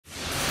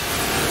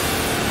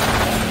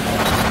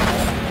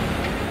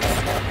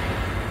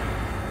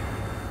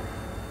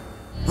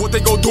what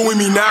they gon' do with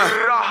me now.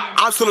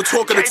 I'm still the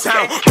talk of the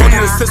town. Don't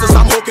need assistance,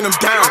 I'm hooking them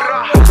down.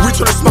 We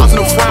turn the spots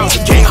into frowns.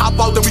 The gang hop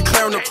out, then we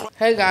clearing the.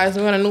 Hey guys,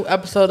 we're on a new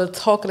episode of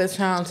Talk of the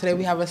Town. Today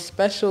we have a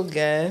special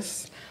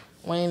guest,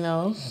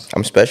 Wayno.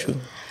 I'm special?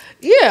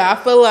 Yeah,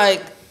 I feel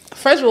like,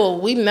 first of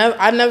all,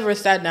 I never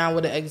sat down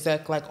with an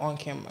exec like on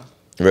camera.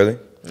 Really?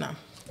 No.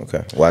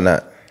 Okay. Why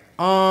not?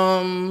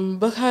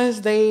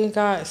 Because they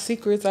got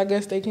secrets I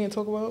guess they can't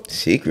talk about.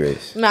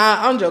 Secrets?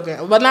 Nah, I'm joking.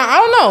 But nah, I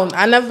don't know.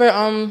 I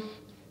never,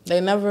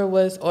 they never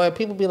was, or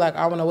people be like,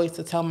 I want to wait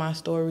to tell my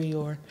story,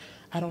 or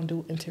I don't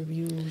do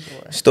interviews.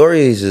 Or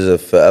Stories is a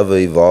forever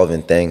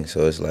evolving thing,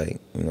 so it's like,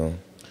 you know.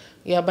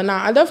 Yeah, but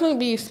nah, I definitely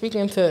be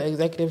speaking to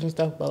executives and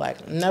stuff, but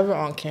like never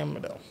on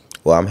camera though.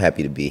 Well, I'm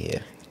happy to be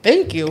here.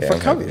 Thank you for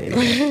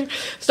coming.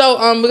 So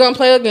we're gonna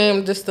play a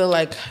game just to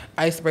like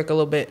icebreak a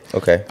little bit.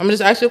 Okay. I'm gonna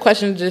just ask you a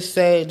question. Just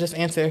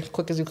answer as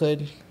quick as you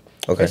could.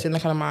 Okay. First in the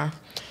kind of mind.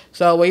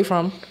 So where you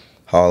from?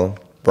 Harlem,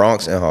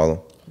 Bronx and Harlem.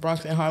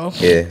 Bronx and Harlem.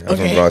 Yeah, I'm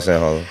from Bronx and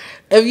Harlem.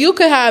 If you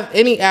could have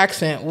any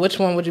accent, which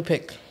one would you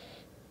pick?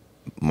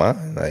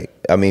 Mine, like,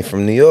 I mean,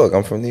 from New York.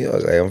 I'm from New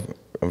York. Like,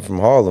 I'm from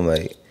Harlem.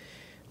 Like,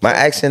 my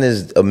accent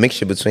is a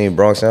mixture between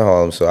Bronx and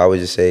Harlem, so I would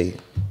just say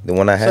the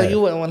one I have. So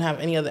you wouldn't want to have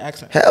any other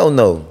accent? Hell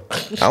no.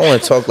 I don't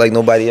want to talk like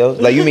nobody else.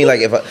 Like, you mean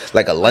like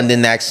like a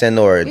London accent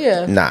or?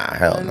 Yeah. Nah,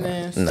 hell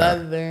London, no.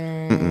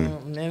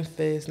 Southern,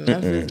 Memphis.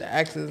 Memphis, the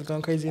accent is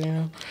going crazy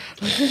now.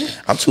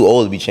 I'm too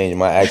old to be changing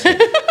my accent.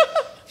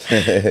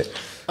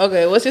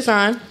 Okay, what's your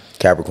sign?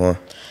 Capricorn.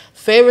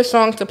 Favorite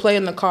song to play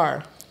in the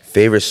car?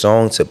 Favorite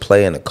song to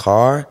play in the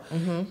car?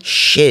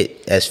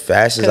 Shit, as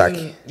fast as I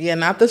can. Yeah,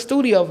 not the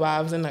studio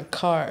vibes, in the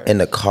car. In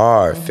the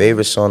car.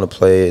 Favorite song to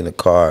play in the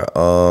car?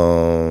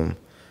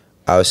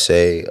 I would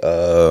say,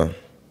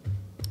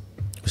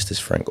 what's this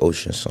Frank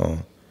Ocean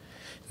song?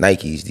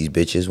 Nikes. These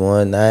bitches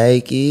want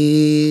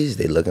Nikes.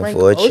 They looking Frank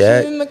for a Ocean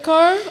check. In the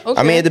car? Okay.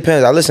 I mean, it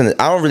depends. I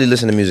don't really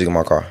listen to music in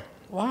my car.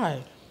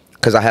 Why?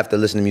 Because I have to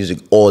listen to music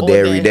all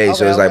day, every day. Okay,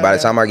 so it's like by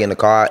the time I get in the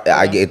car,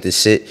 I get to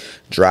sit,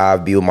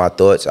 drive, be with my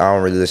thoughts. I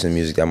don't really listen to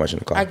music that much in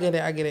the car. I get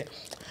it.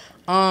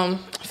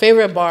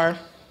 Favorite bar?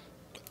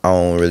 I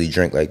don't really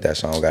drink like that,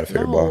 so I don't got a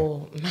favorite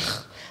bar.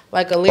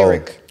 Like a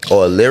lyric.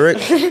 Oh, a lyric?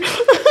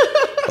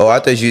 Oh, I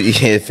thought you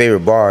had a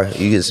favorite bar.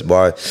 You get this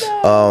bar.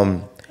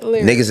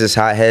 Niggas is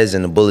hot heads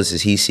and the bullets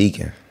is heat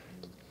seeking.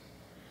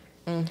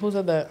 Who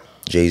said that?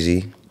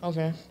 Jay-Z.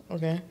 Okay.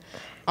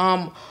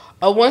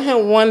 A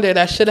one-hit wonder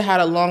that should have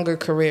had a longer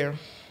career.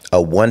 A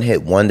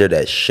one-hit wonder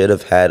that should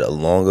have had a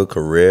longer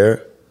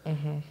career?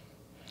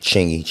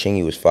 Chingy.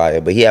 Chingy was fire,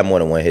 but he had more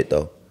than one hit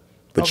though.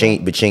 But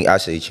Chingy, I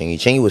say Chingy.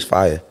 Chingy was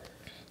fire.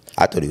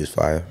 I thought he was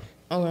fire.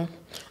 Okay.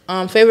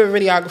 Favorite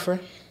videographer?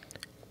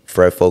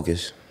 Fred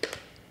Focus.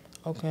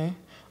 Okay.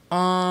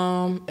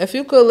 If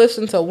you could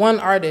listen to one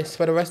artist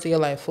for the rest of your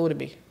life, who would it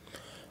be?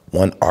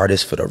 One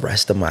artist for the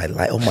rest of my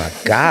life? Oh my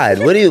God.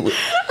 What do you...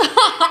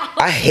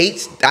 I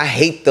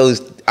hate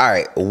those. All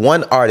right,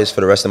 one artist for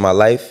the rest of my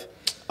life.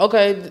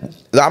 Okay.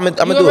 I'm gonna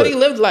do it. You already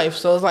lived life,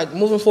 so it's like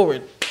moving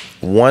forward.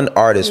 One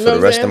artist for the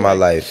rest of my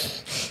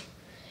life.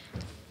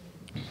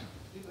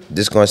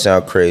 This gonna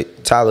sound crazy.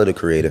 Tyler, the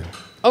Creator.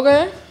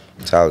 Okay.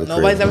 Tyler, the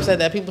Creator. Nobody's ever said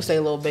that. People say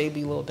Lil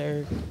Baby, Lil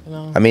Durk. You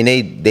know. I mean,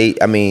 they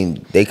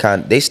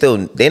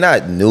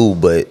not new,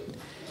 but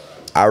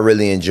I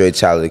really enjoy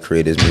Tyler, the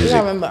Creator's music. I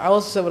remember I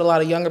also said with a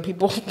lot of younger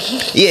people.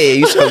 Yeah,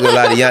 you spoke with a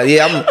lot of young.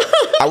 Yeah,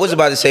 I was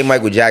about to say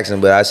Michael Jackson,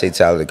 but I say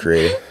Tyler, the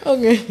Creator.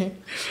 Okay.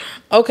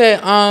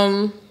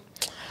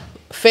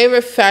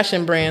 Favorite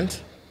fashion brand?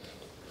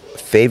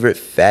 Favorite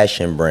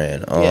fashion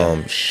brand?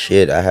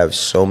 Shit, I have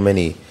so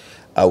many.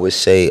 I would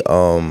say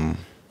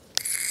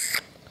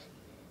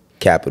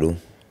Capital.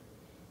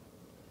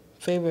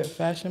 Favorite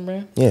fashion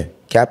brand? Yeah,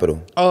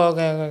 Capital. Oh,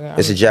 okay.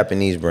 It's a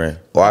Japanese brand.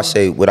 Or I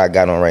say what I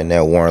got on right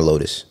now, Warren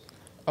Lotus.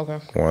 Okay.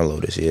 Warren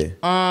Lotus, yeah.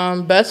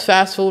 Best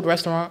fast food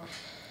restaurant?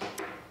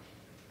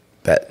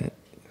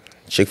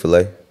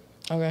 Chick-fil-A.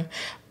 Okay.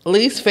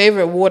 Least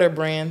favorite water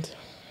brand?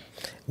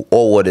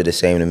 All water the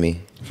same to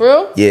me. For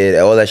real? Yeah,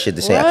 all that shit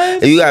the same.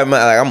 What? You got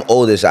like I'm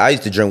older, so I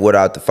used to drink water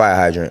out the fire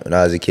hydrant when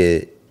I was a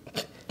kid.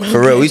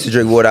 For real, we used to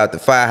drink water out the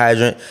fire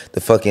hydrant,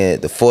 the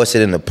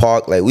faucet in the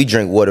park. Like we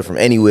drink water from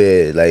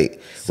anywhere. Like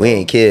we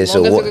ain't kids.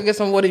 So as long as you can get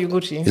some water, you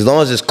Gucci. As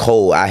long as it's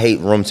cold, I hate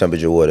room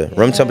temperature water.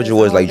 Room temperature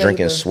water is like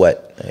drinking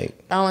sweat. Like,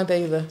 I don't like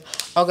that either.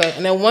 Okay,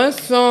 and then one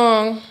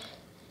song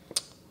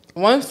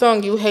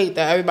you hate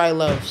that everybody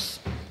loves.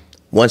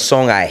 One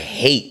song I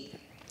hate.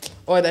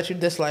 Or that you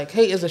dislike.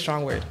 Hate is a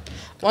strong word.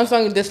 One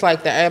song you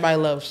dislike that everybody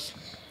loves.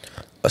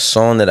 A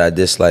song that I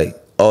dislike.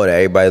 Oh, that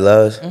everybody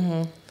loves?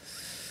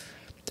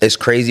 It's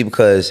crazy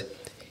because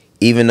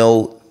even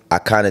though I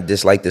kind of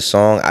dislike the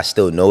song, I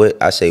still know it.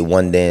 I say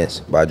One Dance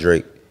by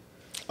Drake.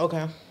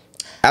 Okay.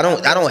 I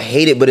don't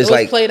hate it, but it's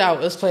like...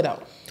 It was played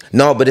out.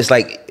 No, but it's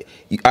like...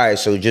 All right,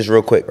 so just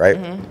real quick, right?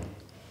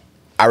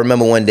 I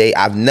remember one day,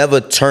 I've never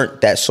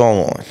turned that song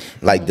on,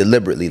 like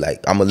deliberately,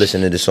 like I'm gonna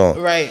listen to the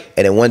song. Right.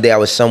 And then one day I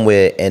was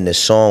somewhere and the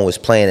song was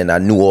playing and I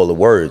knew all the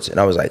words. And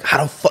I was like,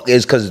 how the fuck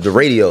is because of the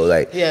radio?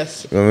 Like,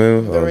 yes, you know what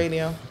I mean? The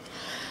radio.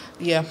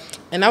 Yeah,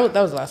 and that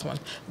was the last one.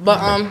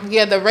 But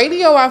yeah, the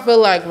radio. I feel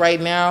like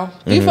right now.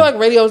 Do you feel like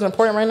radio is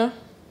important right now?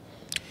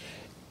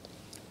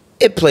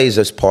 It plays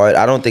its part.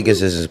 I don't think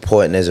it's as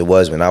important as it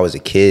was when I was a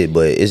kid,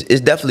 but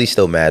it's definitely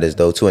still matters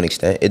though to an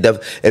extent.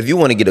 If you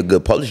want to get a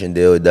good publishing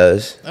deal, it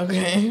does.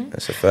 Okay,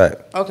 that's a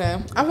fact.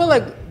 Okay, I feel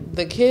like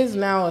the kids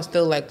now are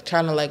still like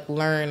trying to like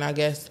learn. I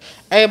guess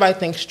everybody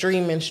thinks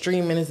streaming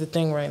is the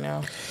thing right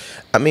now.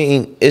 I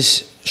mean,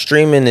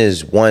 streaming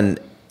is one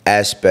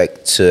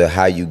aspect to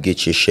how you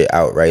get your shit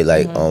out, right?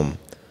 Like,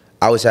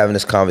 I was having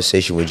this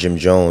conversation with Jim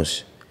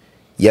Jones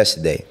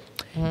yesterday,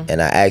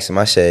 and I asked him.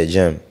 I said,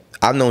 Jim,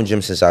 I've known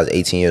Jim since I was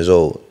 18 years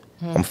old.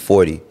 I'm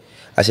 40.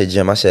 I said,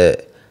 Jim,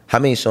 how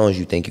many songs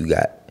you think you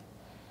got?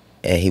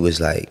 And he was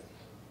like,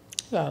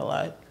 got a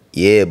lot.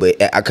 Yeah, but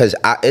because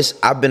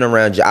I've been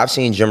around, I've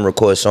seen Jim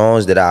record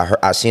songs that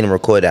I seen him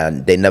record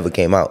that they never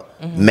came out.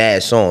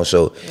 Mad songs.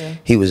 So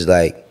he was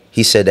like,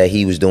 he said that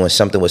he was doing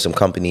something with some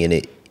company and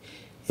it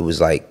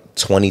was like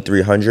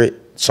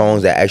 2,300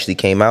 songs that actually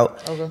came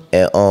out.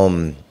 Okay.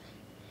 And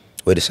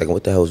wait a second,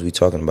 what the hell was we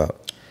talking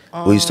about?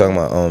 We was talking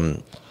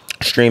about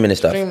streaming and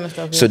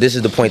stuff. So this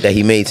is the point that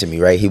he made to me,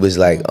 right? He was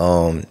like,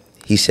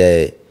 he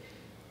said,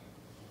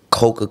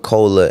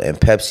 Coca-Cola and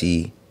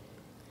Pepsi,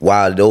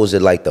 while those are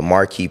like the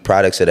marquee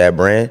products of that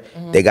brand,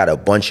 they got a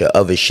bunch of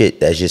other shit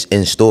that's just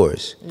in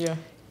stores. Yeah.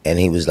 And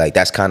he was like,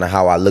 that's kind of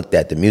how I looked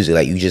at the music.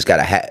 Like, you just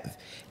gotta have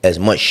as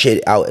much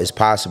shit out as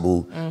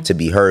possible to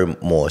be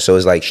heard more. So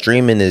it's like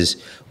streaming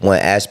is one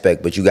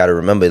aspect, but you gotta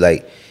remember,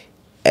 like,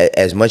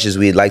 as much as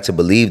we'd like to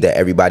believe that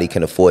everybody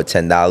can afford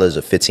 $10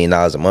 or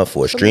 $15 a month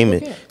for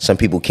streaming, some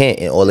people can't,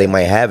 and all they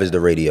might have is the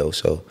radio.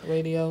 So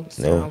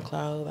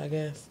SoundCloud, I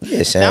guess.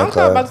 Yeah,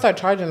 SoundCloud about to start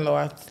charging though.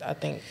 I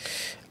think.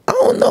 I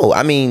don't know.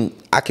 I mean,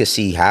 I could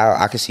see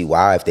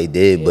why if they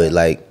did, but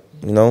like,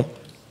 you know,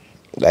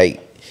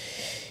 like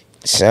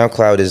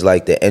SoundCloud is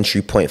like the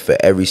entry point for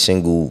every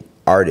single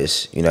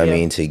artist. You know what I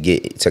mean?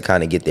 To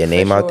kind of get their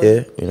name out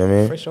there. You know what I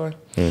mean? For sure.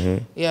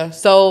 Yeah.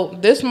 So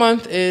this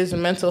month is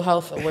Mental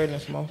Health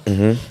Awareness Month.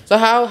 So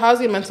how's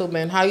your mental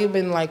been? How you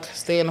been like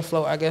staying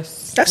afloat? I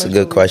guess that's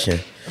mentally? A good question.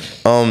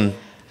 I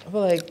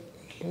feel like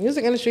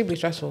music industry be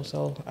stressful,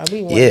 so I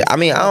be. Yeah, I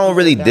mean, I don't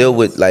really deal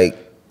with like.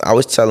 I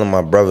was telling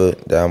my brother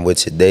that I'm with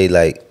today,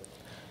 like,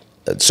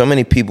 so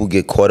many people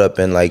get caught up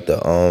in like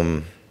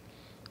their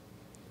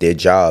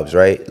jobs,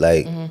 right?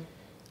 Like,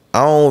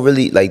 I don't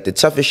really like the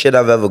toughest shit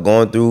I've ever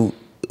gone through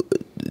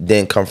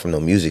didn't come from no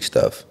music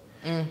stuff.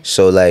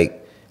 So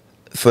like,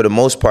 for the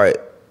most part,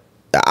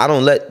 I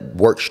don't let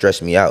work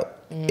stress me out.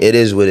 It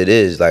is what it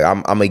is. Like,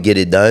 I'm gonna get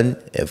it done.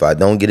 If I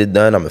don't get it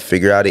done, I'm gonna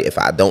figure out it. If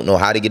I don't know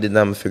how to get it done,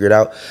 I'm gonna figure it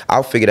out.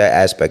 I'll figure that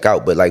aspect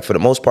out. But like, for the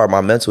most part,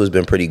 my mental has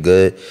been pretty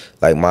good.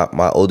 Like,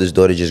 my oldest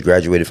daughter just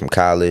graduated from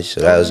college,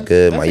 so that was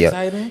good. That's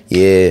exciting.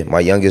 Yeah, my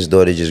youngest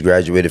daughter just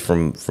graduated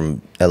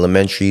from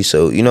elementary,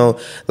 so you know,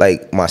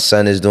 like, my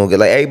son is doing good.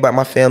 Like, everybody,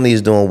 my family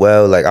is doing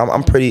well. Like,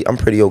 I'm pretty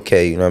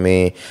okay. You know what I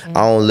mean?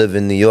 I don't live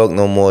in New York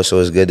no more, so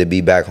it's good to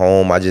be back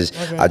home. I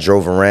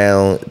drove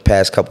around the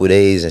past couple of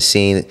days and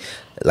seen.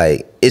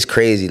 Like, it's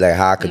crazy, like,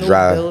 how I could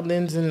drive. New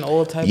buildings and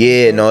all types of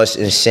stuff. No, it's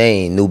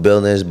insane. New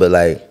buildings, but,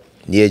 like,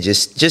 yeah,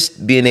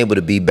 just being able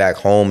to be back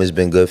home has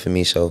been good for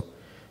me, so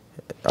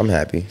I'm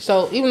happy.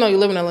 So, even though you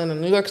live in Atlanta,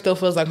 New York still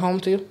feels like home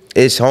to you?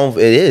 It's home.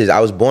 It is.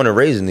 I was born and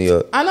raised in New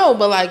York. I know,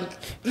 but, like,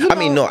 I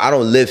mean, no, I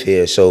don't live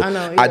here, so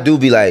I do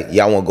be like,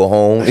 yeah, I want to go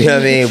home. You know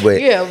what I mean?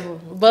 But yeah,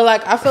 but,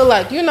 like, I feel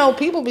like, you know,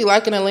 people be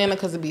liking Atlanta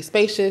because it be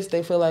spacious.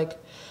 I feel like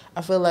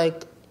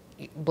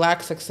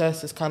Black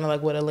success is kind of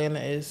like what Atlanta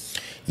is.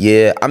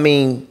 Yeah, I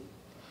mean,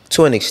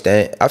 to an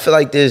extent. I feel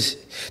like there's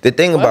the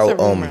thing about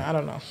I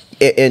don't know.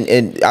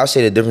 And I'll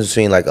say the difference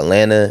between like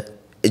Atlanta,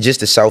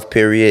 just the South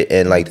period,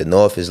 and like the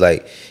North is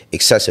like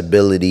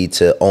accessibility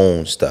to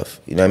own stuff.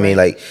 You know what I mean?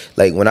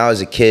 Like when I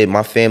was a kid,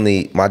 my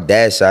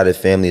dad's side of the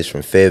family is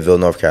from Fayetteville,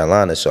 North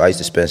Carolina. So I used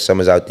to spend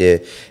summers out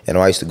there, and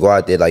I used to go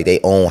out there, like, they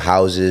own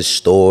houses,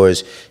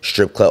 stores,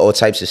 strip club, all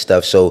types of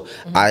stuff. So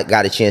I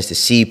got a chance to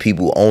see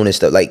people owning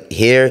stuff. Like,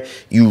 here,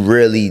 you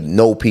really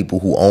know people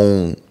who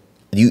own.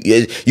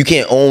 You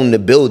can't own the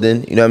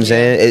building. You know what I'm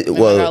saying? Got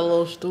a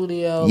little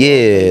studio.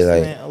 Yeah,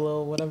 like a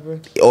little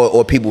whatever.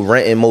 Or people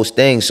renting most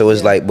things. So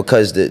it's like,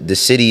 because the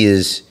city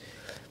is.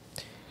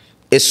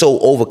 It's so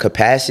over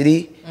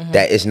capacity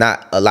that it's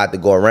not a lot to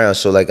go around.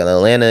 So like in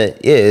Atlanta,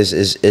 yeah,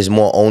 it's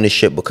more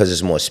ownership because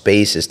it's more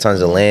space, it's tons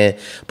of land.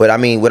 But I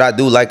mean, what I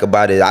do like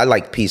about it, I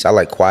like peace, I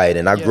like quiet,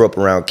 and I grew up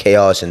around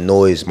chaos and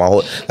noise. I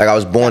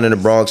was born in the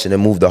Bronx and then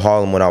moved to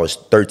Harlem when I was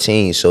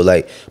 13. So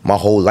like my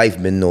whole life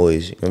been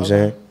noise. You know what I'm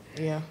saying?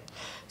 Yeah.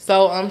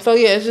 So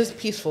yeah, it's just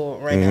peaceful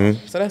right now.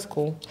 So that's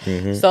cool.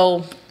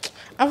 So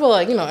I feel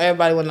like, you know,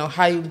 everybody want to know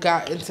how you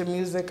got into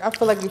music. I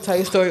feel like you tell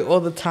your story all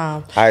the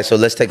time. All right, so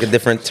let's take a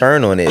different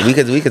turn on it. We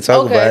could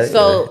talk about it.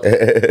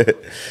 Okay,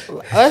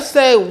 so let's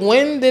say,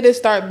 when did it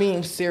start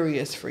being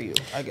serious for you,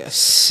 I guess?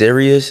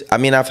 Serious? I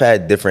mean, I've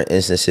had different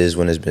instances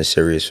when it's been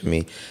serious for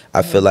me.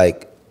 I feel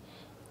like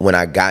when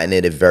I got in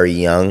it at very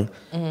young,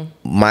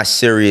 my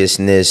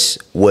seriousness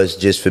was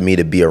just for me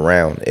to be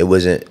around. It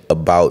wasn't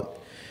about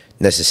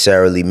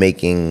necessarily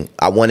making.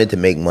 I wanted to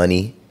make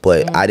money,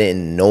 but I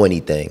didn't know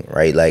anything,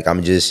 right? Like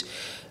I'm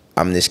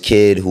this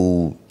kid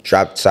who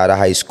dropped out of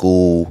high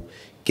school,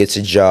 gets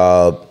a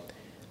job.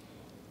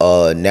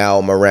 Now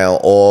I'm around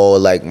all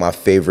like my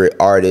favorite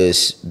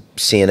artists,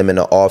 seeing them in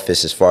the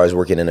office as far as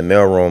working in the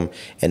mailroom,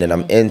 and then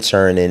I'm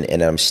interning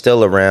and I'm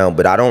still around,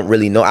 but I don't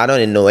really know. I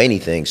don't know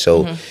anything.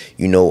 So,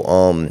 you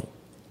know,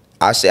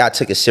 I say I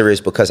took it serious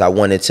because I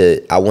wanted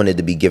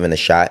to be given a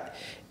shot,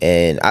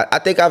 and I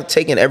think I've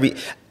taken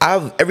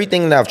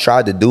everything that I've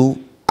tried to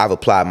do, I've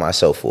applied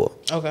myself for.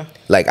 Okay.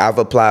 Like I've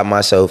applied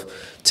myself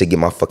to get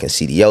my fucking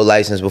CDO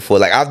license before.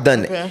 Like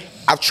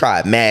I've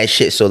tried mad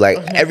shit. So like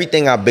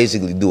everything I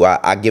basically do,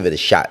 I give it a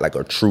shot, like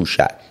a true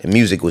shot. And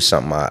music was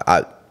something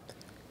I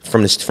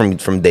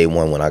from day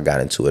one when I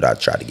got into it, I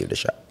tried to give it a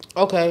shot.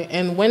 Okay.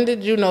 And when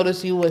did you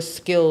notice you was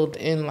skilled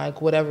in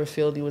like whatever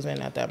field you was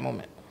in at that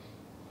moment?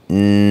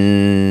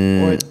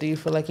 Or do you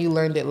feel like you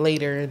learned it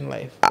later in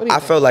life? I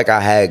felt like I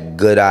had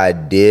good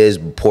ideas,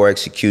 poor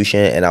execution,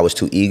 and I was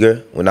too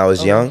eager when I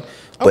was young.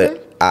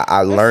 But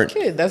I learned.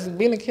 That's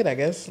being a kid, I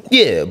guess.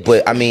 Yeah,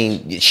 but I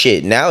mean,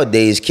 shit.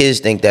 Nowadays, kids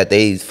think that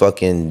they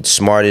fucking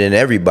smarter than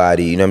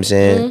everybody. You know what I'm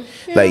saying?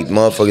 Yeah. Like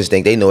motherfuckers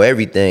think they know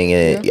everything,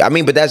 and I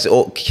mean, but that's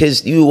all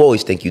kids. You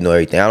always think you know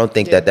everything. I don't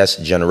think that that's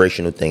a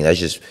generational thing. That's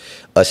just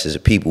us as a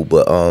people.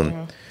 But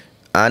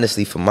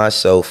honestly, for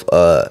myself,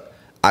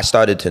 I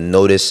started to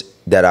notice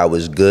that I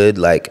was good,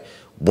 like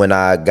when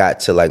I got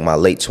to like my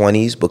late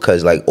 20s,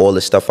 because like all the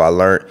stuff I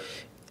learned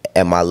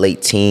at my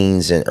late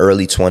teens and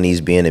early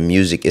 20s being in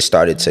music, it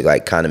started to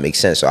like kind of make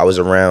sense. So I was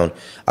around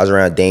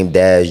Dame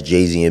Dash,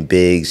 Jay-Z and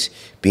Biggs,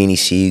 Beanie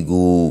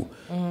Sigel,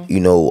 you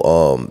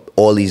know,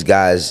 all these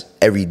guys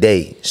every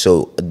day.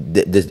 So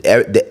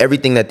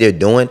everything that they're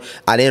doing,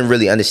 I didn't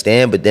really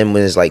understand. But then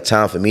when it's like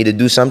time for me to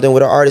do something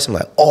with an artist, I'm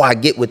like, oh, I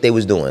get what they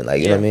was doing.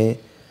 Like, you know what I mean?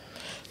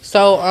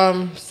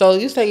 So, so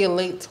you say your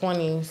late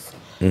 20s.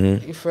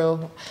 You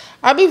feel?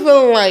 I be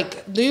feeling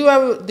like, do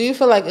you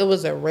feel like it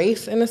was a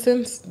race in a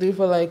sense? Do you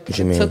feel like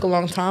it took a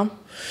long time?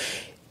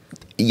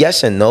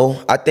 Yes and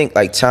no. I think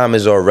like time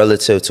is all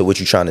relative to what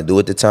you're trying to do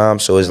at the time.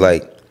 So it's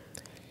like,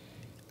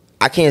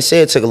 I can't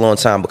say it took a long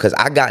time because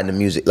I got into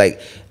music.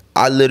 Like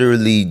I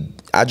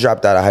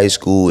dropped out of high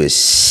school at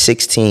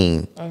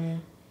 16.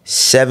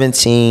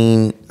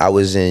 17, I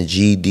was in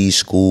GED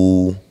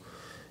school,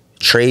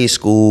 trade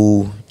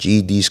school,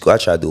 GED school. I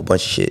tried to do a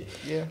bunch of shit.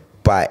 Yeah.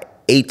 By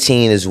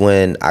 18 is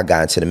when I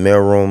got into the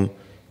mailroom.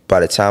 By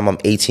the time I'm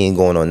 18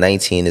 going on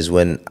 19 is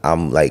when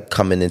I'm like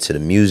coming into the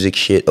music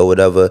shit or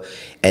whatever.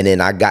 And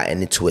then I got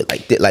into it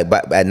like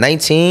at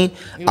 19,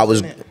 I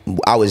was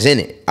in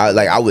it.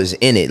 I was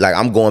in it. Like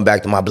I'm going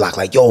back to my block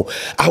like, yo,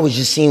 I was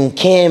just seeing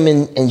Cam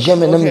and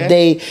Jim and them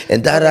today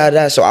and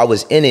da. So I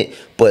was in it.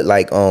 But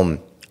like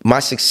my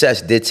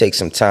success did take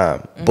some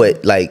time.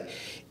 But like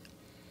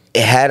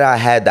had I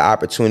had the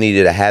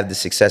opportunity to have the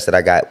success that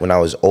I got when I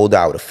was older,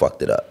 I would have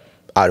fucked it up.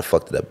 I would have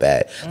fucked it up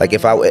bad. Like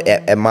if I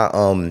at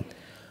my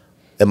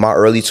in my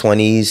early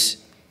 20s,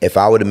 if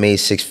I would have made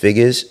 6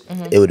 figures,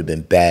 it would have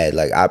been bad.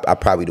 Like I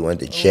probably would have went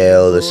to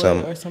jail or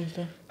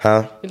something.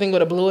 Huh? You think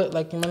would have blew it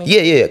like your money?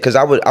 Yeah. Because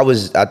I thought I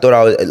was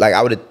like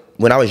I would have.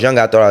 When I was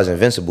younger, I thought I was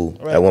invincible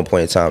at one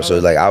point in time. So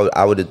like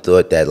I would have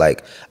thought that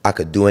like I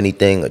could do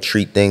anything or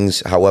treat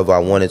things however I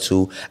wanted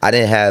to.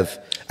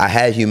 I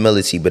had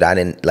humility, but I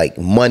didn't like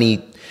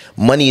money.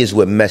 Money is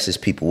what messes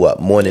people up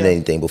more than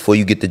anything. Before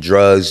you get the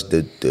drugs,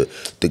 the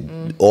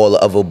all the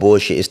other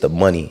bullshit, it's the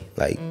money.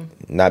 Like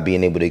not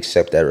being able to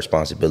accept that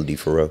responsibility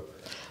for real.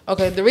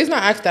 Okay, the reason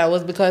I asked that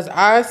was because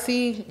I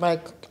see,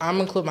 like,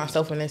 I'm include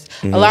myself in this.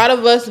 A lot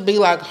of us be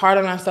like hard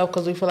on ourselves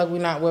because we feel like we're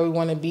not where we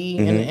want to be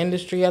in the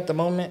industry at the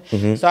moment.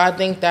 So I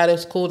think that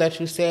is cool that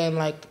you're saying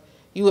like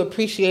you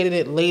appreciated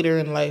it later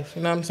in life.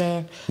 You know what I'm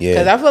saying? Yeah.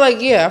 Because I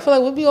feel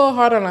like we be all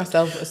hard on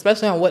ourselves,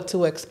 especially on what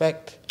to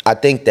expect. I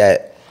think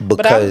that. Because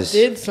but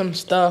I did some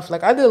stuff.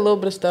 Like, I did a little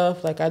bit of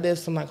stuff. Like, I did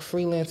some, like,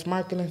 freelance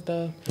marketing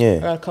stuff. Yeah. I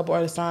got a couple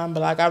artists signed.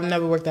 But, like, I've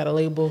never worked at a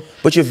label.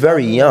 But you're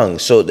very young.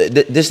 So,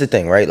 this is the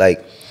thing, right?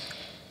 Like,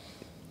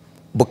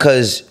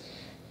 because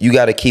you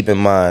got to keep in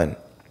mind,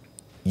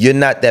 you're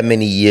not that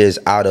many years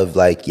out of,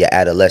 like, your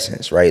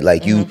adolescence, right?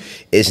 Like,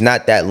 it's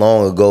not that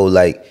long ago,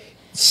 like,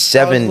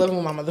 7... I was living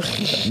with my mother.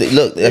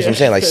 Look, that's what I'm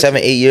saying. Like,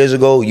 7, 8 years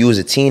ago, you was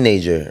a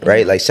teenager,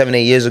 right? Like, 7,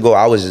 8 years ago,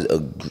 I was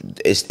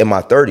in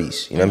my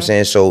 30s. You know what I'm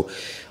saying? So...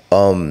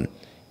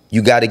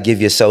 you got to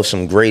give yourself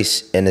some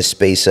grace in the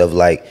space of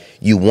like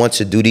you want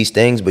to do these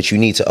things, but you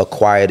need to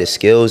acquire the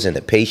skills and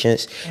the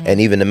patience and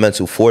even the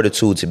mental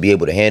fortitude to be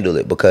able to handle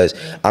it. Because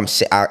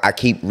I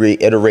keep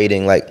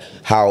reiterating like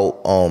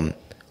how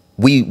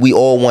we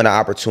all want an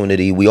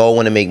opportunity, we all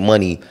want to make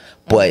money,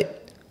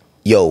 but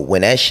yo,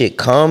 when that shit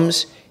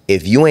comes,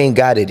 if you ain't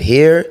got it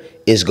here,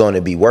 it's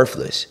gonna be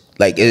worthless.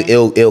 Like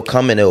it'll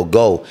come and it'll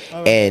go.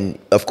 And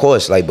of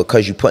course, like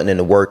because you're putting in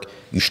the work,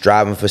 you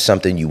striving for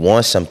something, you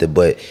want something,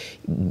 but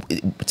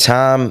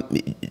time,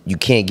 you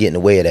can't get in the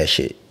way of that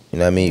shit. You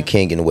know what I mean? You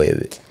can't get in the way of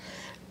it.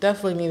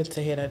 Definitely needed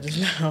to hear that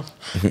just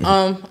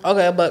now.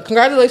 Okay, but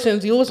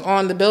congratulations, you was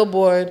on the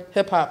Billboard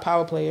Hip Hop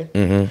Power Player.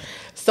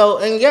 So,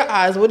 in your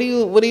eyes, what do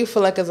you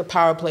feel like as a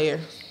power player?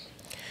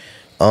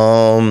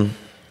 I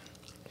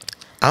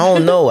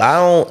don't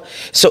know.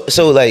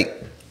 So like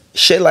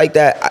shit like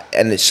that.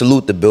 And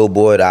salute the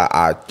Billboard.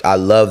 I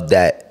love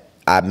that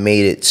I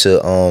made it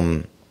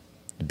to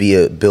be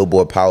a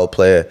Billboard Power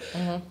Player.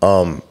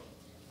 I'm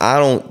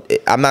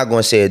not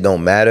gonna say it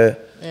don't matter.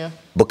 Yeah.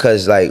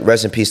 Because like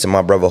rest in peace to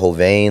my brother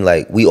Hovain.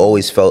 Like we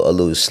always felt a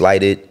little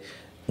slighted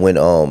when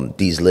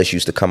these lists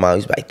used to come out.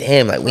 He's like,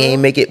 damn, like we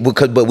ain't make it,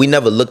 but we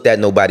never looked at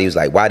nobody. It was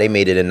like, why they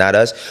made it and not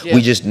us. Yeah.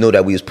 We just knew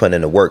that we was putting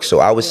in the work. So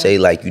I would say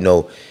like, you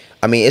know,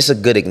 I mean, it's a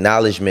good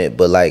acknowledgement,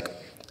 but like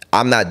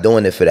I'm not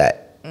doing it for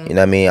that. You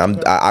know what I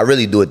mean? I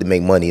really do it to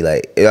make money.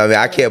 Like, you know what I mean?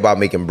 I care about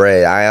making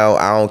bread.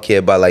 I don't care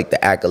about like the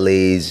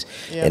accolades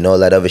and all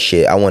that other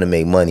shit. I want to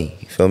make money.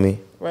 You feel me?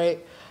 Right.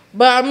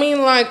 But I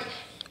mean, like,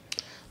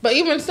 but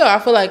even still, I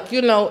feel like,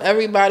 you know,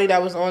 everybody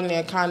that was on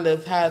there kind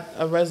of had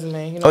a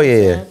resume. You know what I'm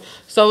saying?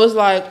 So it's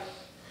like,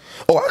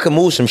 oh, I can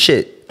move some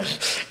shit.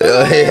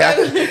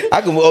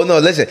 I can. Oh no,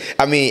 listen.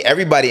 I mean,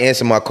 everybody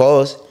answer my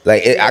calls.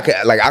 Like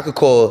I could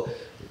call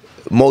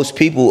most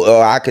people,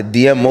 or I could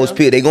DM most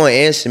people. They gonna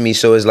answer me.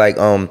 So it's like,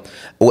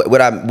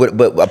 but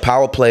a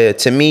power player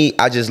to me,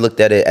 I just looked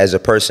at it as a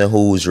person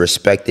who's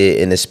respected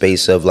in the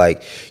space of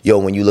like, yo,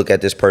 when you look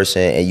at this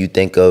person and you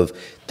think of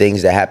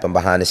things that happen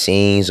behind the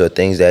scenes or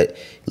things that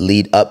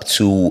lead up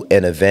to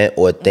an event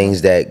or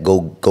things that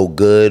go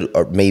good,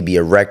 or maybe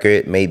a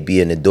record, maybe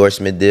an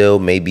endorsement deal,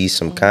 maybe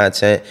some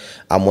content.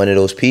 I'm one of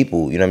those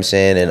people, you know what I'm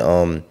saying?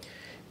 And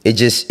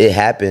it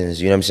happens,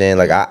 you know what I'm saying?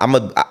 Like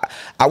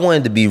I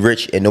wanted to be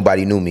rich and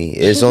nobody knew me.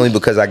 It's only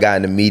because I got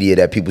in the media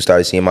that people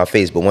started seeing my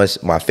face. But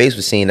once my face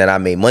was seen and I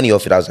made money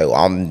off it, I was like,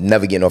 well, I'm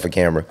never getting off a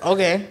camera.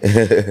 Okay.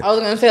 I was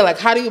gonna say, like,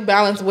 how do you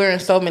balance wearing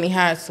so many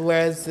hats,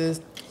 whereas this,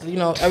 you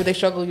know, everyday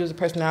struggle, you as a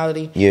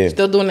personality,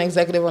 still doing the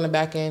executive on the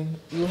back end.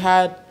 You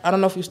had, I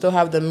don't know if you still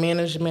have the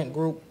management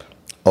group.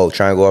 Oh,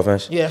 Triangle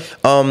Offense? Yeah.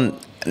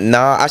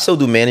 Nah, I still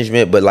do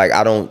management, but like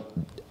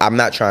I'm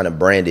not trying to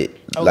brand it.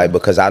 Okay. Like,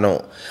 because I'm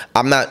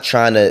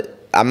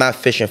not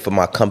fishing for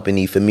my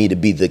company for me to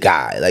be the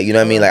guy. Like, you know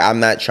what I mean? Like,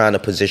 I'm not trying to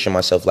position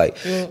myself like,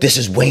 this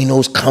is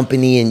Wayno's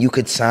company and you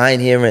could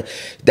sign here. And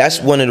that's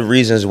one of the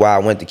reasons why I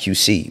went to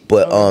QC.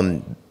 But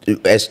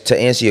as to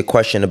answer your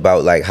question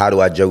about like, how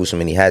do I juggle so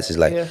many hats, is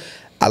like,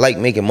 I like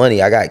making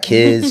money. I got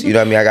kids, you know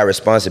what I mean? I got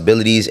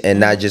responsibilities, and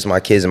not just my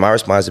kids and my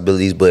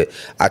responsibilities, but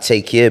I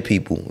take care of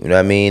people, you know what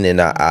I mean?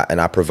 And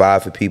I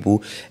provide for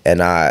people,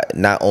 and I'm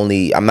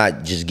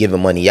not just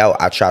giving money out,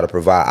 I try to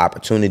provide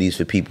opportunities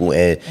for people,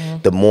 and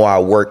the more I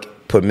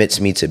work permits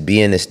me to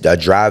be in a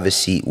driver's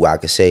seat where I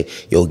can say,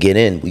 yo, get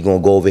in, we gonna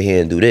go over here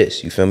and do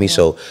this, you feel me?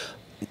 So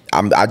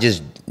I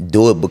just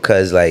do it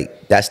because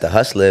like that's the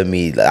hustler in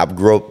me. Like, I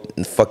grew up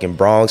in fucking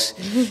Bronx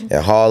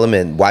and Harlem,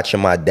 and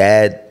watching my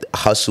dad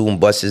hustle and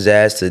bust his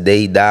ass till the day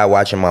he died,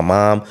 watching my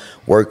mom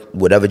work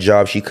whatever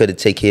job she could to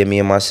take care of me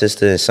and my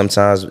sister, and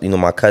sometimes, you know,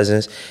 my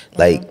cousins.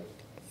 Like,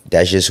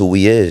 that's just who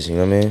we is, you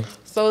know what I mean?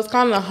 So it's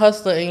kind of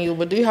hustler in you,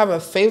 but do you have a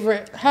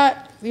favorite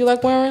hat you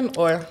like wearing,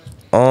 or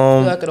you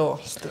like it all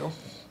still?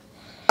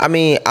 I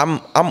mean,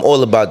 I'm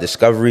all about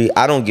discovery.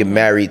 I don't get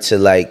married to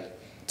like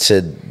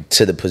to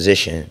the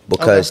position,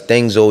 because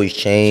things always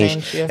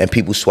change and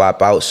people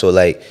swap out. So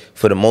like,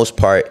 for the most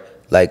part,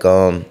 like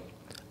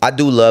I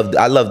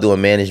love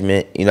doing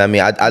management, you know what I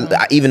mean?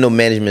 I even though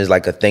management is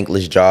like a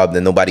thankless job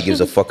that nobody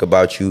gives a fuck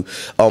about you,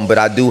 but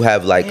I do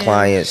have like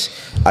clients.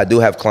 I do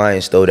have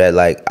clients though that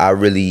like I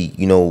really,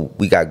 you know,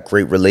 we got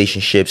great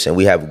relationships, and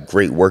we have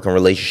great working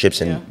relationships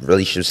and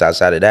relationships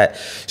outside of that.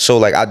 So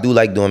like, I do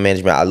like doing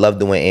management. I love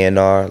doing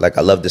A&R. Like,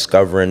 I love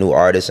discovering new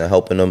artists and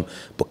helping them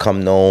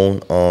become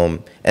known.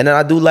 And then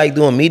I do like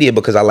doing media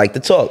because I like to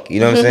talk,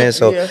 you know what I'm saying?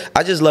 So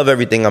I just love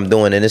everything I'm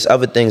doing, and there's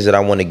other things that I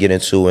want to get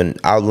into, and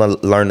I'll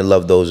learn to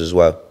love those as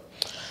well.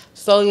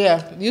 So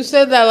yeah, you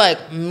said that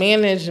like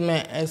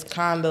management is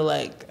kind of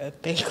like a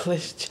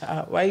thankless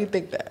job. Why do you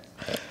think that?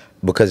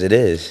 Because it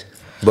is.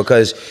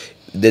 Because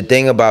the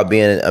thing about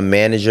being a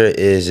manager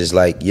is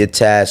like you're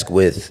tasked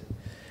with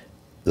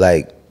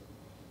like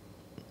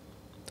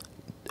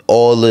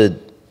all the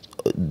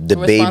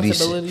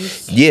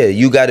babies. Yeah,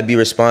 you got to be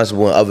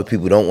responsible when other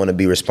people don't want to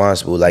be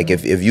responsible. Like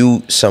if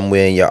you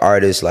somewhere and your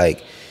artist,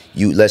 like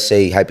you, let's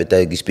say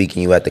hypothetically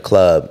speaking, you at the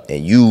club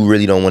and you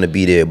really don't want to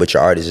be there, but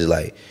your artist is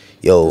like,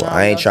 yo,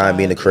 I ain't trying to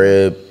be in the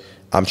crib,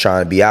 I'm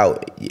trying to be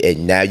out,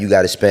 and now you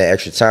got to spend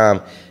extra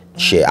time.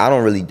 Shit, I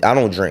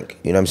don't drink,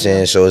 you know what I'm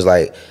saying? So it's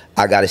like,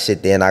 I gotta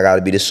sit there and I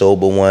gotta be the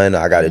sober one.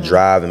 I gotta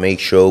drive and make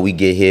sure we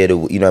get here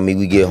to, you know what I mean,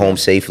 we get home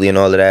safely and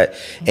all of that.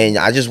 And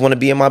I just want to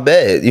be in my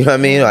bed, you know what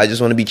I mean? I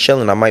just want to be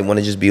chilling. I might want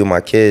to just be with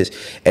my kids.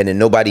 And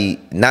then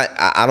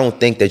I don't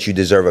think that you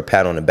deserve a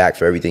pat on the back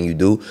for everything you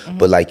do,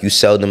 but like, you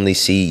seldomly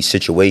see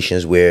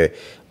situations where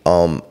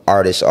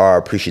artists are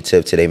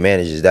appreciative to their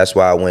managers. That's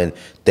why when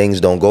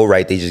things don't go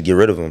right, they just get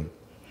rid of them.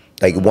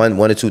 Like one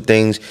or two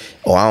things.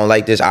 Oh, I don't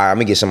like this. I'm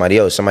gonna get somebody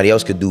else. Somebody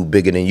else could do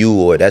bigger than you,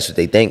 or that's what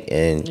they think.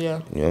 And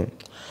you know.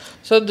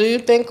 So do you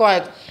think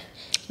like,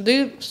 do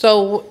you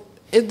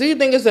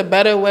think it's a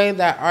better way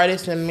that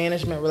artists and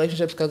management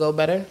relationships could go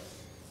better?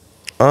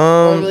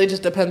 Or it really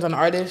just depends on the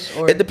artist?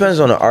 Or it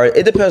depends on the art.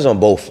 It depends on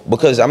both.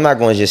 Because I'm not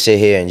going to just sit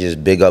here and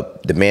just big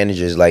up the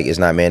managers like it's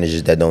not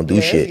managers that don't do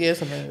shit. You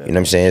know what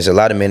I'm saying? It's a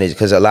lot of managers.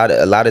 Because a lot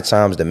of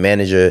times the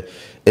manager,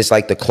 it's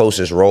like the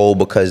closest role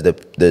because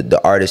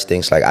the artist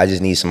thinks like, I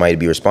just need somebody to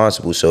be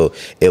responsible. So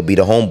it'll be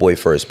the homeboy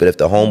first. But if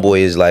the homeboy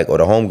is like, or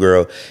the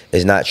homegirl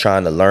is not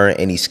trying to learn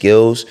any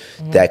skills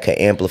that can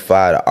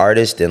amplify the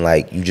artist, then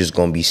like you just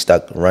going to be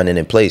stuck running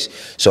in place.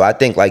 So I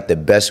think like the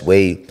best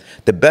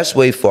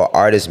way for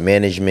artist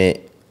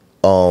management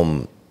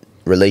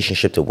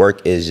relationship to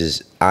work is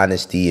just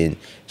honesty and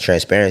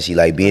transparency,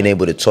 like being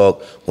able to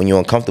talk when you're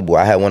uncomfortable.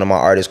 I had one of my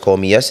artists call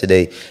me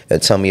yesterday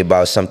and tell me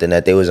about something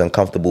that they was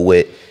uncomfortable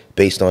with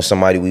based on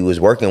somebody we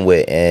was working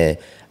with, and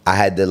I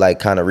had to like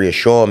kind of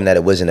reassure him that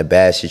it wasn't a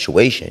bad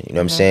situation, you know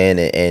what I'm saying?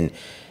 And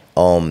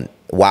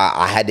while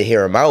I had to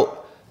hear him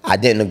out, I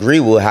didn't agree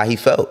with how he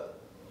felt.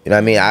 You know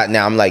what I mean?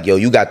 Now I'm like, yo,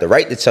 you got the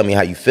right to tell me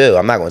how you feel.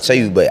 I'm not gonna tell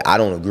you, but I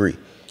don't agree.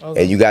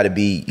 And you got to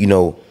be, you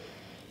know,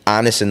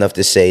 honest enough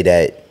to say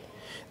that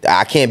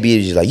I can't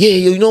be just like, yeah,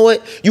 you know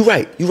what? You're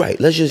right.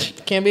 Let's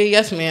just... Can't be a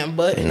yes man,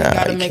 but you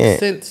got to make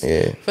sense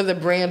for the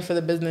brand, for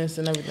the business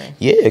and everything.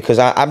 Yeah, because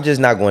I'm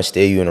just not going to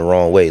steer you in the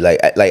wrong way.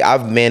 Like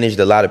I've managed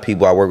a lot of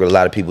people. I work with a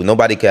lot of people.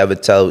 Nobody could ever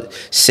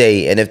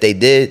say, and if they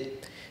did,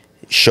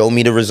 show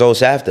me the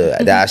results after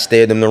that I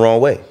steered them the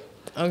wrong way.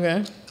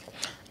 Okay,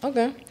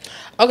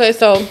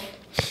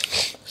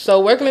 so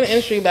working in the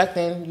industry back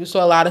then, you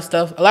saw a lot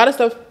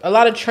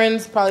of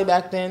trends probably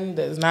back then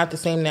that's not the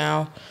same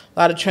now. A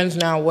lot of trends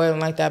now weren't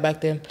like that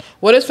back then.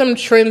 What are some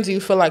trends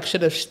you feel like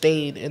should have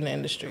stayed in the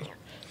industry?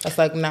 That's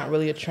like not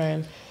really a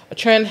trend,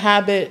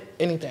 habit,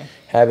 anything.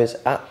 Habits.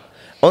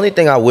 Only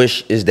thing I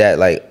wish is that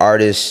like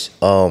artists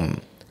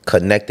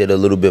connected a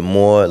little bit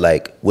more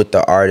like with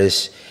the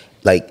artists.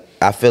 Like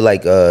I feel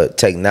like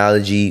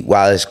technology,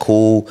 while it's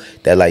cool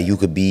that like you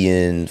could be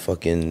in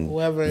fucking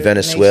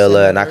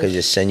Venezuela and I could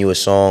just send you a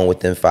song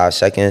within 5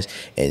 seconds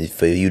and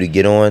for you to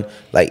get on,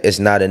 like it's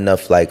not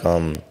enough like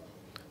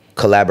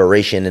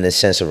collaboration in the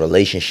sense of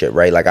relationship,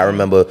 right? Like I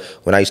remember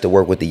when I used to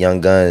work with the Young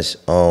Guns,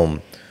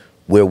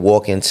 we're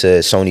walking to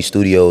Sony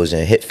Studios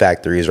and Hit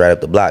Factory is right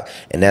up the block,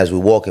 and as we're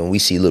walking, we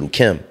see Little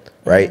Kim,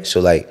 right? So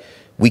like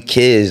we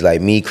kids,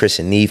 like me, Chris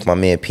and Neef, my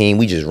man Peen,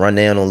 we just run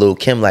down on Little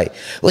Kim like,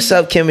 what's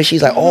up, Kim? And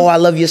she's like, oh, I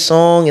love your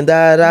song and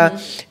da-da-da.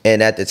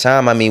 And at the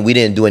time, I mean, we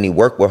didn't do any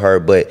work with her,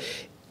 but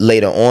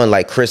later on,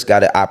 like Chris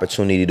got an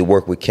opportunity to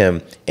work with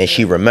Kim and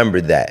she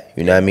remembered that.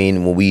 You know what I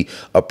mean? When we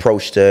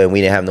approached her and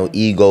we didn't have no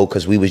ego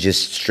because we was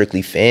just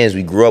strictly fans.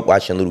 We grew up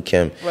watching Little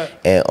Kim.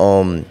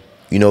 And,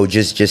 you know,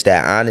 just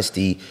that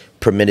honesty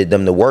permitted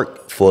them to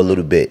work for a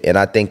little bit. And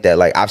I think that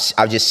like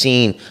I've just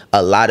seen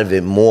a lot of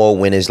it more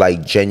when it's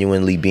like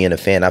genuinely being a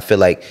fan. I feel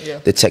like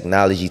the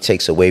technology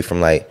takes away from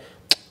like,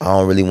 I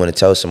don't really want to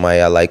tell somebody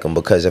I like them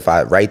because if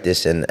I write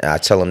this and I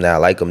tell them that I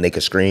like them, they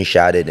could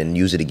screenshot it and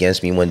use it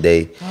against me one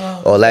day.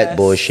 All that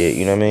bullshit,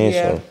 you know what I mean?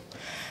 So.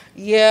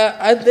 Yeah,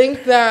 I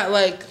think that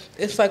like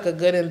it's like a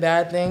good and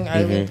bad thing.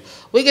 I mean,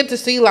 we get to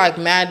see like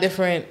mad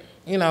different,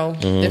 you know,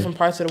 different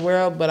parts of the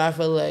world, but I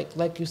feel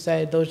like you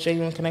said, those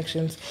genuine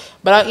connections.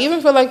 But I even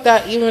feel like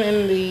that even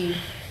in the,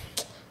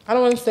 I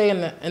don't want to say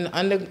in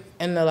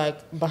the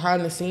like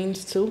behind the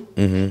scenes too,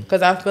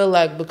 because I feel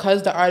like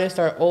because the artists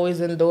are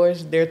always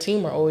indoors, their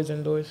team are always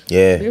indoors.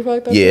 Yeah, do you feel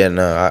like that? Yeah,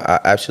 no, I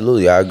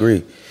absolutely, I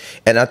agree,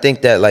 and I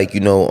think that like,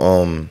 you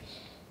know,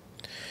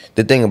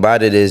 the thing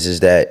about it is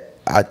that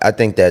I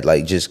think that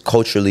like just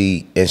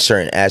culturally in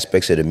certain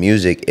aspects of the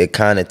music, it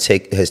kind of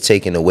has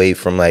taken away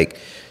from like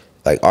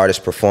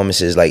artist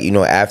performances. Like, you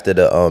know, after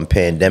the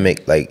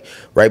pandemic, like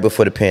right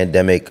before the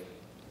pandemic,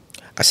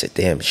 I said,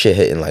 damn, shit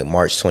hit in like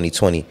March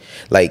 2020.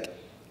 Like,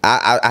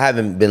 I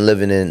haven't been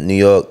living in New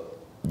York.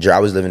 I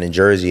was living in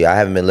Jersey. I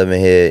haven't been living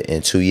here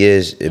in 2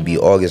 years. It'd be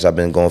August. I've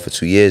been going for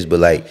 2 years. But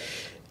like,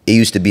 it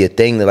used to be a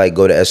thing to like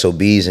go to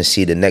SOBs and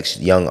see the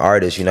next young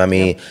artist. You know what I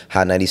mean?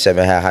 Hot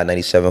 97 had Hot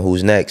 97.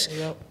 Who's next?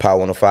 Power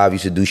 105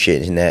 used to do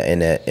shit in that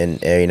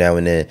and every now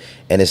and then.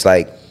 And it's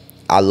like,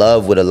 I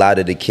love what a lot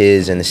of the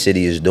kids in the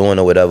city is doing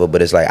or whatever,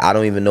 but it's like I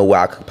don't even know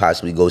where I could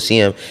possibly go see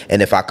him.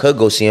 And if I could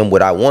go see him,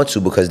 would I want to?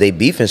 Because they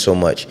beefing so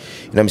much. You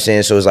know what I'm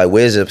saying? So it's like,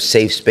 where's a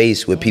safe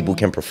space where people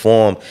can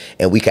perform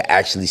and we can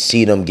actually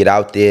see them get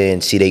out there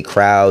and see their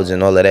crowds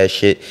and all of that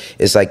shit?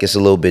 It's like it's a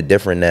little bit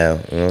different now,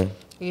 you know?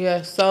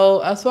 Yeah, so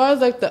as far as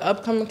like the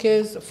upcoming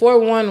kids,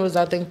 4-1 was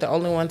I think the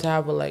only one to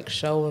have a like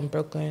show in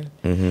Brooklyn,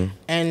 and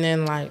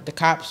then like the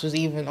Cops was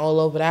even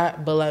all over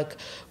that. But like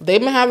they've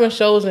been having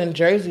shows in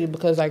Jersey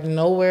because like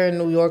nowhere in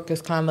New York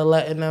is kind of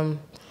letting them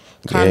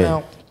kind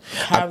of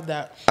have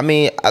that. I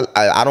mean,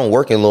 I don't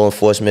work in law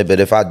enforcement,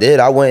 but if I did,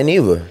 I wouldn't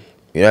either.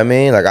 You know what I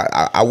mean? Like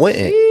I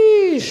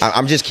wouldn't.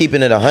 I'm just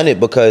keeping it 100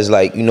 because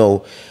like, you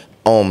know,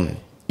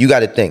 you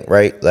got to think,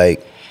 right?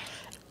 Like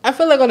I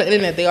feel like on the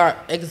internet they are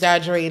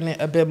exaggerating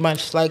it a bit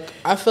much. Like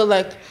I feel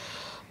like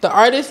the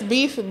artist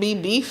beef be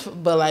beef,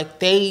 but like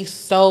they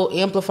so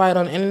amplified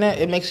on the internet,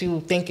 it makes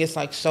you think it's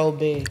like so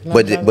big. You know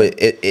but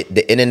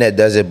the internet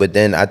does it. But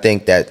then I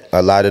think that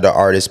a lot of the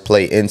artists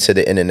play into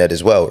the internet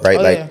as well, right?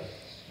 Oh, like yeah.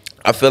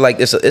 I feel like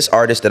it's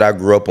artists that I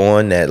grew up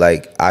on that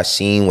like I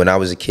seen when I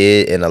was a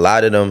kid, and a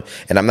lot of them,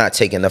 and I'm not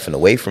taking nothing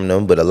away from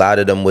them, but a lot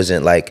of them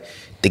wasn't like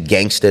the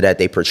gangster that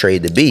they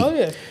portrayed to be. Oh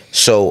yeah.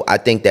 So I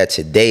think that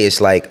today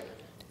it's like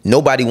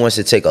nobody wants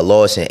to take a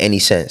loss in any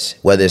sense,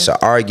 whether it's an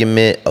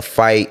argument, a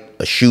fight,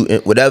 a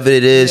shooting, whatever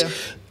it is. Yeah.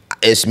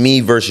 It's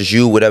me versus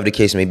you, whatever the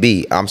case may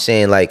be. I'm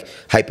saying, like,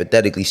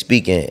 hypothetically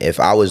speaking,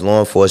 if I was law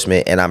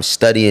enforcement and I'm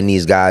studying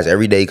these guys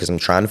every day because I'm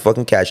trying to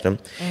fucking catch them,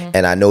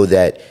 and I know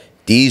that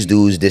these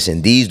dudes, this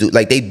and these dudes,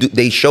 like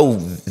they show,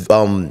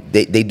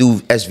 they do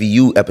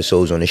SVU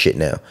episodes on this shit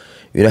now.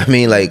 You know what I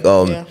mean? Like,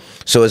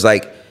 so it's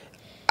like,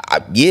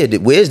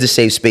 where's the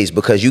safe space?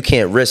 Because you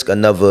can't risk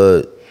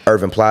another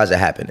Irving Plaza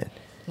happening.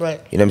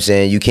 Right. You know what I'm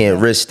saying? You can't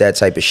risk that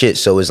type of shit.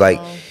 So it's like,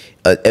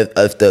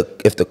 if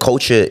the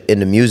culture in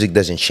the music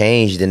doesn't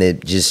change, then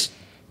it just,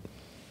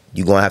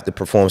 you're gonna have to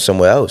perform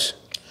somewhere else.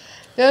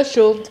 That's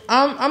true.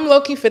 I'm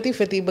low-key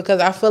 50-50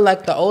 because I feel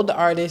like the older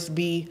artists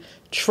be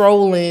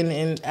trolling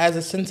and as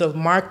a sense of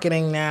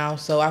marketing now.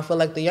 So I feel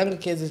like the younger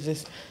kids is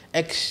just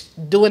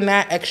doing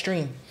that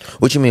extreme.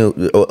 What you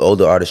mean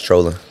older artists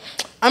trolling?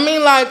 I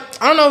mean, like,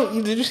 I don't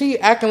know, did you see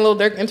Acting Lil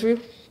Durk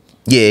interview?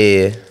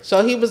 Yeah.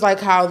 So he was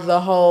like how the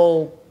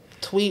whole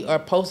tweet or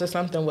post or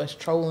something was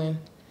trolling.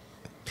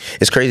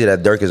 It's crazy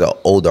that Durk is an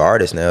older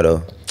artist now,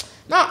 though.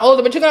 Not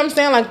older, but you know what I'm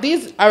saying? Like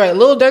these, all right,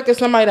 Lil Durk is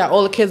somebody that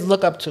all the kids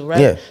look up to, right?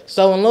 Yeah.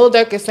 So when Lil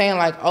Durk is saying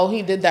like, oh,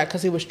 he did that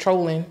because he was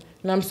trolling,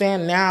 you know what I'm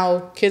saying?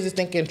 Now kids is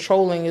thinking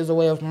trolling is a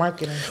way of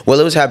marketing. Well,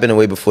 it was happening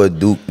way before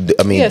Durk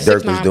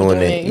was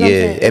doing it. You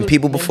know and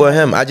people before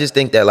him. I just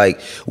think that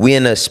like we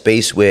in a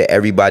space where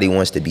everybody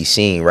wants to be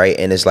seen, right?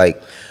 And it's like,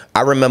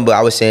 I remember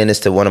I was saying this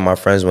to one of my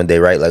friends one day,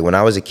 right? Like when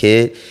I was a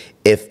kid,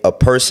 if a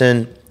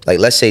person, like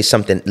let's say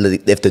something,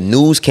 if the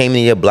news came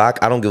in your block,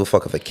 I don't give a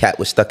fuck if a cat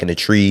was stuck in a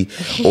tree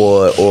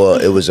or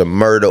it was a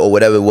murder or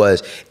whatever it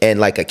was, and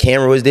like a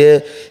camera was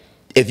there,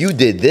 if you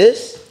did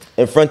this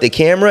in front of the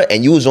camera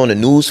and you was on the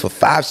news for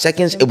 5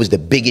 seconds, it was the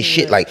biggest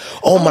shit. Like,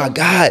 oh my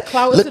God,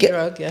 look at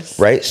drug, yes.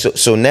 Right.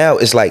 So now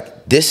it's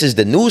like this is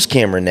the news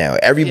camera now.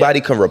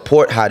 Everybody can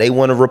report how they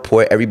want to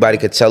report. Everybody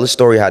could tell a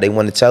story how they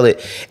want to tell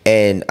it.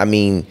 And I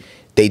mean,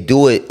 they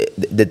do it.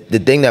 The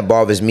thing that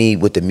bothers me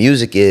with the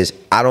music is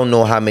I don't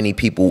know how many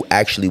people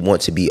actually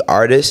want to be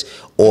artists,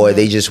 or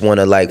they just want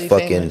to like be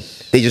fucking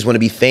famous. They just want to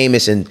be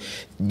famous, and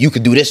you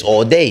could do this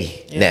all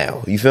day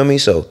now. You feel me?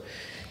 So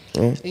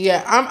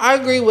yeah, I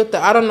agree with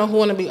I don't know who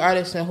want to be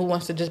artists and who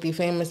wants to just be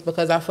famous,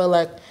 because I feel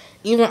like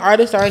even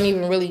artists aren't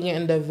even really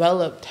getting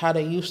developed how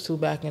they used to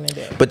back in the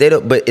day. But they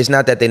don't. But it's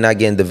not that they're not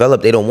getting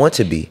developed. They don't want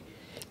to be.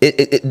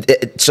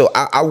 So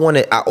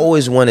I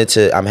always wanted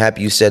to. I'm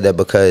happy you said that,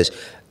 because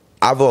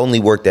I've only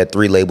worked at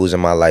 3 labels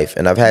in my life,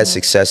 and I've had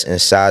success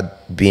inside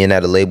being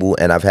at a label,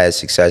 and I've had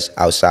success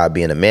outside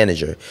being a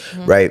manager,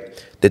 right?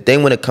 The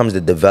thing when it comes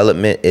to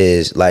development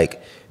is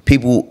like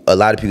a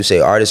lot of people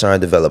say artists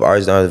aren't developed,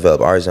 artists aren't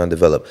developed, artists aren't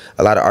developed.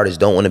 A lot of artists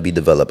don't want to be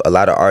developed. A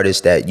lot of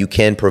artists that you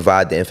can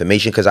provide the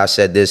information, because I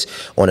said this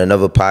on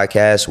another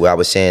podcast where I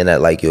was saying that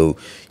like, yo,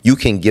 you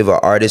can give an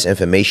artist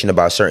information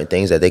about certain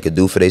things that they could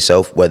do for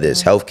themselves, whether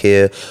it's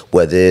healthcare,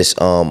 whether it's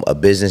a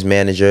business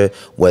manager,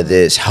 whether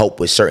it's help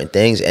with certain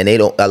things, and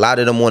a lot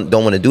of them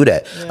don't want to do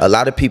that. A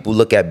lot of people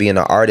look at being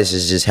an artist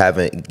as just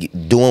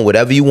doing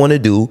whatever you want to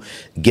do,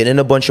 getting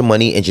a bunch of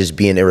money, and just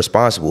being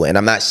irresponsible. And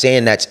I'm not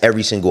saying that's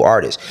every single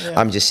artist.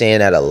 I'm just saying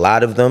that a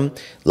lot of them,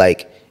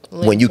 like,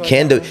 when you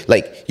can do,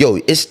 like, yo,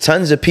 it's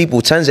tons of people,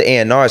 tons of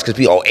A&Rs, because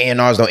people,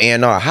 A&Rs don't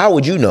A&R. How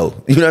would you know?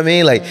 You know what I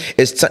mean? Like,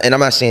 and I'm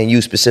not saying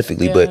you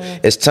specifically, but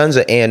it's tons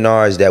of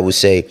A&Rs that would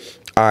say,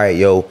 all right,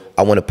 yo,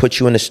 I want to put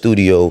you in the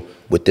studio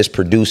with this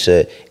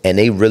producer, and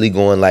they really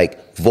going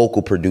like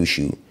vocal produce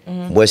you.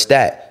 What's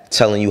that?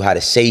 Telling you how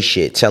to say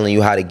shit, telling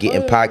you how to get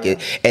in pocket.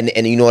 And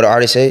you know what the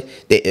artists say?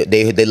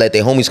 They let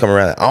their homies come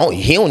around.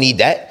 He don't need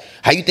that.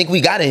 How you think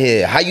we got in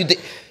here? How you think?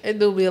 It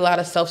do be a lot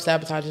of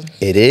self-sabotaging.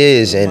 It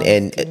is,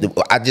 and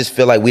I just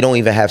feel like we don't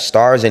even have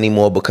stars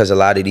anymore, because a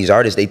lot of these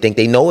artists, they think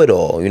they know it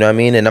all. You know what I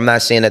mean? And I'm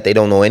not saying that they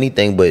don't know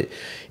anything, but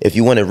if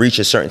you want to reach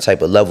a certain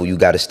type of level, you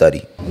got to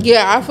study.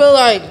 Yeah, I feel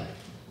like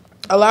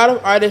a lot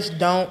of artists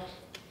don't,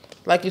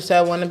 like you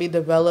said, want to be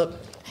developed.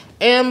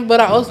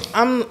 But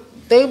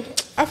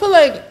I feel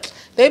like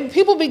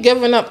people be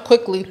giving up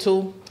quickly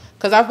too,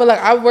 because I feel like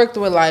I've worked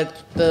with like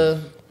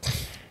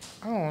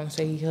I don't want to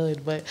say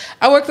hood, but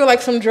I worked with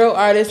like some drill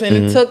artists, and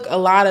it took a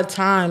lot of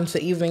time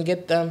to even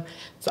get them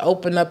to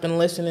open up and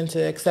listen and to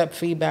accept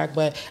feedback.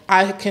 But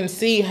I can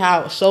see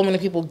how so many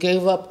people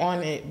gave up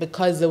on it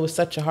because it was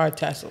such a hard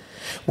task.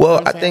 Well,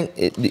 you know I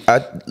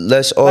think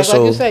let's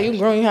also, like you said, you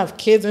grown, you have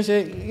kids and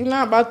shit. You're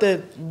not about to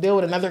deal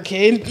with another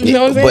kid. You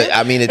know what I'm saying? But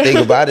I mean, the thing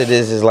about it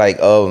is like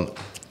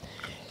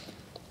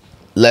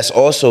let's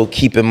also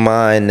keep in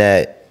mind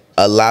that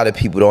a lot of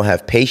people don't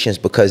have patience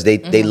because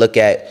they look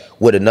at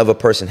what another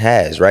person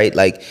has, right?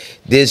 Like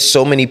there's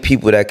so many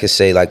people that could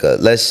say like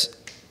let's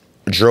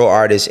drill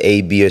artist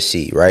A, B, or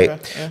C, right?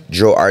 Yeah.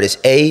 Drill artist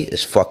A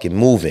is fucking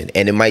moving,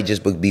 and it might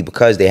just be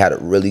because they had a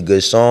really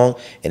good song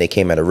and they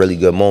came at a really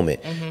good moment.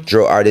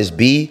 Drill artist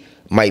B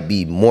might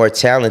be more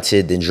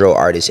talented than drill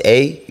artist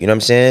A, you know what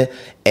I'm saying?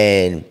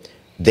 And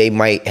they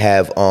might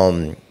have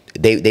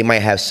they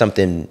might have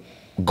something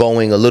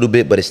going a little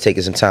bit, but it's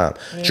taking some time.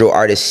 Drill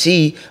artist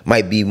C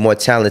might be more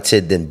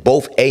talented than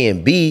both A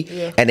and B,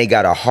 and they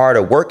got a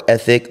harder work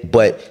ethic,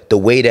 but the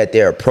way that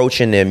they're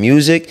approaching their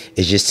music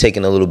is just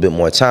taking a little bit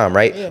more time,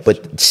 right?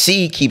 But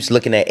C keeps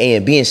looking at A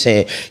and B and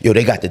saying, yo,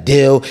 they got the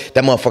deal,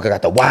 that motherfucker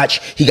got the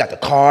watch, he got the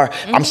car,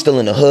 I'm still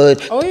in the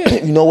hood.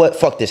 You know what?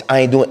 Fuck this, I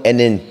ain't doing. And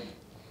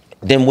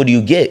then what do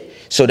you get?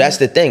 So that's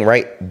the thing,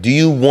 right?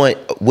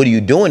 What are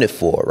you doing it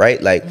for,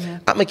 right? Like,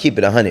 I'm gonna keep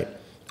it 100.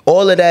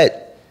 All of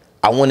that,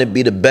 I want to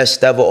be the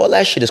best ever, all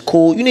that shit is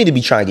cool. You need to be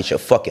trying to get your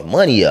fucking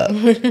money up.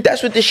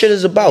 That's what this shit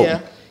is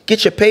about.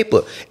 Get your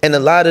paper. And a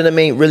lot of them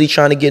ain't really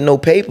trying to get no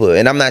paper.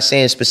 And I'm not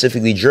saying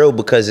specifically drill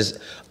because it's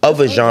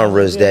other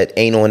genres that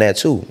ain't on that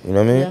too. You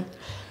know what I mean?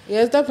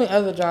 Yeah, it's definitely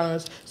other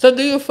genres. So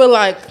do you feel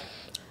like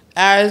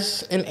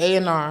as an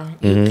A&R,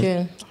 you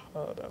can,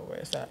 hold on, where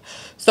is that?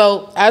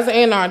 So as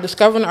an A&R,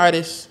 discovering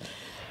artists,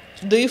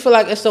 do you feel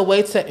like it's a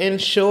way to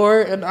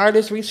ensure an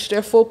artist reach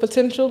their full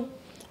potential?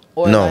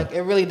 Or no. Like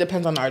it really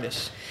depends on the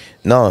artist?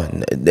 No,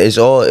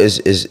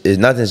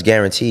 nothing's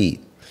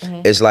guaranteed.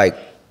 It's like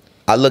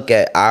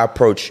I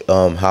approach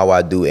how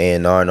I do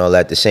A&R and all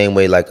that the same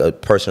way like a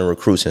person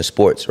recruits in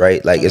sports,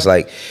 right? Like it's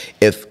like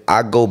if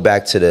I go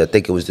back to I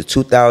think it was the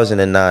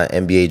 2009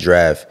 NBA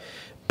draft,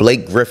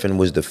 Blake Griffin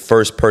was the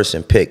first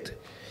person picked.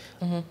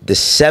 The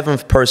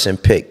 7th person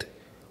picked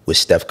was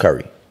Steph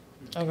Curry.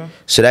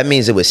 So that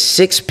means it was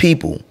 6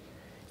 people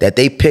that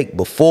they picked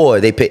before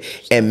they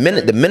picked. And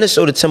the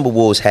Minnesota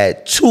Timberwolves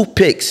had 2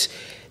 picks.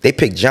 They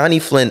picked Johnny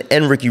Flynn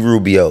and Ricky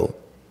Rubio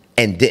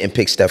and didn't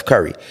pick Steph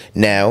Curry.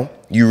 Now,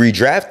 you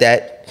redraft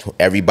that,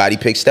 everybody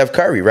picked Steph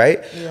Curry,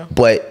 right?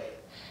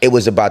 But it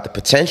was about the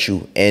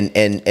potential and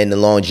the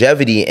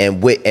longevity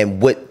and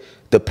what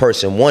the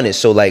person wanted.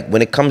 So like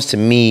when it comes to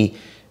me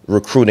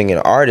recruiting an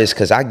artist,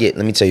 because let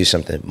me tell you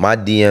something, my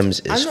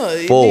DMs is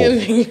full.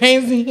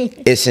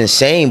 It's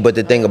insane, but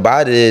the thing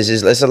about it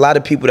is there's a lot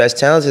of people that's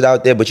talented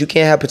out there, but you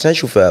can't have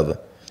potential forever.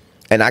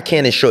 And I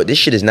can't ensure, this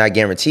shit is not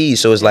guaranteed.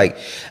 So it's like,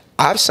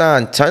 I've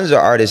signed tons of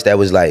artists that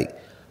was like,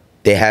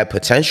 they had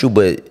potential,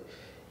 but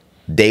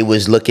they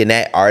was looking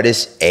at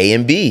artists A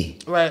and B.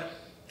 Right.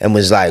 And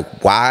was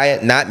like, why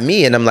not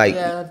me? And I'm like,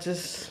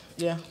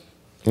 you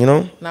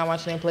know? Not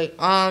watching them play.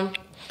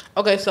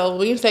 Okay, so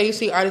when you say you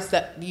see artists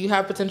that you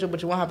have potential, but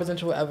you won't have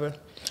potential forever,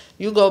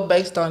 you go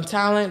based on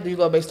talent? Do you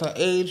go based on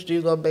age? Do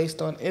you go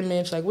based on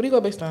image? Like, what do you go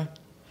based on,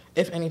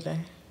 if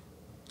anything?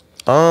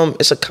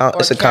 It's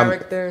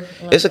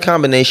a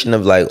combination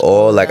of like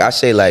all. Like I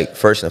say, like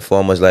first and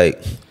foremost,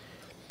 like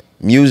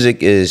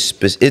music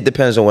it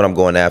depends on what I'm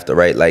going after,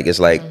 right? Like it's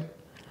like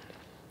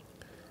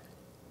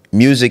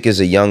music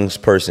is a young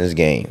person's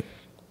game.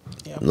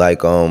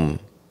 Like a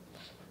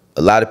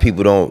lot of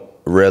people don't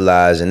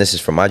realize, and this is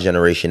from my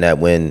generation, that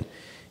when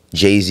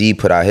Jay-Z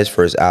put out his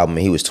first album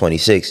and he was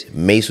 26,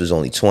 Mace was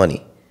only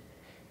 20.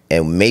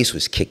 And Mace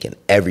was kicking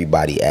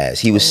everybody ass.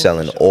 He was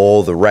selling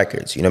all the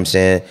records. You know what I'm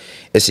saying?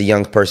 It's a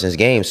young person's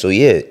game. So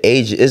yeah,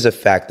 age is a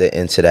factor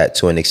into that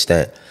to an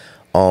extent.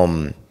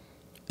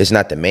 It's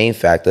not the main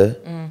factor,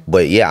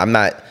 but yeah, I'm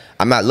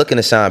not looking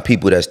to sign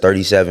people that's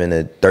 37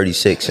 to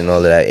 36 and all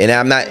of that.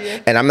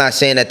 And I'm not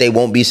saying that they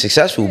won't be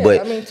successful,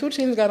 but I mean, 2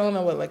 Chainz got on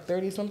at what, like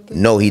 30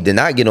 something? No, he did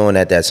not get on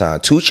at that time.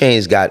 2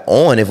 Chainz got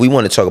on. If we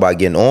want to talk about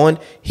getting on,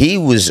 he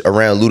was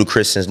around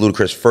Ludacris since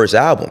Ludacris' first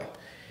album.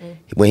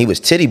 When he was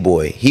Titty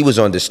Boy, he was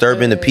on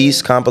Disturbing the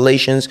Peace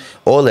compilations,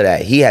 all of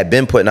that. He had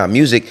been putting out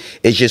music.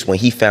 It's just when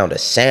he found a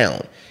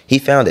sound. He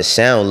found a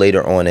sound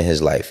later on in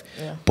his life.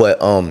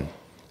 But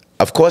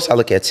of course I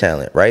look at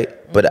talent, right?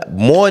 But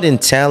more than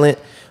talent,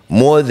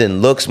 more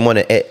than looks, more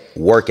than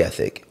work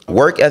ethic.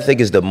 Work ethic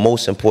is the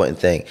most important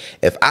thing.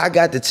 If I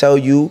got to tell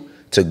you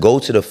to go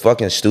to the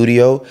fucking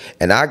studio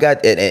and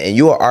and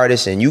you're an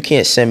artist and you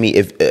can't send me,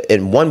 if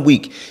in 1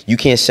 week you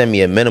can't send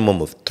me a minimum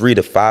of 3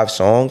 to 5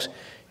 songs,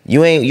 you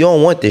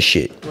don't want this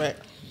shit. Right.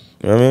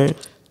 You know what I mean?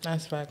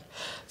 That's fact.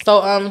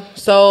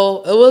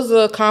 So it was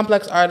a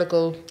complex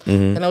article,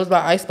 and it was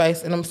about Ice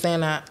Spice, and I'm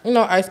saying that, you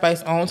know, Ice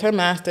Spice owns her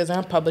masters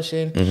and her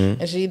publishing,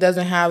 and she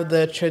doesn't have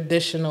the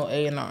traditional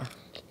A&R.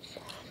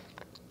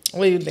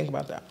 What do you think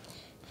about that?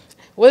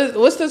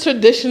 What's the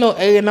traditional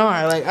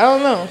A&R? Like, I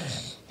don't know.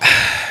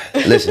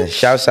 Listen,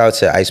 shouts out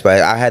to Ice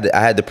Spice. I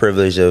had the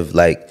privilege of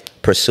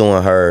like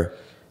pursuing her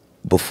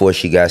before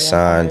she got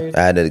signed.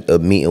 I had a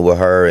meeting with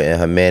her and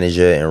her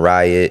manager and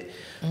Riot,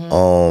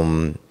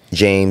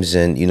 James,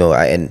 and you know,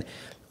 and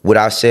what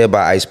I say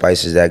about Ice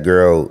Spice is that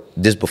girl,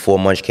 this before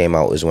Munch came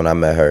out is when I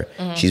met her.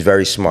 She's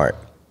very smart.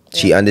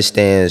 She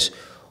understands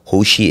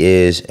who she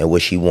is and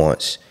what she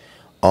wants.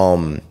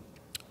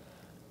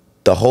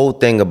 the whole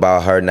thing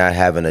about her not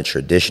having a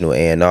traditional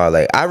A&R,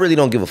 like, I really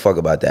don't give a fuck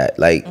about that.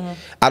 Like,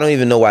 I don't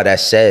even know why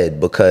that's said,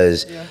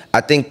 because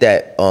I think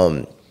that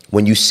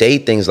when you say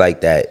things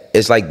like that,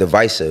 it's like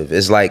divisive.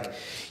 It's like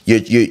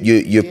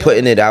you're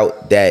putting it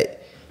out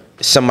that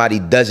somebody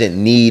doesn't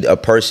need a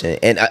person,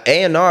 and an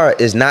A&R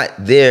is not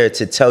there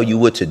to tell you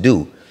what to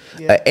do.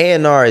 An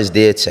A&R is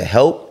there to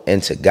help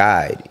and to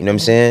guide. You know what I'm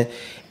saying?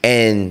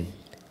 And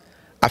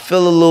I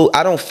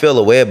don't feel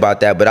a way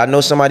about that, but I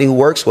know somebody who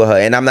works with her,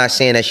 and I'm not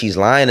saying that she's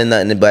lying or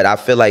nothing, but I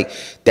feel like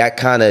that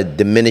kind of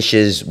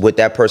diminishes what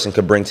that person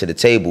could bring to the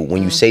table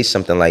when you say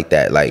something like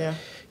that. Like,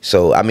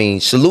 so, I mean,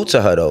 salute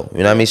to her, though. You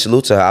know what I mean?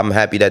 Salute to her. I'm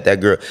happy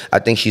that girl, I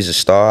think she's a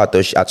star.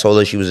 I told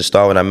her she was a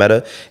star when I met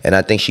her, and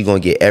I think she's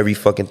going to get every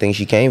fucking thing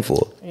she came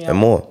for and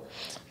more.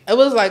 It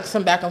was like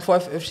some back and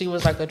forth if she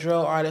was like a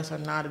drill artist or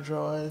not a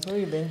drill artist. What do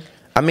you think?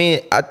 I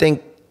mean, I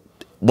think,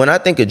 when I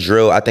think of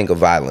drill, I think of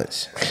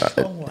violence.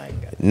 Oh my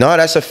God. No,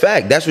 that's a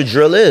fact. That's what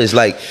drill is.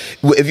 Like,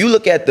 if you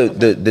look at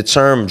the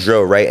term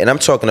drill, right? And I'm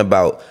talking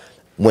about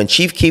when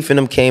Chief Keef and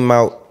them came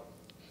out,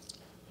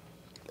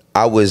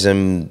 I was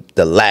in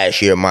the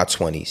last year of my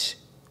 20s.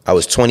 I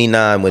was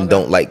 29 when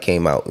Don't Like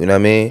came out. You know what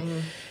I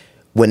mean?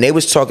 When they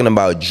was talking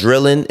about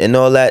drilling and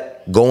all that,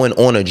 going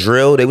on a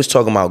drill, they was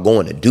talking about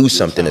going to do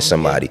something to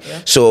somebody.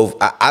 So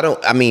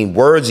I mean,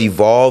 words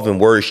evolve and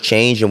words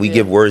change, and we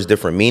give words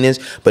different meanings.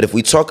 But if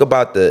we talk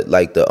about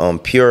the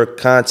pure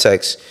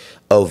context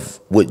of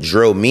what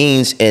drill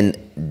means, and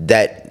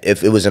that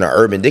if it was in an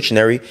urban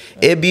dictionary,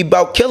 it'd be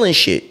about killing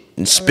shit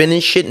and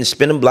spinning shit and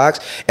spinning blocks.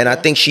 And I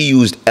think she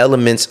used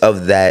elements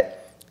of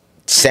that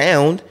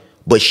sound,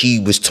 but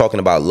she was talking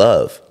about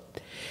love.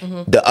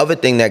 The other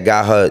thing that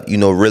got her, you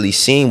know, really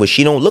seen was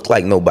she don't look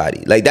like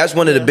nobody. Like, that's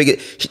one of the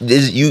biggest.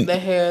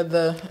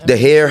 The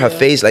hair, her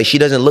face, like, she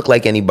doesn't look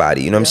like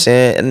anybody. You know what I'm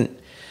saying?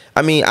 And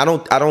I mean, I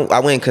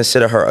wouldn't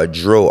consider her a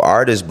drill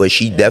artist, but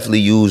she definitely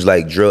used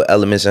like drill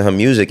elements in her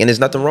music, and there's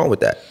nothing wrong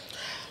with that.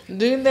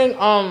 Do you think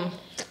NBA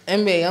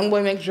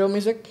YoungBoy makes drill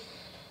music?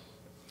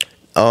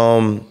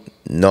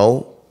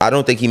 No, I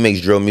don't think he makes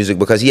drill music,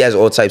 because he has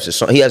all types of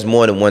songs. He has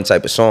more than one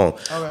type of song.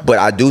 But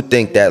I do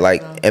think that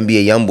like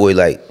NBA YoungBoy,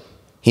 like,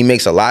 he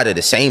makes a lot of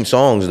the same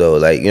songs though.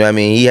 Like, you know what I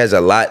mean? He has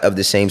a lot of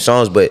the same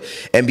songs, but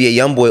NBA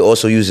YoungBoy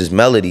also uses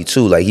melody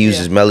too. Like, he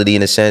uses melody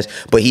in a sense,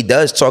 but he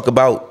does talk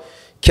about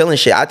killing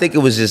shit. I think it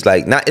was just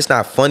like, it's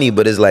not funny,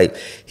 but it's like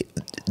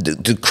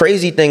the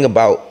crazy thing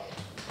about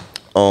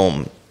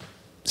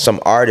some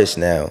artists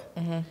now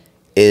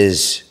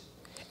is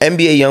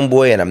NBA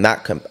YoungBoy, and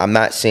I'm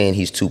not saying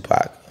he's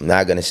Tupac. I'm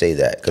not gonna say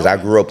that, because I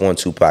grew up on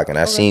Tupac, and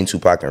I seen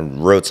Tupac in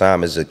real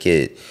time as a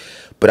kid.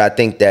 But I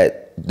think that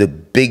the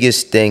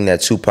biggest thing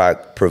that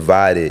Tupac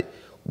provided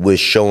was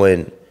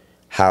showing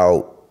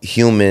how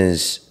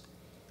humans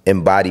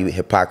embody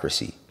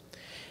hypocrisy.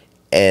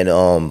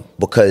 And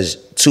because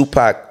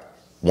Tupac,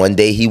 one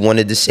day he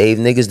wanted to save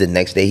niggas, the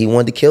next day he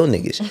wanted to kill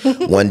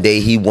niggas. One day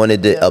he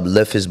wanted to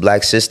uplift his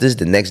black sisters,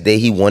 the next day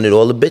he wanted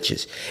all the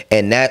bitches.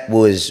 And that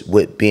was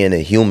what being a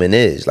human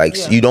is. Like,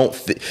 you don't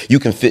fit, you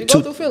can fit two.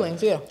 You go through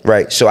feelings,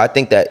 Right. So I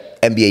think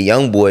that NBA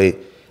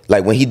YoungBoy,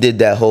 like, when he did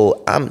that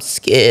whole "I'm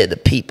scared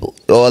of people,"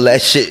 all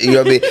that shit, you know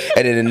what I mean?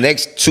 And then the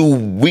next 2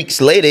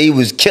 weeks later, he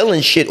was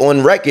killing shit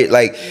on record.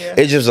 Like,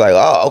 it's just like,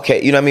 oh,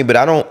 okay, you know what I mean? But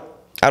I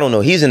don't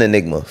know. He's an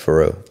enigma for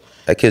real.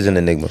 That kid's an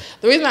enigma.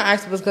 The reason I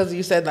asked was because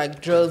you said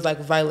like drill is like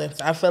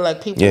violence. I feel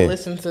like people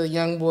listen to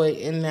YoungBoy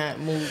in that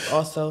mood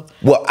also.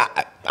 Well,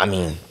 I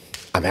mean,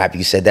 I'm happy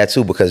you said that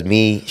too, because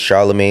me,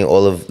 Charlemagne,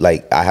 all of,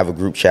 like, I have a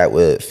group chat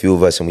with a few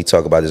of us, and we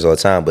talk about this all the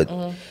time. But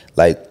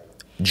like,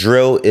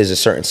 drill is a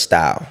certain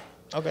style.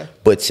 Okay.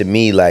 But to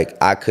me, like,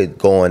 I could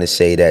go on and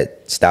say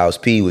that Styles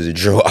P was a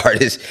drill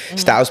artist.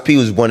 Styles P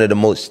was one of the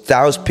most.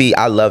 Styles P,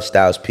 I love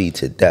Styles P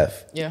to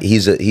death.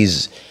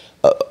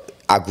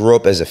 I grew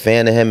up as a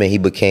fan of him, and he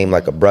became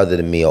like a brother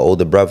to me, an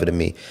older brother to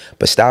me.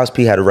 But Styles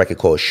P had a record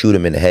called "Shoot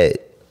Him in the Head."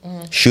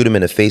 Shoot him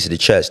in the face of the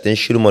chest, then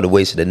shoot him on the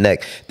waist of the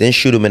neck, then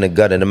shoot him in the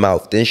gut and the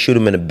mouth, then shoot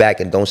him in the back,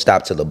 and don't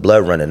stop till the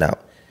blood running out.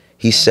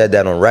 He said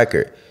that on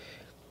record.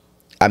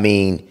 I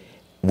mean,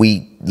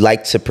 we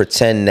like to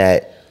pretend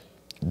that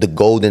the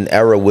golden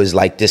era was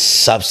like this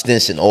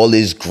substance and all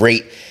these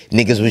great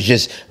niggas was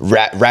just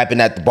rapping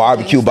at the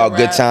barbecue about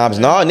good times.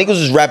 No, niggas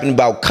was rapping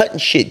about cutting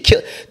shit.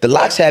 The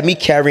Locks had me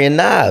carrying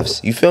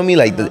knives. You feel me?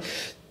 Like,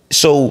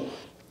 so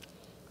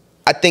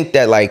I think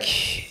that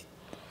like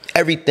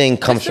everything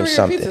comes from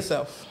something.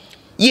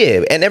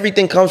 Yeah, and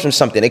everything comes from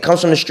something. It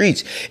comes from the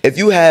streets. If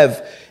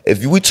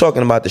we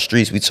talking about the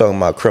streets, we talking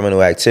about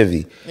criminal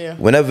activity.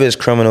 Whenever it's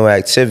criminal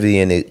activity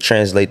and it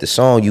translates the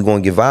song, you're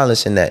gonna get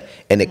violence in that.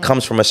 And it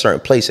comes from a certain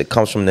place. It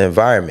comes from the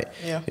environment.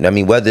 You know what I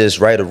mean? Whether it's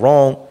right or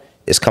wrong,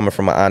 it's coming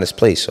from an honest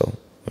place. So,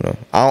 you know,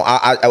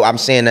 I'm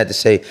saying that to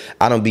say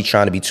I don't be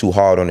trying to be too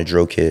hard on the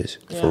drill kids,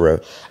 for real.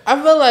 I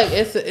feel like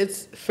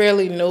it's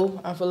fairly new.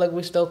 I feel like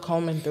we're still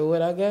combing through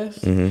it, I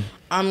guess.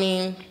 I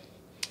mean,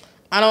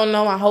 I don't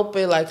know. I hope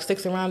it like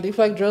sticks around. Do you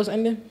feel like drill's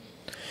ending?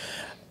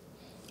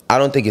 I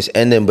don't think it's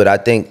ending, but I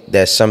think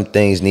that some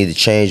things need to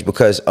change,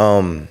 because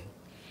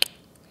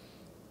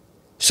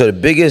So the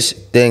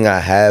biggest thing I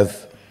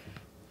have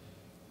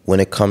when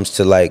it comes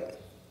to like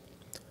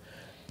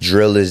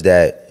drill is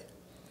that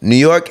New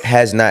York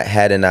has not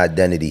had an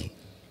identity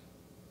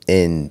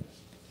in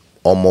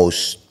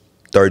almost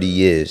 30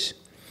 years.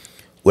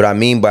 What I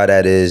mean by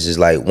that is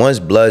like once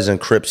Bloods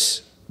and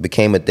Crips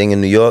became a thing in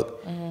New York,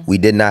 we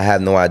did not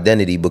have no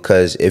identity,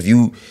 because if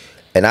you,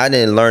 and I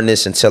didn't learn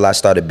this until I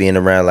started being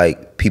around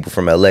like people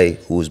from LA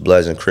who was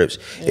Bloods and Crips.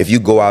 If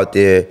you go out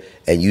there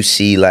and you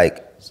see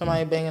like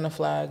somebody banging a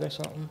flag or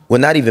something. Well,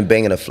 not even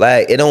banging a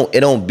flag. It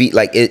don't be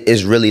like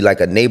it's really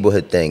like a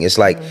neighborhood thing. It's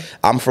like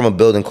I'm from a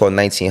building called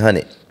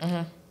 1900.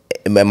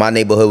 My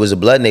neighborhood was a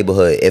Blood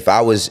neighborhood. If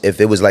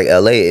it was like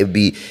LA, it'd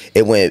be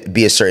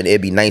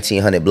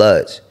 1900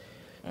 Bloods.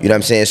 You know what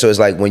I'm saying? So it's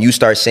like when you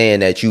start saying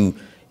that you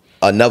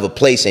another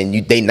place and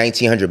they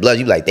 1900 Bloods,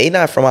 you be like, they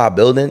not from our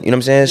building. You know what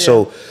I'm saying? Yeah.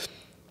 So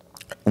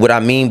what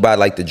I mean by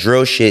like the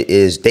drill shit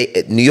is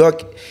New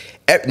York,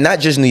 not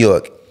just New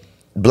York,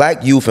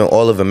 black youth in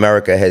all of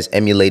America has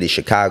emulated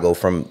Chicago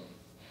from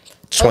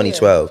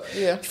 2012.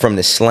 Yeah. From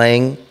the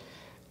slang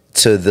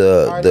to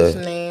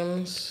the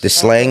names, the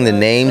slang, the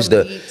names,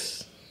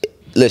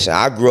 listen,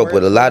 I grew up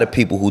with a lot of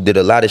people who did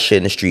a lot of shit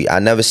in the street. I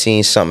never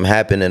seen something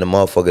happen and a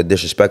motherfucker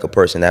disrespect a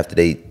person after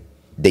they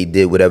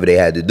did whatever they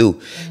had to do.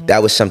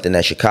 That was something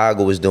that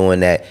Chicago was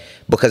doing, that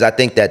because I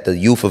think that the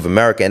youth of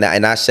America,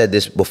 and I said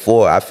this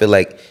before, I feel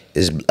like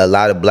there's a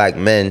lot of black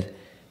men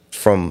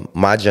from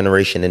my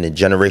generation and the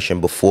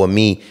generation before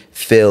me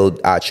failed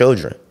our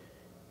children.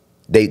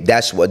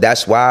 That's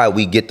why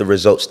we get the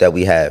results that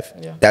we have.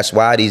 Yeah. That's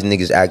why these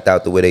niggas act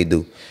out the way they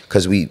do,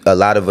 because a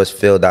lot of us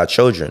failed our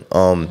children.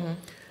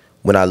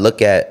 When I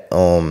look at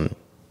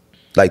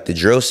like the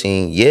drill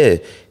scene, yeah,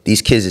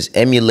 these kids is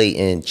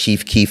emulating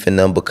Chief Keef and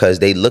them because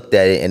they looked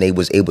at it and they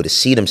was able to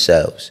see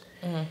themselves.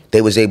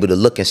 They was able to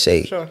look and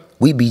say, sure,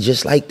 we be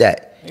just like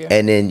that. Yeah.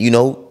 And then, you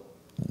know,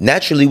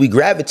 naturally we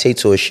gravitate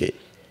to a shit.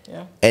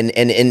 Yeah. And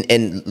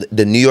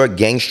the New York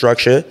gang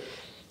structure,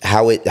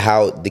 how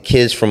the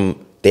kids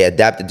from, they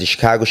adapted to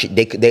Chicago shit,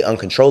 they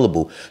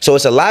uncontrollable. So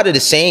it's a lot of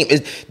the same.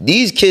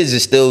 These kids are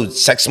still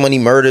sex, money,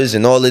 murders,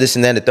 and all of this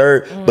and that and the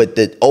third, but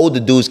the older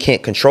dudes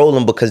can't control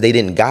them because they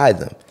didn't guide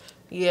them.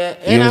 Yeah,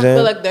 and I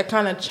feel like they're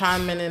kind of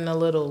chiming in a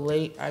little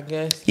late, I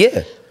guess.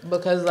 Yeah.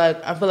 Because,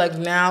 like, I feel like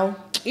now,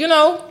 you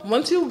know,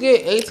 once you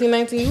get 18,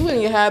 19, you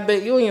in your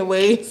habit, you in your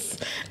ways,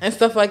 and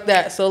stuff like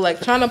that. So,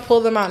 like, trying to pull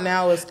them out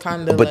now is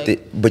kind of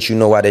But you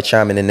know why they're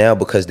chiming in now?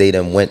 Because they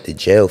done went to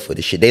jail for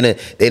the shit. They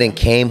done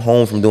came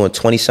home from doing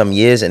 20-some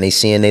years, and they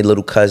seeing their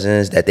little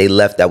cousins that they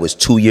left that was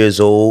 2 years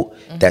old,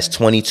 that's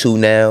 22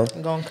 now.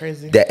 Going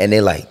crazy. And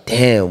they're like,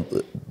 damn,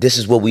 this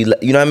is what you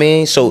know what I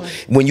mean? So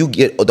when you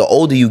get, the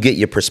older you get,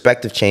 your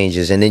perspective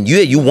changes, and then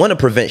you want to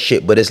prevent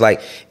shit, but it's like,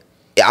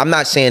 I'm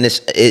not saying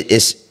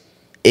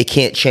it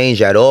can't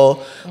change at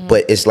all,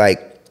 but it's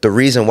like the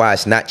reason why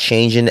it's not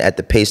changing at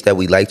the pace that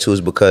we like to is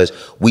because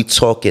we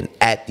talking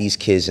at these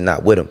kids and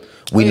not with them.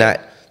 We not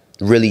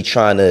really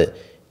trying to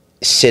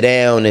sit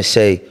down and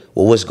say,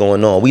 well, what's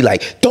going on? We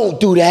like, don't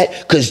do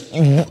that because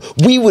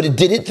we would have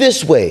did it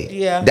this way.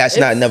 Yeah, that's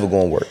never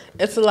going to work.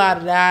 It's a lot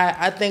of that.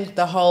 I think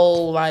the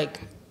whole, like,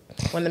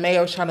 when the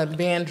mayor was trying to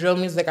ban drill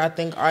music, I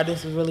think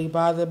artists was really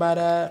bothered by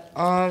that.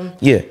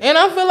 Yeah. And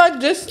I feel like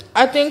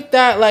I think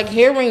that, like,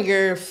 hearing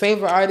your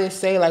favorite artist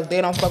say, like, they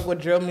don't fuck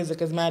with drill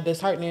music is mad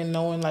disheartening,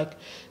 knowing, like,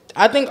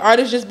 I think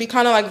artists just be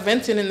kind of, like,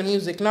 venting in the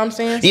music, you know what I'm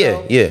saying? Yeah,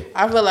 so yeah.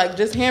 I feel like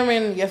just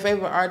hearing your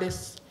favorite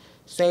artists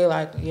say,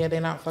 like, yeah, they're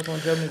not fucking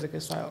with drill music,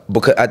 it's like,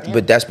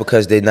 but that's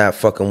because they're not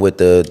fucking with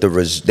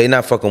they're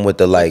not fucking with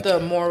the, like, the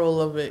moral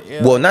of it.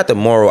 Yeah. Well, not the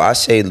moral. I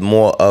say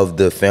more of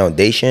the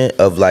foundation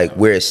of, like,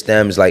 where it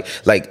stems. Like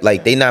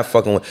they not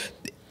fucking with.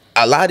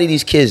 A lot of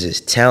these kids is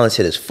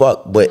talented as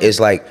fuck, but it's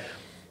like,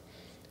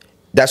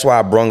 that's why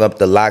I brung up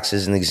the Locks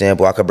as an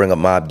example. I could bring up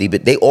Mobb Deep,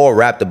 but they all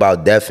rapped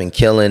about death and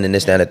killing and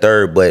this, that, and the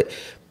third, but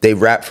they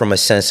rap from a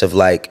sense of,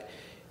 like,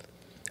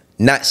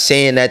 not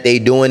saying that they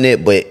doing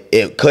it, but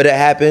it could have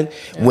happened.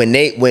 Yeah. When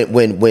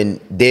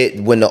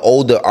the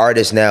older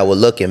artists now were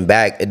looking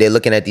back, they're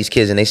looking at these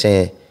kids and they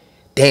saying,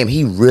 "Damn,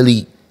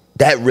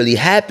 that really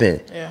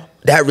happened. Yeah,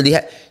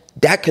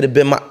 that could have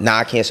been my." Nah,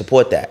 I can't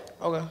support that.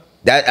 Okay.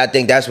 I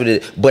think that's what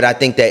it. But I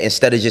think that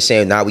instead of just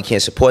saying, "Nah, we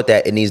can't support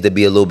that," it needs to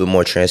be a little bit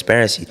more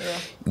transparency. Yeah.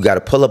 You got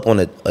to pull up on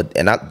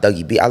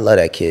Dougie B. I love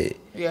that kid.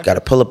 Yeah. Got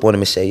to pull up on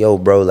him and say, "Yo,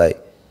 bro,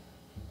 like,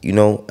 you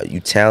know,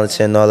 you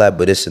talented and all that,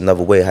 but it's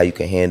another way how you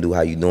can handle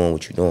how you doing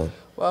what you're doing."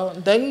 Well,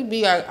 Dougie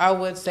B, I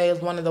would say, is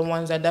one of the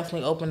ones that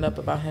definitely opened up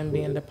about him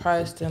being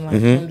depressed and,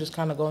 like, him just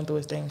kind of going through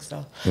his thing.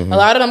 So a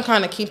lot of them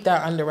kind of keep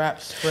that under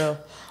wraps, for real.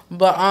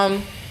 But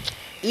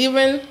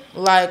even,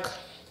 like,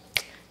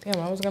 damn,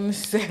 I was gonna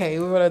say,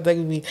 we were at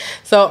Dougie B.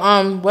 So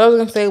what I was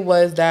gonna say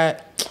was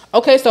that,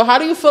 okay, so how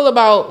do you feel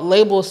about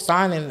labels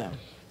signing them?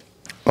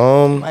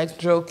 Like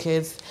drill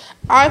kids.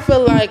 I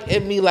feel like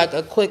it'd be like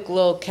a quick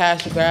little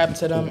cash grab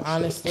to them,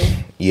 honestly.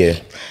 Yeah.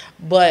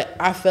 But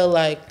I feel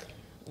like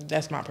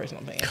that's my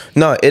personal opinion.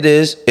 No, it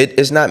is.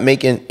 It's not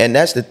making, and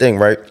that's the thing,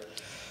 right?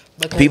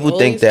 Because people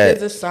think that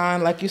kids are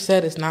signed, like you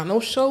said, it's not no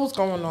shows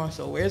going on.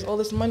 So where's all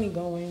this money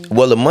going?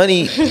 Well, the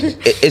money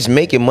it's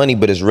making money,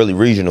 but it's really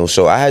regional.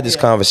 So I had this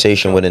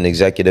conversation with an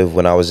executive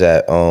when I was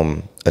at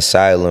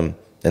Asylum,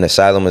 and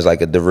Asylum is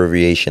like a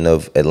derivation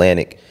of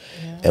Atlantic,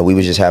 and we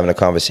was just having a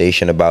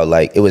conversation about,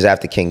 like, it was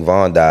after King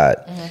Von died,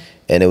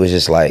 and it was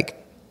just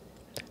like,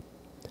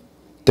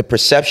 the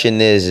perception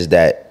is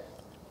that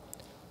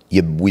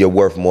you're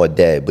worth more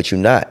dead, but you're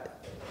not.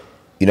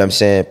 You know what I'm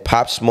saying?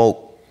 Pop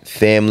Smoke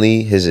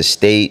family, his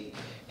estate,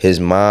 his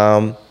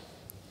mom,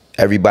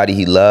 everybody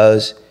he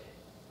loves,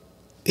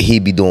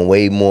 he'd be doing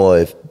way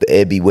more.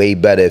 It'd be way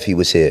better if he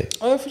was here.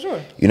 Oh, yeah, for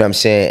sure. You know what I'm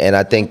saying? And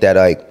I think that,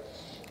 like,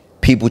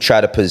 people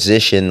try to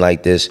position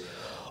like this,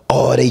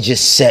 oh, they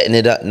just setting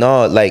it up.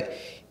 No, like,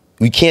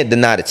 we can't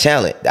deny the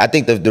talent. I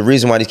think the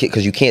reason why these kids,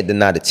 because you can't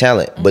deny the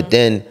talent. But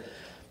then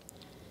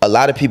a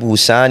lot of people who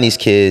sign these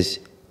kids,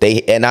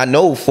 and I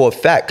know for a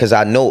fact, because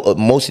I know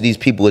most of these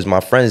people is my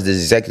friends, the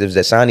executives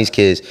that sign these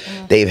kids,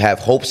 they have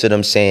hopes of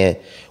them saying,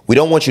 we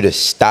don't want you to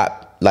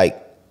stop, like,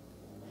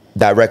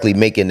 directly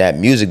making that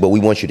music, but we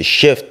want you to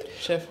shift.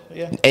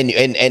 Yeah.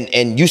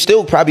 And you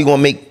still probably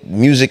gonna make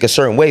music a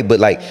certain way, but,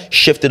 like,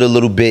 shift it a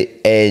little bit,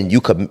 and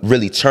you could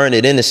really turn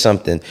it into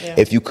something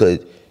if you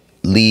could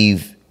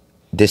leave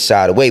this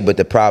side away. But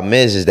the problem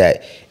is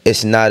that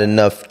it's not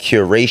enough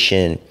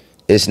curation,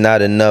 it's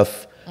not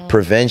enough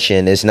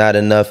prevention, it's not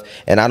enough,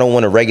 and I don't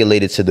want to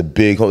regulate it to the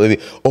big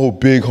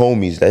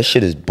homies. That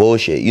shit is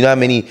bullshit. You know how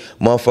many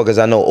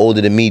motherfuckers I know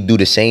older than me do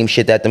the same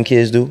shit that them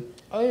kids do?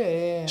 Oh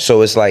yeah.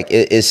 So it's like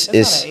it's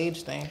not an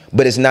age thing.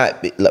 But it's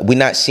not. We're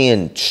not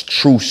seeing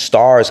true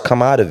stars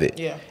come out of it.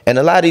 Yeah. And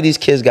a lot of these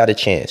kids got a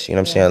chance. You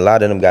know what I'm saying? A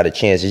lot of them got a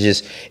chance. It's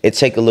just it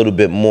take a little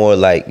bit more.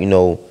 Like, you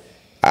know,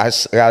 I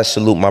gotta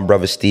salute my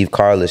brother Steve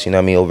Carlos. You know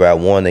what I mean? Over at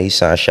Warner, he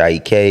signed Shy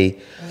K.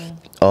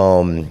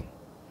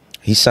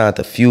 He signed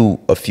a few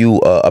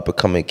up and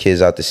coming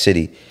kids out the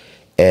city,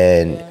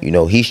 and you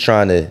know, he's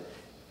trying to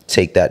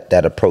take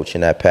that approach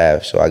and that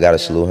path. So I gotta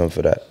salute him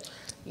for that.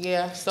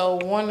 Yeah. So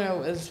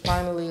Warner is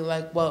finally,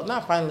 like, well,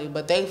 not finally,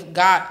 but they've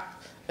got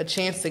a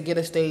chance to get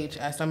a stage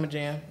at Summer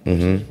Jam, which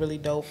is really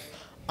dope.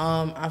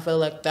 I feel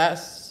like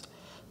that's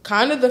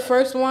kind of the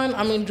first one.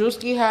 I mean,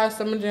 Drewski had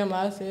Summer Jam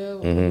last year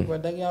with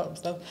Red Ducky out and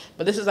stuff,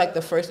 but this is like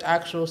the first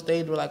actual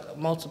stage with, like,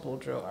 multiple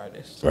drill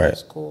artists. So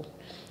that's cool.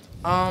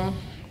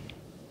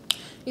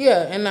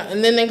 Yeah,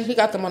 and then he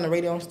got them on the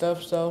radio and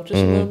stuff, so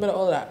just a little bit of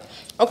all of that.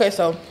 Okay,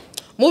 so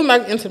moving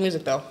back into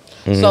music, though.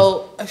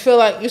 So I feel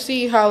like you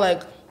see how,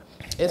 like,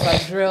 it's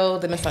like drill,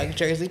 then it's like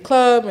Jersey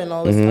Club and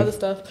all this other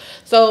stuff.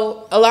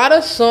 So a lot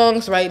of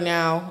songs right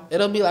now,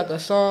 it'll be like a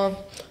song,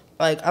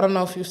 like, I don't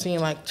know if you've seen,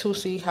 like,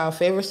 Tootsie, how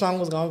Favorite Song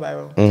was going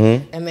viral.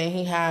 And then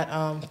he had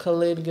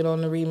Khalid get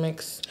on the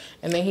remix.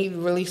 And then he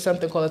released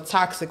something called a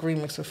Toxic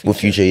remix with Future. With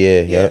Future,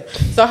 yeah.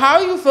 So how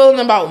are you feeling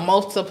about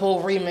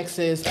multiple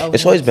remixes?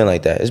 It's always been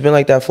like that. It's been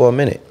like that for a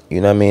minute.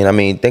 You know what I mean? I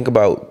mean, think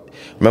about,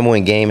 remember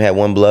when Game had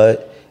One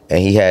Blood? And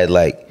he had,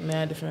 like,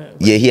 mad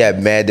different. Yeah, he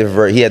had mad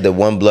different. He had the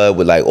One Blood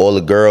with, like, all the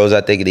girls.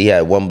 I think he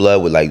had One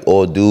Blood with, like,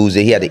 all dudes.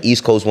 And he had the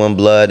East Coast One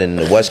Blood and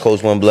the West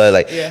Coast One Blood.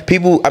 Like,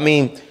 people, I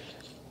mean,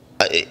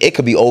 it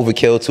could be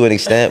overkill to an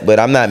extent,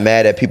 but I'm not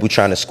mad at people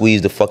trying to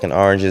squeeze the fucking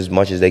orange as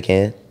much as they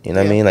can. You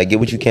know what I mean? Like,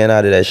 get what you can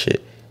out of that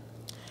shit.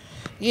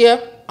 Yeah.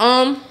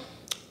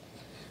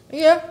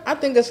 Yeah, I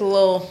think it's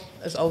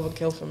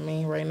overkill for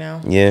me right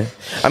now. Yeah.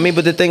 I mean,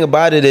 but the thing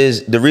about it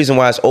is, the reason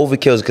why it's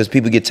overkill is because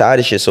people get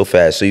tired of shit so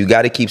fast. So you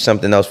got to keep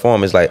something else for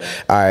them. It's like,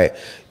 all right,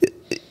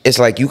 it's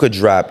like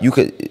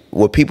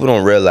what people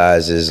don't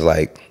realize is,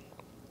 like,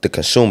 the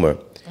consumer.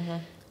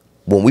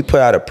 When we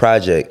put out a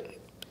project,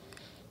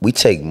 we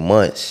take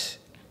months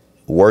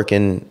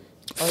working,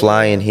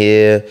 flying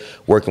here,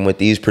 working with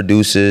these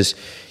producers,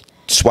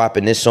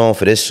 swapping this song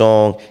for this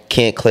song,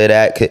 can't clear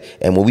that.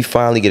 And when we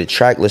finally get a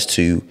track list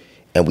to you,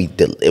 and we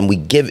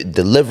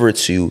deliver it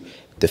to you,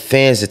 the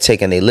fans are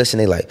taking, they listen,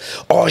 they like,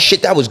 oh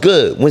shit, that was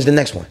good. When's the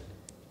next one?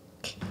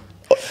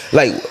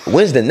 Like,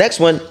 when's the next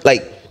one?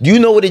 Like, do you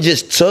know what it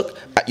just took?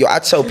 I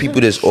tell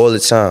people this all the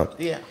time.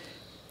 Yeah.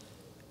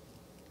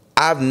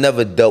 I've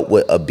never dealt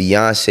with a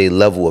Beyonce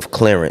level of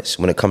clearance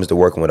when it comes to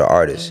working with an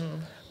artist.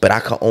 But I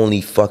can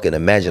only fucking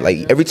imagine.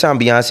 Like, every time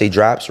Beyonce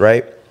drops,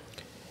 right?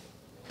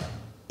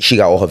 She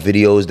got all her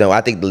videos done.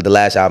 I think the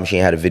last album she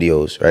ain't had the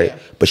videos, right? Yeah.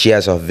 But she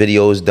has her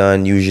videos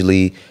done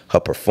usually, her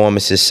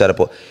performances set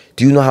up.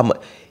 Do you know how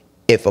much,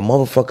 if a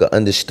motherfucker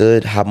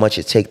understood how much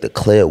it take to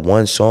clear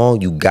one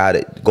song, you got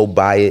it. Go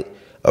buy it,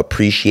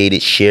 appreciate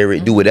it, share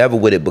it, do whatever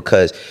with it,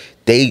 because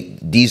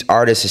these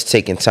artists is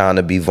taking time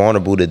to be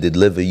vulnerable to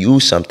deliver you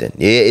something.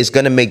 Yeah, it's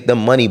gonna make them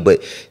money,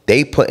 but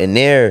they put in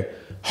their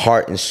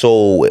heart and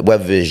soul,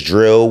 whether it's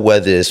drill,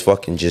 whether it's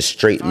fucking just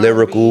straight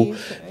lyrical,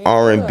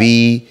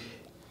 R&B.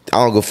 I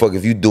don't give a fuck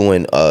if you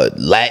doing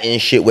Latin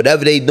shit,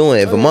 whatever they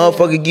doing. If a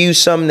motherfucker give you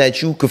something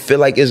that you could feel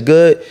like is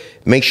good,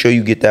 make sure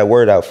you get that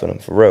word out for them,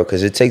 for real,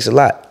 because it takes a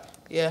lot.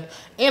 Yeah,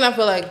 and I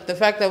feel like the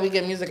fact that we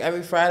get music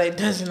every Friday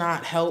does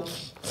not help.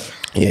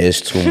 Yeah,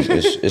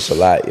 it's a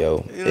lot,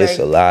 yo. It's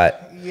a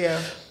lot.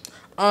 Yeah.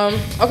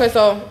 Okay,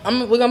 so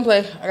we're gonna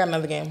play. I got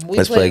another game.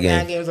 Let's play a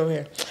game. Games over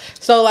here.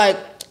 So like,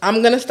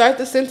 I'm gonna start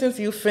the sentence.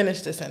 You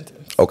finish the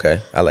sentence.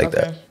 Okay, I like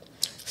that.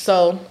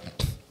 So,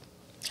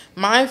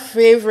 my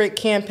favorite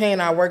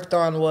campaign I worked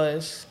on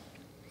was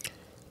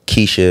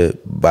Keisha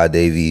by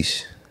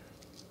Davies.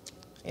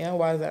 Yeah,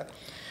 why is that?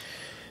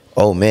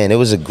 Oh man, it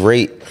was a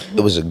great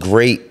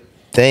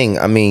thing.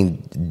 I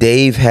mean,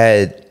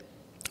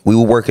 we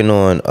were working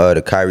on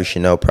the Kyrie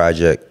Chanel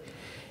project,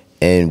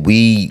 and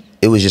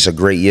it was just a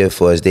great year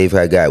for us. We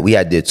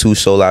did 2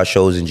 sold-out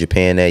shows in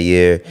Japan that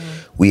year.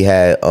 We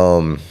had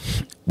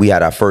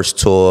our first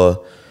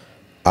tour,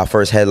 our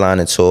first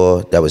headlining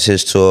tour. That was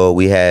his tour.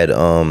 We had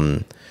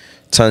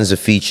tons of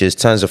features,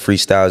 tons of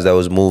freestyles that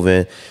was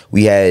moving.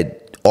 We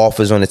had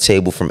offers on the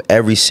table from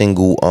every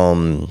single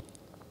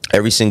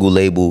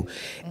label.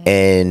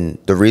 And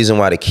the reason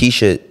why the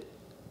Keisha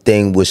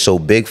thing was so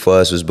big for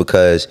us was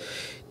because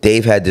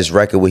Dave had this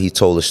record where he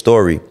told a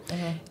story.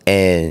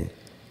 And,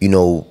 you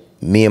know,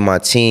 me and my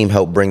team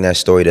helped bring that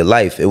story to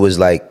life. It was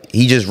like,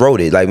 he just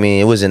wrote it. Like, I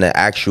mean, it wasn't an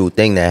actual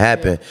thing that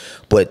happened.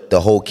 But the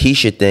whole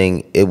Keisha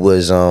thing, it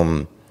was,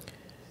 when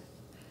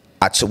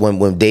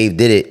Dave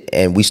did it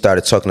and we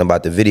started talking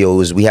about the video,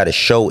 we had a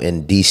show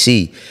in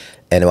D.C.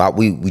 And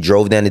we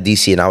drove down to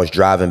D.C. and I was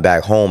driving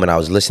back home and I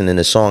was listening to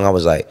the song. I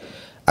was like,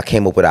 I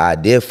came up with an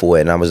idea for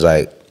it. And I was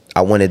like,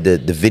 I wanted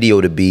the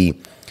video to be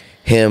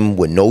him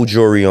with no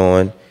jewelry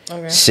on,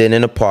 sitting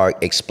in the park,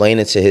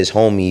 explaining to his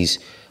homies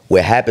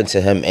what happened to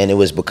him. And it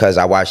was because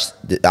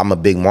I'm a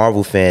big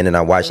Marvel fan, and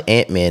I watched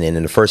Ant-Man. And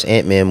in the first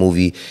Ant-Man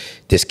movie,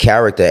 this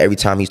character, every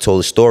time he told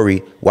a story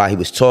while he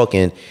was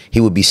talking, he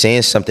would be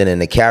saying something, and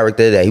the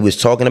character that he was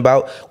talking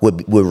about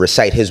would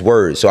recite his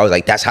words. So I was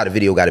like, that's how the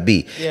video got to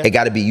be. It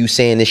got to be you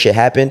saying this shit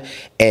happened.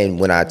 And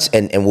when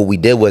and what we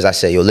did was I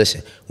said, yo,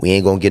 listen, we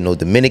ain't gonna get no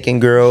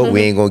Dominican girl.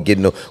 We ain't gonna get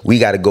we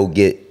got to go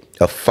get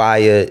a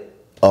fire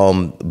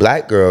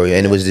black girl.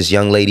 And it was this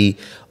young lady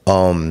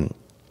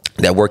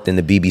that worked in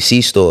the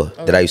BBC store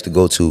that I used to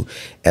go to.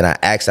 And I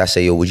asked, I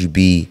said, yo, would you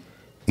be,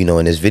 you know,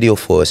 in this video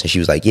for us? And she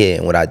was like, yeah.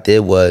 And what I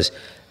did was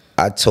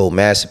I told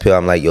Master Pill,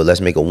 I'm like, yo,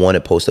 let's make a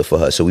wanted poster for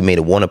her. So we made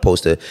a wanted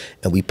poster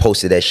and we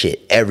posted that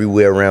shit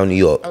everywhere around New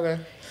York.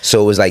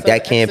 So it was like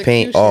that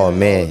campaign. Oh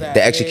man,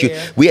 the execution.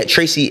 We had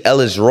Tracy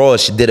Ellis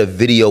Ross did a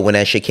video when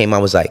that shit came out.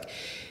 I was like,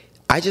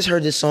 I just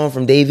heard this song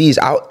from Davies.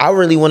 I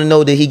really want to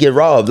know, did he get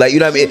robbed? Like, you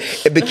know what I mean?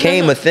 It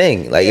became a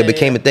thing. Like, it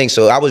became a thing.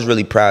 So I was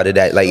really proud of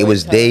that. Like, it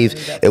was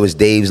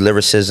Dave's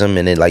lyricism,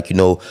 and then, like, you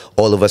know,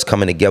 all of us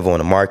coming together on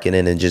the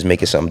marketing and just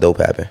making something dope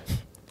happen.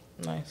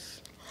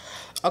 Nice.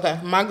 Okay,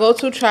 my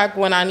go-to track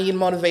when I need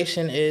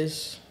motivation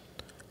is?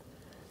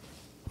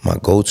 My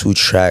go-to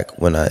track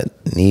when I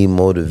need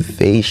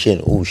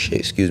motivation. Oh, shit,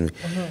 excuse me.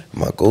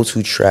 My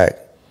go-to track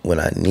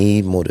when I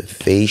need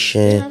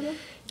motivation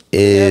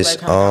is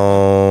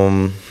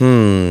I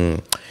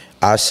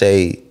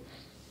say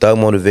Thug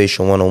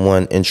Motivation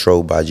 101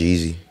 Intro by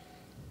Jeezy.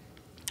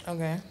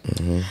 Okay.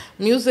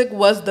 Music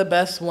was the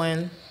best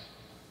when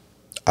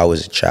I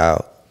was a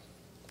child.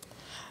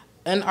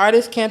 An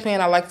artist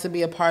campaign I like to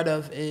be a part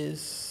of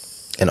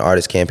is an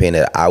artist campaign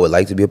that I would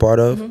like to be a part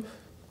of.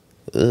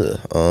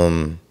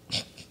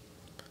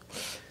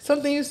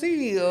 Something you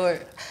see, or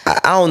I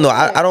don't know.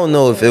 I don't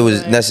know if it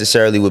was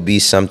necessarily would be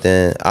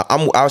something.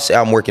 I'll say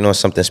I'm working on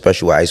something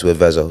special with Ice with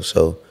Vezo.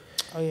 So.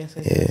 Oh yes.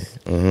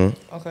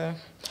 Okay. An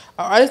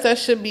artist that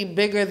should be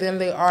bigger than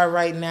they are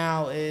right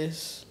now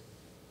is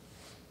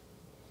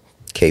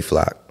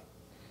K-Flock.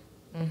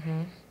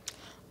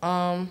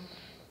 An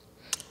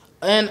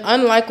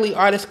unlikely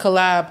artist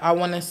collab I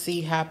want to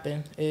see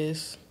happen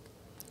is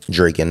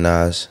Drake and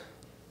Nas.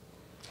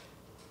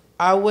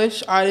 I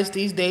wish artists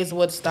these days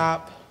would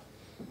stop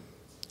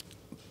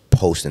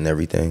posting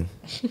everything.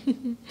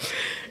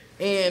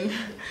 And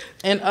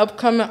an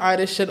upcoming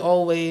artist should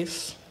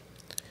always.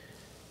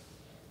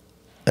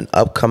 An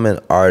upcoming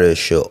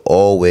artist should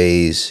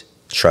always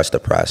trust the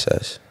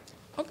process.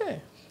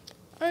 Okay.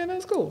 All right,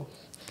 that's cool.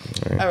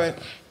 All right.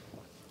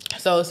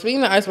 So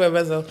speaking of Ice with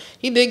Vezo,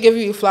 he did give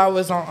you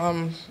flowers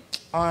on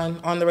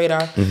the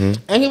radar,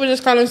 and he was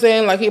just kind of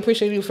saying like he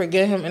appreciated you for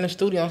getting him in the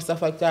studio and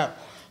stuff like that.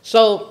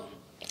 So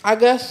I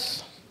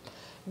guess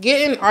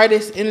getting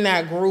artists in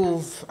that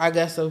groove, I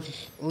guess, of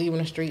leaving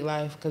the street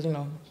life, because you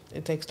know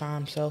it takes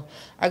time. So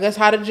I guess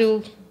how did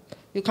you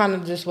kind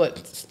of just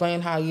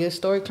explain how your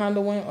story kind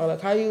of went, or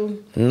like how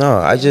you? No,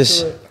 I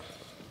just.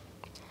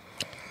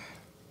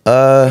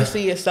 You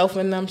see yourself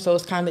in them, so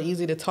it's kind of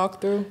easy to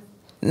talk through.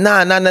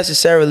 Nah, not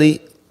necessarily.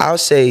 I'll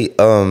say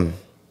I'm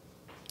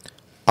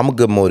a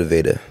good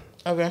motivator.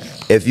 Okay.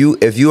 If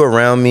you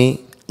around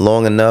me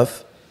long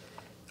enough,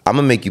 I'm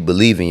gonna make you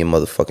believe in your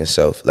motherfucking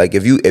self. Like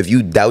if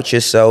you doubt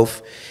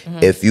yourself, I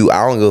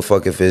don't give a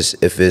fuck if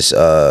it's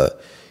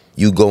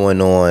you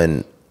going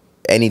on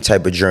any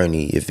type of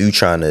journey. If you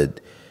trying to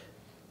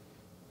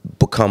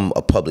become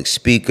a public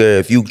speaker,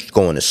 if you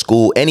going to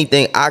school,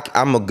 anything,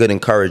 I'm a good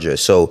encourager.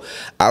 So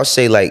I'll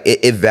say like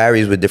it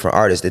varies with different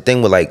artists. The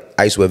thing with like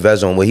Ice with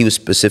Vezo, what he was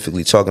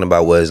specifically talking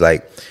about was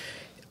like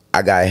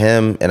I got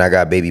him and I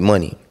got Baby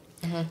Money.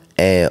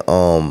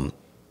 and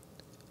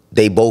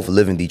they both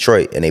live in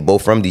Detroit, and they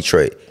both from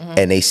Detroit,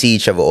 and they see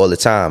each other all the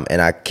time.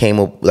 And I came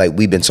up, like,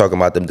 we've been talking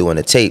about them doing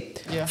a tape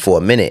for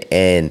a minute,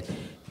 and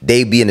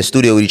they be in the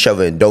studio with each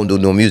other and don't do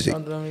no music.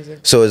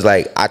 So it's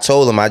like, I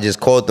told them, I just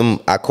called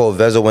them. I called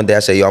Vezo one day. I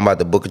said, yo, I'm about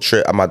to book a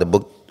trip. I'm about to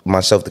book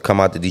myself to come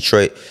out to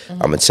Detroit. I'm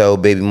gonna tell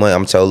Baby Money,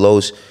 I'm gonna tell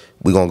Los,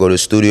 we gonna go to the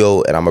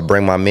studio, and I'm gonna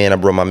bring my man. I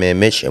brought my man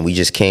Mitch, and we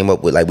just came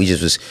up with, like, we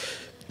just was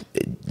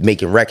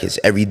making records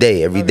every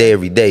day, every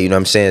day. You know what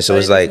I'm saying? So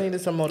it's like, needed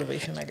some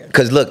motivation, I guess.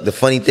 Because look, the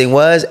funny thing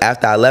was,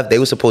 after I left, they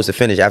were supposed to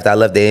finish. After I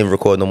left, they didn't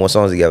record no more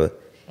songs together.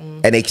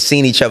 And they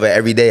seen each other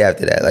every day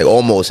after that, like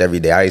almost every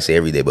day. I didn't say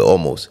every day, but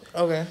almost.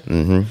 Okay.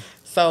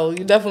 So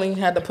you definitely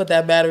had to put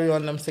that battery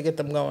on them to get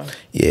them going.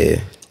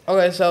 Yeah.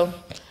 Okay, so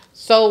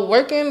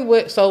working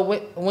with,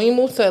 when you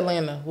moved to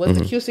Atlanta, was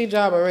the QC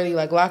job already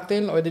like locked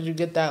in, or did you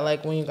get that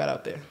like when you got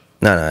out there?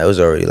 No, it was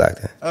already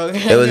locked in.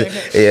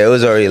 Okay. It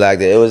was already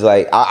locked in. It was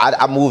like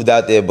I moved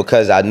out there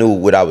because I knew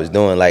what I was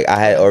doing. Like, I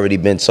had already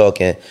been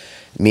talking.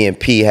 Me and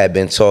P had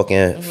been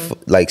talking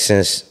like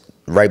since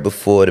right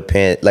before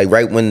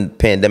right when the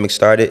pandemic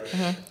started.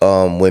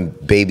 When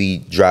Baby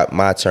dropped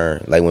my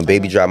turn. Like, when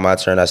Baby dropped my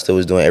turn, I still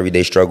was doing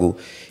Everyday Struggle.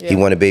 He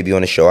wanted Baby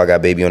on the show. I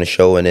got Baby on the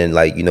show, and then,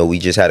 like, you know, we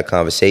just had a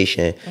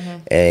conversation,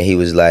 and he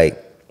was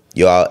like,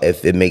 yo,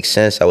 if it makes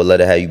sense, I would love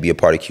to have you be a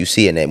part of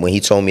QC. And then when he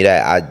told me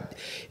that,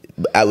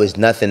 I was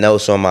nothing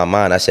else on my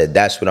mind. I said,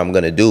 that's what I'm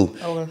gonna do.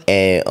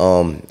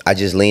 And I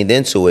just leaned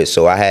into it.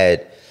 So I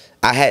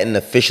hadn't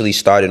officially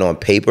started on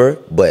paper,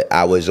 but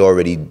I was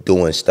already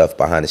doing stuff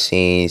behind the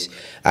scenes.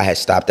 I had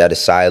stopped at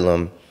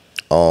Asylum.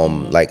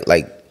 Like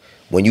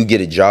when you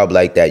get a job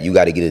like that, you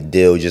got to get a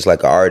deal just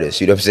like an artist.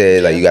 You know what I'm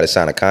saying? Like, you got to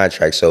sign a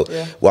contract. So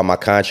while my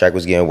contract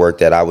was getting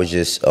worked at, I was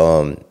just,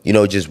 you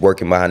know, just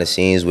working behind the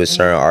scenes with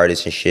certain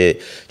artists and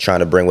shit, trying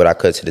to bring what I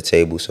could to the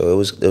table. So it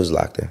was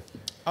locked in.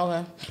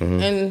 Okay.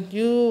 And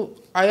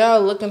are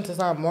y'all looking to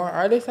sign more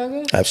artists, I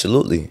guess?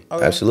 Absolutely.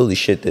 Absolutely.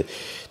 Shit,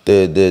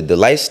 the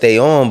lights stay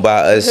on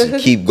by us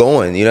keep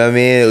going. You know what I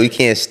mean? We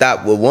can't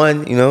stop with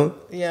one, you know?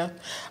 Yeah.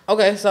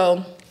 Okay,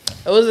 so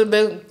it was a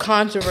big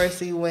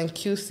controversy when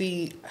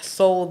QC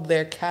sold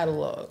their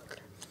catalog.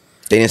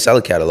 They didn't sell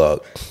a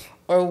catalog.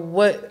 Or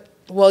what?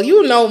 Well,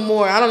 you know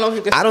more. I don't know if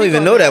you can. I don't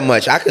even know that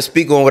much. I could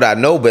speak on what I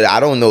know, but I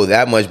don't know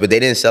that much. But they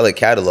didn't sell a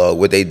catalog.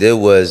 What they did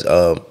was,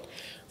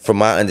 from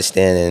my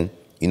understanding,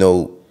 you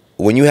know,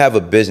 when you have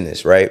a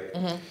business, right?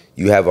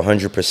 You have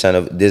 100%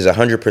 of, there's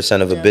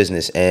 100% of a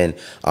business, and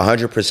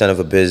 100% of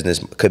a business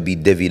could be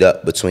divvied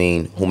up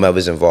between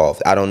whomever's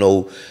involved. I don't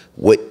know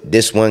what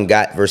this one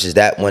got versus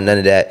that one, none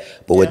of that.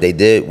 But what they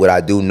did, what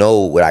I do know,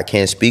 what I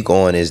can speak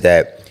on is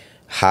that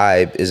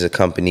Hybe is a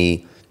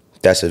company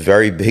that's a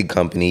very big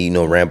company, you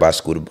know, ran by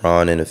Scooter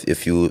Braun and a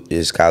few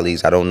his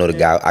colleagues. I don't know the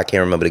guy, I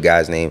can't remember the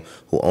guy's name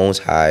who owns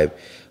Hybe,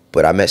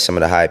 but I met some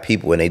of the Hybe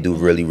people, and they do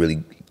really,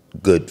 really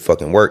good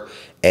fucking work.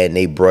 And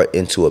they brought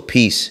into a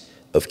piece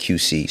of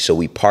QC, so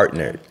we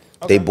partnered.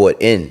 They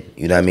bought in,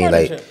 you know what I mean?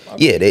 Like,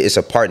 it's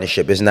a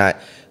partnership. It's not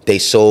they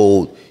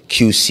sold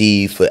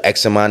QC for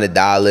X amount of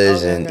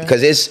dollars, and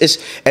because it's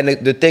and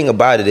the thing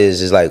about it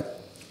is like,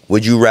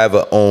 would you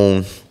rather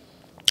own?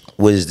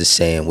 What is the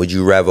saying? Would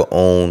you rather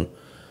own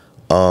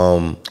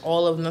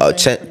all of nothing?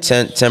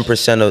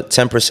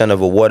 10%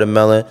 of a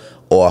watermelon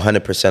or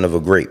 100% of a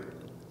grape?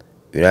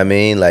 You know what I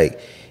mean? Like,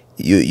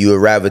 you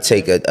would rather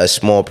take a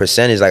small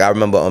percentage. Like, I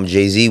remember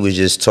Jay-Z was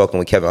just talking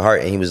with Kevin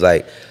Hart, and he was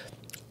like,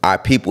 our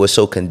people are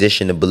so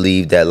conditioned to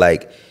believe that,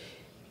 like,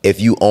 if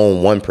you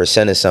own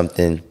 1% of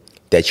something,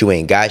 that you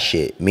ain't got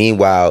shit.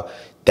 Meanwhile,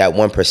 that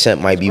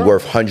 1% might be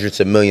worth hundreds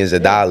of millions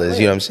of dollars.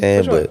 You know what I'm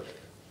saying? But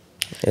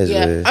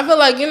I feel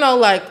like, you know,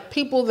 like,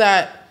 people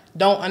that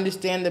don't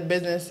understand the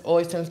business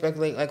always tend to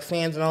speculate, like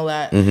fans and all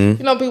that. You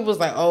know, people's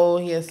like, oh,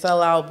 he a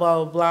sellout,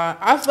 blah, blah, blah.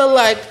 I feel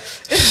like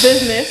it's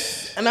business.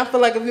 And I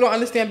feel like if you don't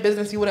understand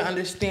business, you wouldn't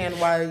understand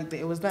why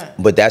it was done.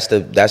 But that's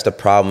the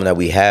problem that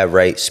we have,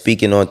 right?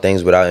 Speaking on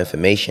things without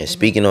information,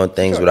 speaking on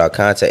things without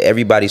context.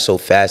 Everybody's so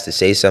fast to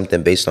say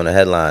something based on a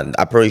headline.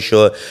 I'm pretty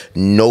sure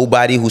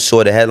nobody who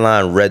saw the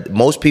headline read.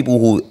 Most people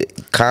who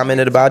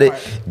commented about it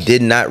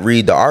did not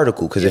read the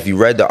article, because if you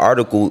read the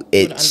article,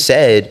 it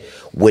said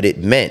what it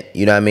meant.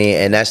 You know what I mean?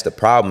 And that's the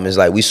problem. Is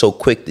like, we so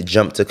quick to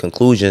jump to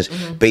conclusions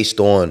based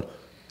on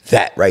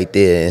that right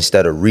there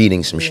instead of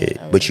reading some shit.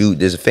 But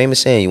there's a famous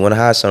saying, you want to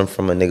hide something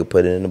from a nigga,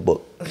 put it in a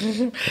book.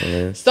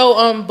 So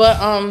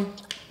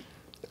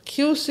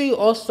QC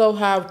also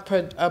have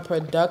a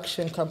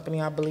production company,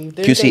 I believe.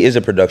 QC is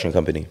a production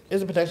company.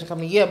 Is a production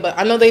company, yeah. But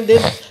I know they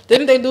didn't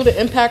they do the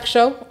Impact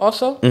show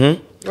also?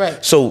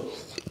 Right. So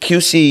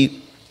QC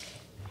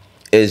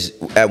is,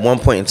 at one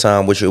point in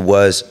time, which it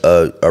was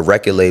a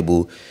record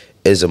label,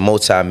 is a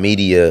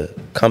multimedia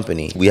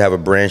company. We have a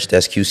branch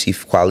that's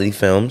QC Quality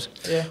Films.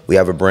 We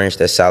have a branch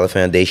that's Solid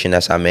Foundation,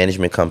 that's our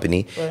management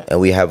company.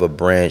 And we have a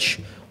branch,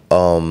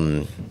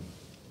 QC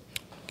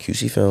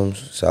Films,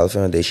 Solid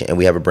Foundation, and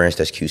we have a branch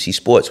that's QC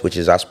Sports, which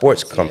is our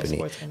sports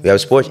company. We have a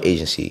sports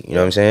agency, you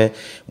know what I'm saying?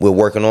 We're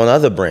working on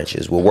other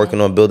branches. We're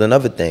working on building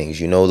other things,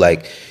 you know,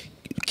 like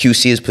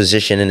QC is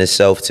positioning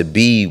itself to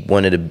be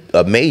one of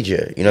a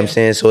major. You know what I'm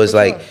saying? So it's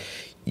like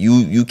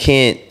you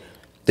can't.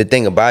 The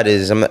thing about it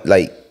is, I'm not,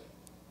 like,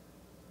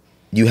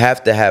 you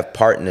have to have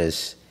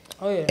partners.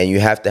 And you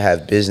have to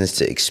have business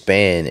to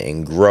expand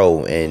and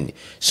grow, and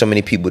so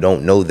many people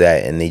don't know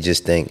that, and they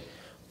just think,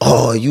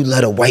 oh, you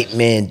let a white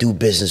man do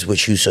business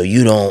with you, so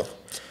you don't.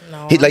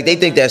 No, they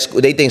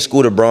think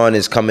Scooter Braun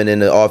is coming in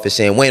the office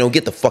saying, Wayno,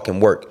 get the fucking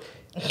work,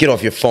 get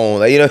off your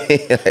phone, like, you know what I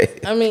mean?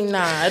 Like, I mean,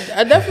 nah,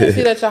 I definitely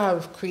see that y'all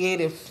have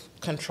creative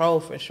control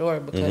for sure,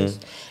 because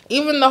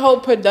even the whole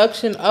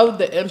production of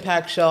the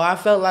Impact show, I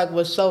felt like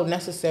was so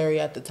necessary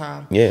at the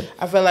time. Yeah,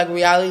 I felt like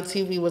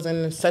reality TV was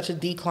in such a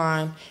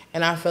decline,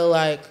 and I feel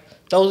like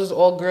those is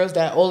all girls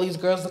that all these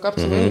girls look up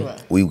to anyway.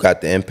 We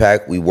got the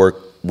Impact. We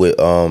worked with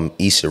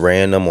Issa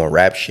Rae and them on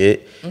rap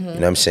shit. You know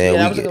what I'm saying?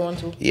 Yeah, that was a good one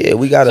too. Yeah,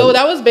 we got. So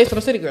that was based on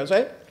the City Girls,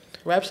 right?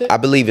 Rap shit? I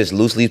believe it's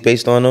loosely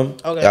based on them.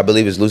 Okay. I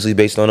believe it's loosely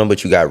based on them,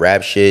 but you got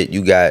rap shit.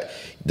 You got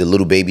the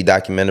Little Baby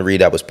documentary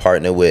that was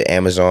partnered with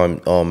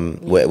Amazon,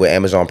 with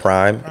Amazon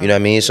Prime. You know what I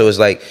mean? So it's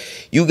like,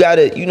 you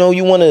gotta,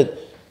 you want to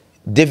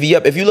divvy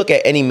up. If you look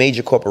at any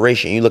major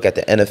corporation, you look at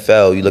the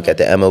NFL, you look at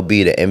the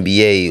MLB, the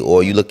NBA,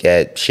 or you look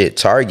at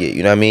Target.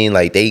 You know what I mean?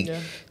 Like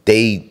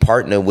they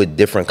partner with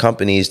different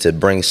companies to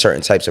bring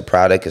certain types of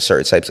product and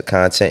certain types of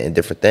content and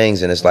different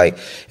things. And it's like,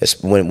 it's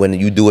when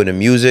you do it in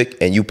music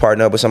and you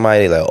partner up with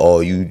somebody, they're like, oh,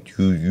 you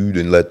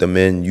didn't let them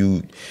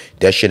in.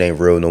 That shit ain't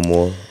real no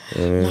more.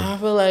 No, I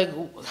feel like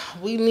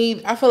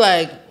I feel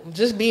like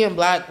just being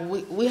black,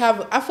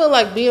 I feel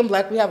like being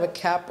black, we have a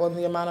cap on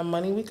the amount of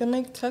money we can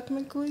make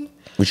technically.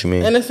 What you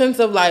mean? In the sense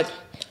of like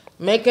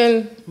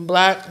making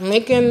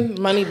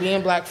money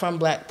being black from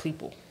black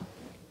people.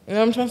 You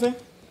know what I'm trying to say?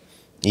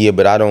 Yeah,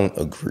 but I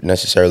don't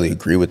necessarily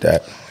agree with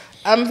that.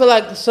 I feel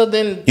like, so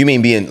then... You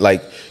mean being,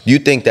 like, do you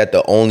think that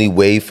the only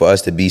way for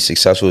us to be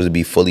successful is to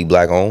be fully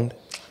black owned?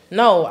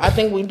 No, I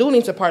think we do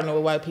need to partner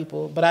with white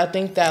people, but I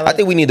think that... Like, I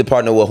think we need to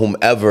partner with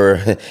whomever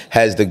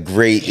has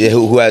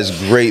who has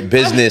great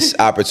business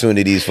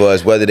opportunities for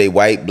us, whether they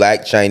white,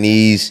 black,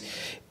 Chinese,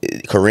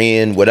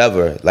 Korean,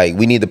 whatever. Like,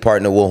 we need to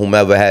partner with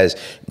whomever has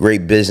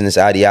great business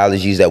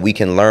ideologies that we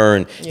can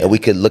learn, and we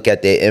could look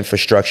at their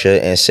infrastructure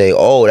and say,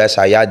 oh, that's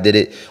how y'all did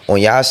it on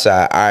y'all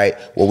side. All right,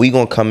 well, we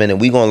gonna come in and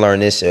we gonna learn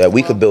this.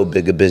 We could build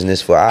bigger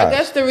business for ours. I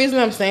guess the reason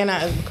I'm saying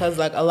that is because,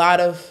 like, a lot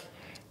of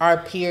our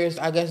peers,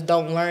 I guess,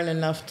 don't learn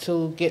enough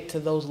to get to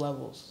those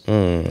levels. You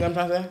know what I'm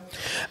trying to say?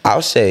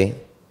 I'll say,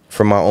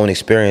 from my own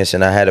experience,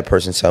 and I had a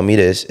person tell me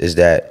this, is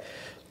that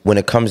when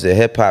it comes to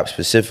hip hop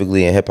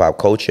specifically and hip hop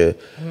culture,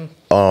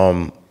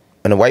 and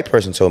a white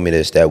person told me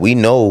this, that we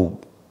know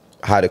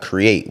how to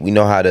create, we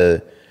know how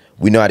to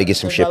get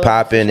some shit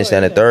popping, this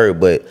and the third,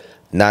 but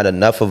not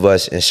enough of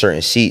us in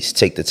certain seats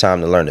take the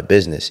time to learn the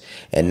business,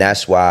 and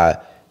that's why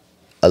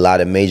a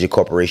lot of major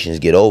corporations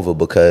get over,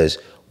 because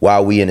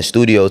while we in the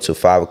studio till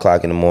 5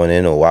 o'clock in the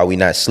morning, or while we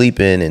not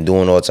sleeping and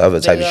doing all other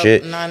type of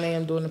shit, 9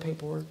 a.m. doing the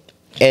paperwork.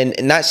 And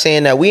not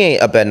saying that we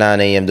ain't up at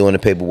 9 a.m. doing the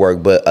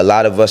paperwork, but a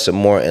lot of us are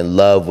more in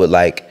love with,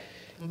 like,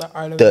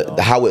 the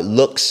how it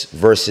looks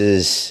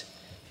versus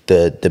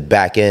the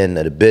back end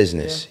of the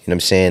business. You know what I'm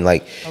saying?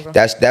 Like,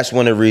 that's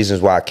one of the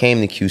reasons why I came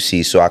to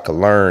QC, so I could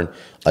learn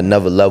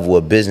another level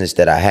of business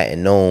that I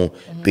hadn't known,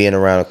 being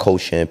around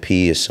Coach and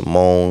P,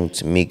 Simone,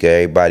 Tamika,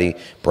 everybody,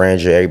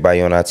 Branger,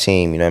 everybody on our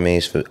team. You know what I mean?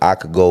 So I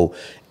could go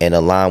and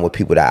align with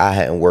people that I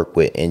hadn't worked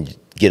with and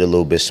get a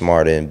little bit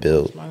smarter and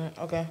build.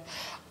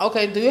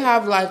 Okay, do you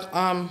have, like,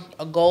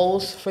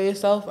 goals for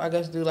yourself? I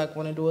guess, do you, like,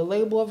 want to do a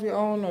label of your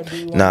own, or do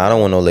you want... Nah, I don't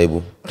want no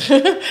label.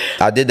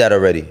 I did that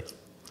already.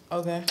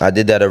 Okay. I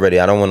did that already.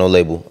 I don't want no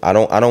label. I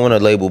don't want a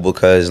label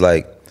because,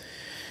 like,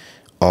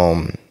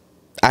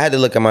 I had to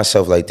look at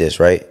myself like this,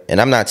 right? And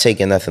I'm not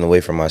taking nothing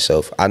away from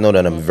myself. I know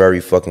that I'm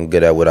very fucking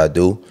good at what I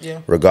do,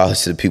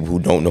 regardless of the people who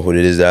don't know what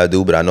it is that I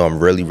do, but I know I'm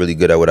really, really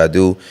good at what I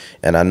do,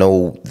 and I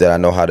know that I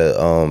know how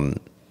to...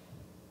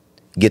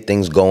 get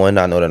things going.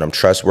 I know that I'm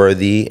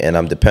trustworthy and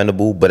I'm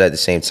dependable, but at the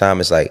same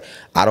time, it's like,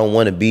 I don't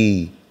want to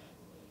be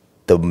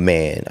the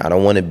man. I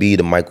don't want to be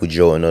the Michael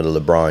Jordan or the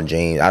LeBron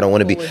James. I don't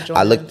want to be.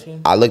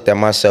 I looked at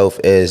myself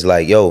as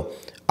like, yo,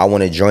 I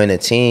want to join a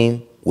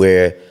team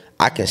where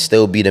I can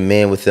still be the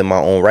man within my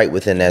own right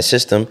within that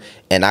system,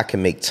 and I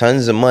can make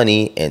tons of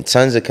money and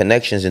tons of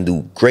connections and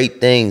do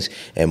great things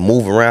and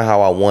move around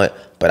how I want.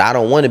 But I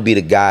don't want to be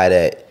the guy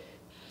that,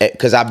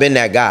 because I've been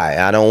that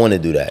guy. I don't want to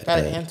do that.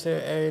 Gotta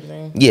answer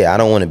everything. Yeah, I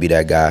don't want to be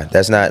that guy.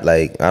 That's not,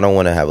 like, I don't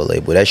want to have a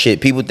label. That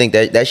shit, people think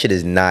that shit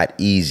is not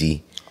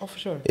easy. Oh, for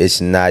sure. It's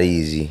not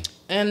easy.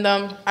 And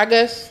I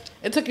guess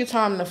it took you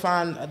time to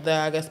find the,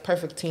 I guess,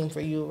 perfect team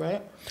for you,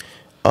 right?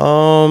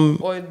 Or,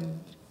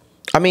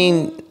 I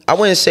mean, I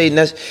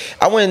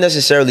wouldn't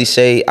necessarily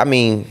say. I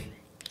mean,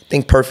 I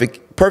think perfect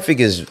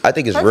is, I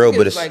think, is real,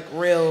 but it's like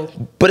real.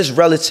 But it's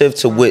relative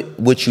to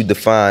what you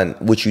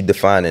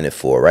defining it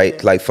for, right?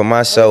 Yeah. Like, for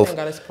myself,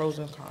 everything got its pros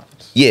and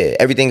cons. Yeah,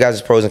 everything got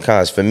its pros and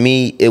cons. For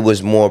me, it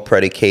was more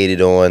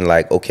predicated on,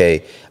 like,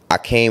 okay, I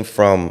came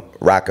from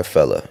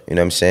Rockefeller, you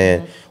know what I'm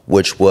saying?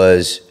 Which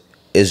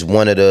is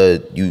one of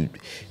the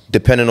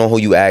depending on who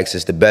you ask,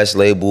 it's the best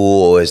label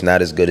or it's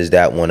not as good as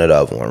that one or the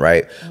other one,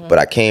 right? But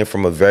I came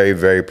from a very,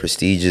 very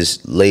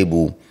prestigious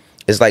label.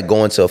 It's like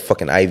going to a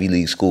fucking Ivy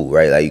League school,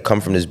 right? Like you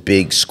come from this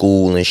big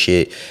school and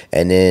shit,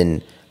 and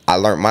then I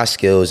learned my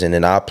skills, and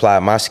then I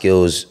applied my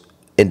skills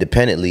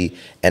independently,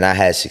 and I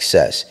had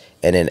success.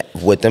 And then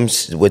with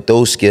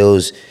those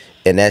skills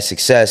and that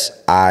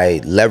success,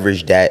 I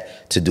leveraged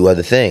that to do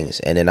other things,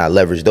 and then I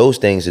leveraged those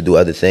things to do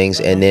other things,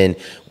 and then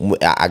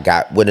I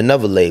got with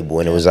another label,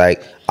 and it was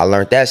like I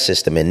learned that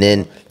system, and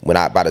then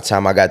by the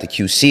time I got to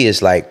QC,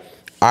 it's like,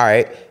 all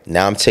right,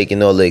 now I'm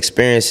taking all the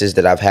experiences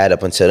that I've had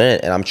up until then,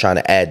 and I'm trying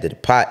to add to the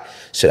pot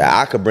so that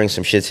I could bring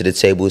some shit to the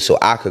table so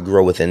I could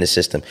grow within the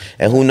system.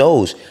 And who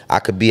knows, I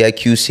could be at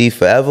QC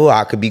forever,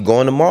 I could be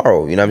going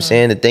tomorrow. You know what I'm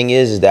saying? The thing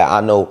is that I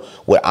know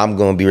what I'm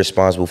going to be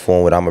responsible for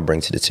and what I'm going to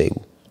bring to the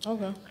table.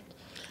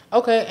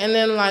 Okay, and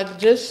then like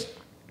just,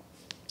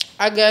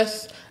 I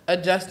guess,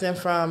 adjusting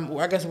from,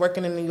 I guess,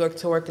 working in New York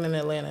to working in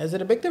Atlanta. Is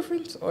it a big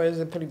difference or is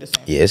it pretty the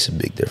same? Yeah, it's a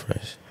big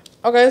difference.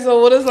 Okay, so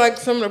what is like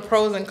some of the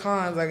pros and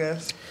cons, I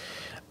guess?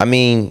 I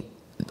mean,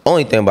 the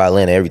only thing about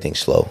Atlanta, everything's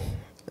slow.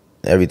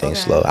 Everything's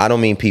slow. I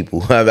don't mean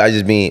people. I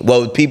just mean,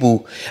 well,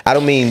 people, I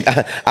don't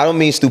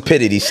mean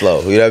stupidity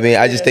slow. You know what I mean?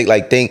 I just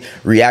think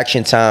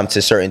reaction time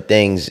to certain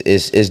things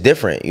is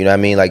different. You know what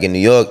I mean? Like in New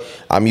York,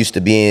 I'm used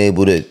to being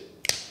able to,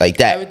 like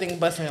that. Everything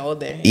busting all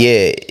day.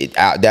 Yeah,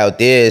 out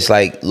there, it's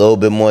like a little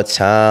bit more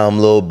time,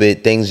 a little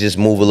bit, things just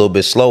move a little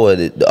bit slower.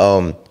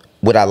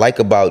 What I like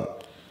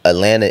about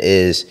Atlanta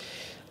is,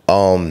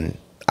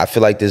 I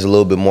feel like there's a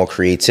little bit more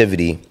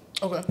creativity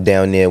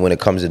down there when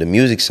it comes to the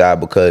music side,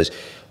 because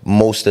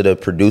most of the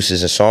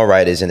producers and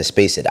songwriters in the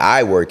space that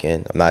I work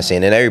in, I'm not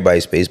saying in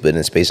everybody's space, but in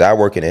the space I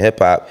work in hip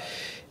hop,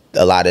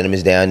 a lot of them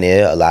is down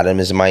there, a lot of them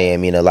is in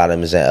Miami, and a lot of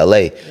them is in LA.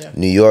 Yeah.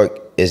 New York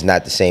is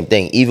not the same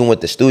thing. Even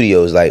with the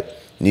studios, like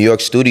New York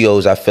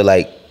studios, I feel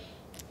like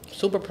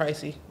super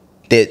pricey.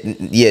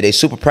 They're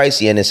super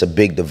pricey, and it's a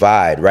big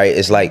divide, right?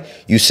 It's like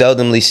you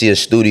seldomly see a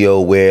studio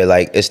where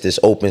like it's this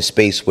open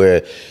space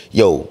where,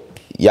 yo,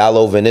 y'all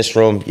over in this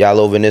room, y'all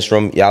over in this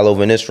room, y'all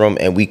over in this room,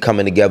 and we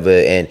coming together,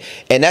 and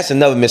that's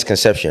another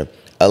misconception.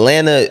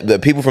 Atlanta, the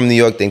people from New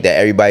York think that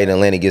everybody in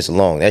Atlanta gets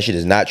along. That shit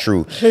is not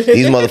true.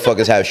 These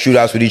motherfuckers have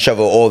shootouts with each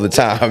other all the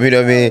time, you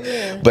know what I mean?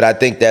 Yeah. But I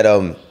think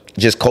that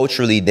just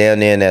culturally down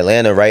there in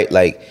Atlanta, right,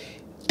 like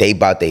they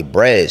bought their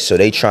bread, so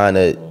they trying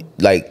to,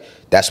 like,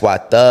 that's why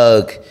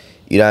Thug,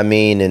 you know what I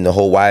mean, and the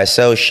whole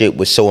YSL shit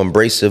was so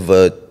embracive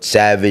of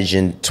Savage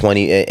and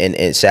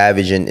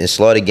Savage and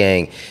Slaughter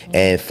Gang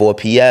and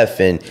 4PF,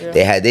 and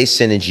they had their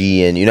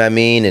synergy, and you know what I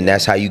mean, and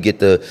that's how you get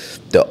the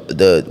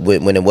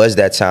when it was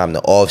that time,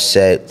 the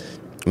Offset,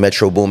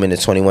 Metro Boomin, the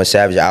 21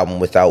 Savage album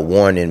Without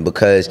Warning,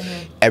 because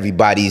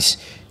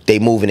they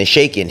moving and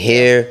shaking.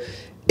 Here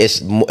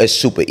it's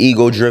super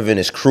ego driven,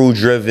 it's crew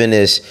driven,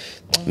 it's,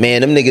 man,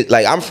 them niggas,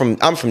 like I'm from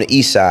the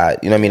east side,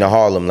 you know what I mean, of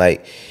Harlem,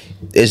 like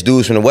there's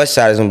dudes from the west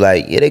side, I'm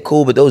like, yeah, they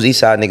cool, but those east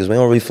side niggas, we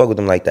don't really fuck with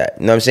them like that.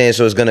 You know what I'm saying?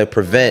 So it's gonna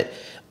prevent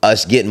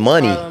us getting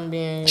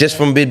money just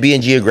from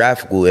being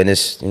geographical, and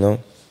it's, you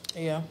know,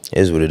 it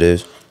is what it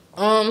is.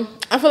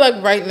 I feel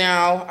like right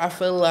now, I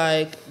feel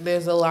like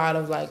there's a lot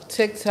of like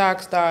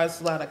TikTok stars,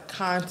 a lot of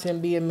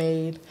content being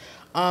made.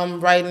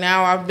 Right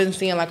now, I've been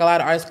seeing like a lot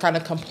of artists kind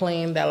of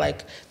complain that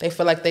like they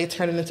feel like they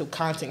turning into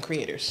content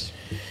creators.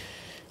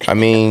 I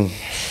mean,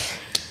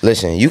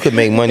 listen, you could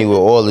make money with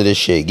all of this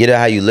shit. Get it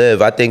how you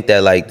live. I think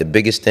that like the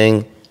biggest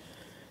thing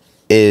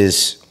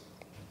is,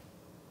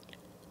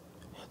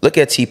 look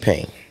at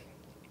T-Pain,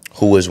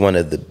 who was one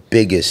of the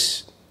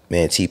biggest,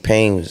 man.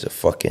 T-Pain was a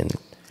fucking,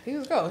 he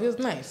was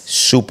nice.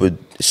 Super,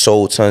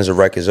 sold tons of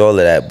records, all of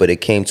that. But it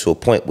came to a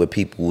point where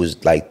people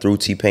was like threw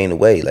T-Pain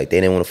away. Like they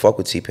didn't want to fuck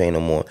with T-Pain no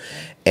more.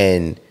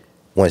 And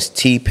once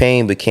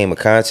T-Pain became a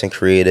content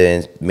creator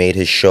and made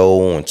his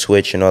show on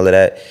Twitch and all of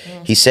that,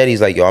 he said,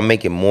 he's like, yo, I'm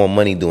making more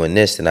money doing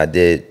this than I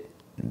did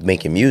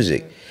making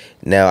music.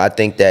 Now, I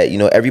think that, you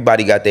know,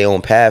 everybody got their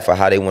own path for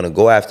how they want to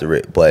go after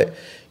it. But,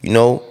 you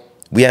know,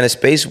 we in a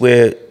space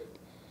where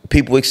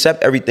people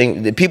accept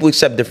everything. People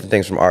accept different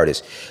things from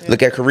artists.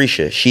 Look at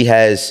Carisha. She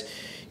has,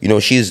 you know,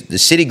 she's the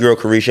city girl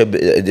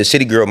Carisha, the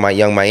city girl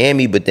Young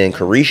Miami, but then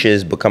Carisha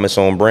is becoming its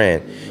own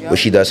brand, where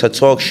she does her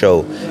talk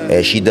show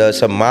and she does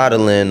her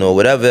modeling or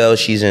whatever else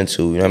she's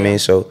into. You know what I mean?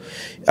 So,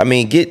 I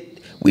mean,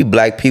 we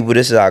black people,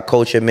 this is our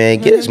culture, man.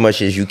 Get as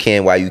much as you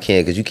can while you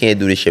can, because you can't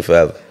do this shit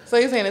forever. So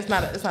you're saying it's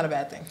not a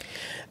bad thing?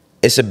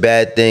 It's a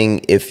bad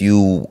thing if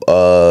you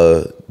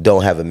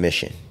don't have a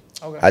mission.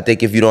 Okay. I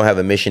think if you don't have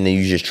a mission and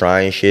you just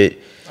trying shit,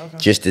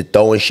 just to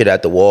throwing shit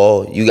at the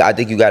wall, I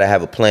think you got to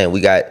have a plan.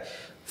 We got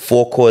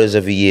 4 quarters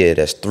of a year.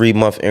 That's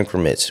 3-month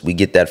increments. We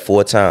get that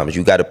 4 times.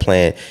 You got to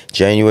plan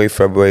January,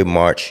 February,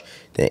 March,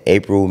 then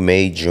April,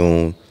 May,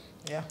 June,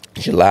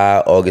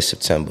 July, August,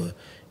 September,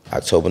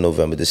 October,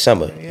 November,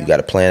 December. You got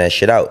to plan that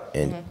shit out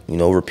and, you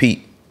know,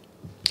 repeat.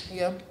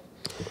 Yeah.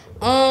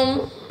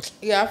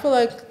 Yeah, I feel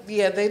like,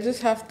 they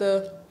just have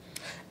to,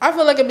 I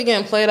feel like it be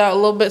getting played out a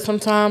little bit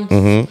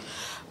sometimes.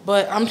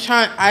 But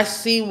I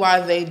see why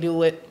they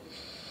do it.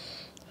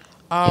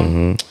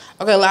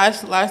 Okay,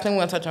 last thing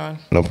we're gonna touch on.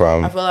 No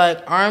problem. I feel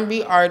like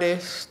R&B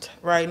artists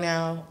right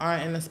now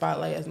aren't in the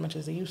spotlight as much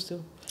as they used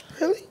to.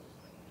 Really?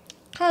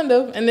 Kind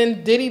of. And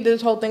then Diddy did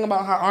this whole thing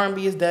about how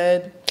R&B is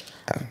dead.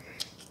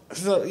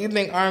 So you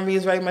think R&B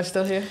is very much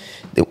still here?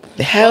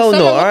 Hell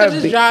no,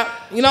 R&B.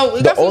 You know,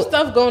 we got some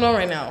stuff going on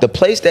right now. The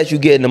place that you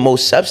get the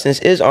most substance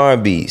is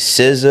R&B.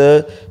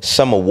 SZA,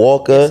 Summer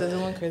Walker.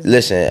 Yeah,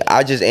 listen,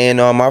 I just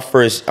ended on my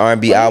first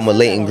R&B album with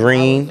Leighton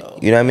Green.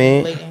 You know what I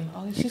mean? Leighton.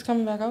 Oh, she's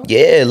coming back out?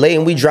 Yeah,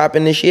 Leighton, we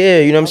dropping this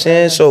year. You know what I'm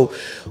saying? So,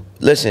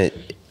 listen,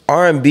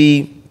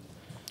 R&B,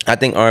 I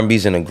think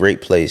R&B's in a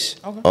great place.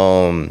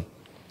 Okay.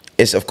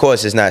 Of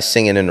course, it's not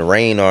singing in the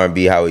rain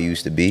R&B how it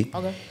used to be.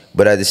 Okay.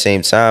 But at the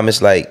same time,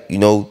 it's like, you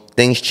know,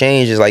 things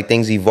change. It's like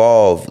things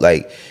evolve.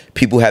 Like,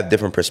 people have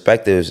different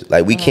perspectives.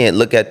 Like, we can't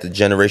look at the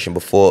generation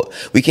before.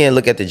 We can't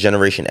look at the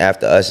generation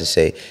after us and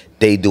say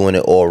they doing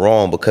it all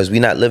wrong, because we're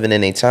not living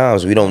in their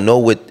times. We don't know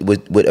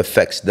what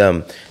affects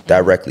them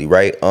directly,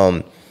 right?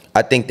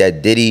 I think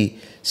that Diddy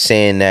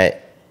saying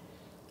that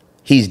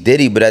he's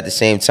Diddy, but at the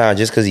same time,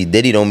 just because he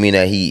Diddy don't mean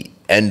that he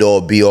end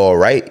all be all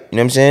right. You know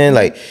what I'm saying?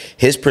 Like,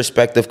 his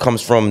perspective comes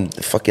from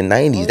the fucking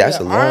 90s. That's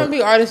a long...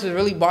 R&B artists is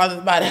really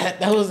bothered by that.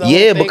 That was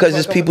because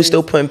there's people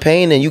still putting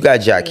pain in. You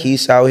got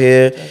Jacquees out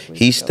here.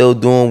 He's still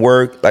doing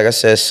work. Like I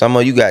said, Summer,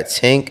 you got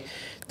Tink.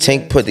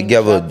 Tink put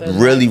together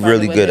really,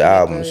 really good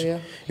albums. You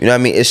know what I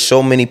mean? It's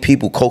so many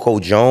people. Coco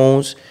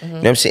Jones. You know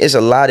what I'm saying? It's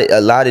a lot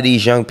of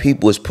these young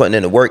people is putting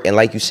in the work. And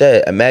like you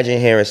said,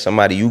 imagine hearing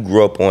somebody you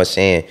grew up on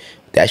saying,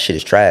 that shit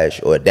is trash,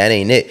 or that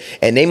ain't it.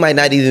 And they might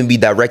not even be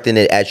directing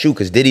it at you,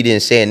 because Diddy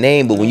didn't say a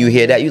name, but when you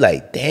hear that, you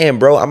like, damn,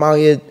 bro, I'm out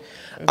here,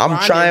 I'm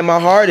trying my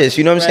hardest,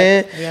 you know what I'm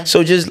saying? Yeah.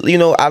 So just, you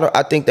know,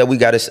 I think that we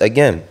got to,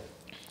 again,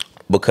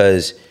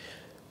 because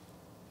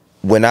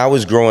when I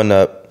was growing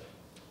up,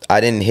 I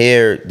didn't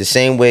hear the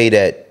same way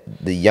that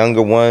the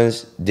younger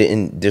ones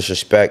didn't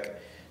disrespect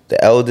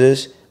the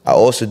elders. I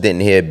also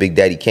didn't hear Big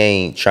Daddy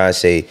Kane trying to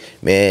say,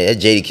 man,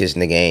 that Jadakiss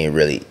nigga ain't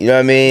really, you know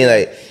what I mean?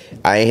 Like,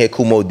 I ain't hear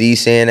Kumo D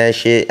saying that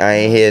shit. I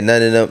ain't hear none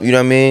of them, you know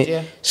what I mean?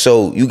 Yeah.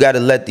 So you gotta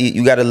let the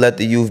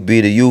youth be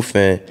the youth,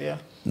 and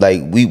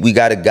like we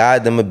gotta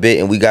guide them a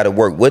bit, and we gotta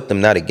work with them,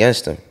 not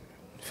against them.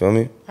 Feel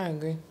me? I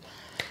agree.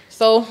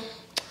 So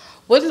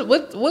what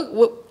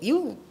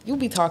you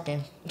be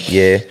talking?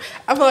 Yeah.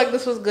 I feel like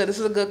this was good. This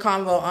is a good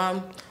convo.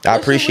 I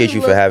appreciate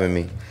you for having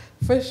me.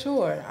 For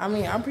sure. I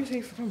mean, I appreciate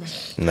you for coming.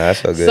 Nah, that's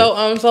so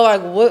good. So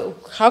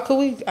like, how could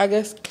we, I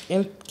guess,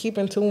 keep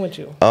in tune with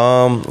you?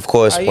 Of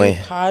course. Are you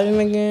hiding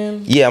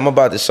again? Yeah, I'm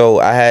about to. So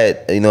I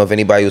had, you know, if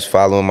anybody was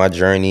following my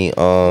journey,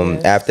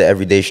 after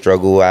Everyday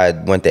Struggle, I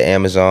went to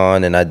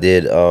Amazon and I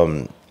did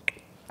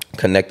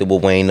Connected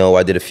with Wayno.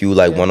 I did a few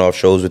like one-off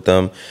shows with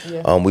them.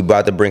 Yeah. We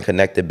about to bring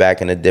Connected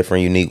back in a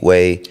different, unique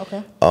way.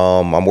 Okay.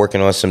 I'm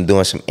working on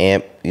doing some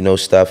AMP, you know,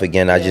 stuff.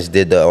 Again, I just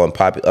did the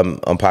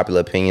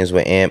Unpopular Opinions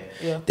with AMP.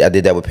 Yeah. I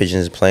did that with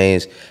Pigeons and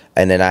Planes.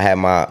 And then I had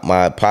my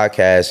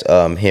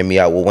podcast, Hear Me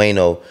Out with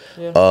Wayno.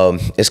 Yeah.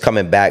 It's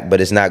coming back,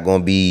 but it's not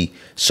going to be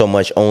so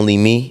much only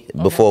me.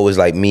 Okay. Before it was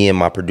like me and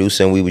my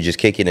producer, and we would just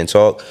kick it and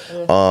talk.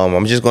 Yeah.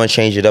 I'm just going to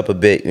change it up a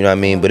bit, you know what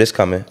I mean? But it's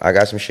coming. I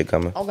got some shit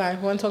coming. Okay,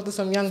 want to talk to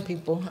some young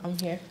people? I'm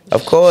here.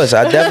 Of course.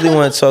 I definitely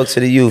want to talk to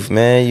the youth,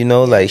 man. You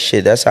know, like,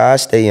 shit, that's how I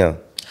stay young.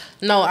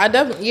 No, I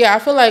definitely, I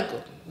feel like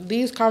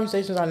these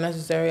conversations are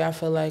necessary. I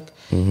feel like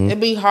it'd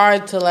be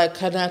hard to like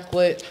connect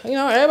with, you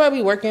know, everybody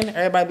be working,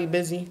 everybody be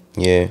busy.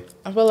 Yeah.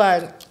 I feel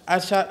like I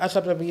chopped it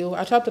up with you.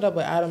 I chopped it up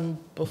with Adam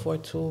before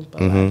too,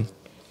 but like,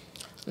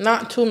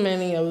 not too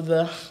many of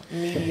the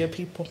media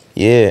people.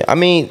 Yeah, I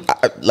mean,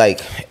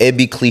 like, it'd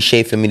be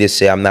cliche for me to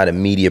say I'm not a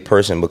media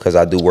person because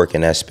I do work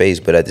in that space,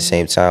 but at the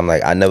same time,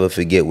 like, I never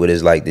forget what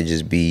it's like to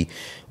just be,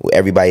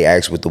 everybody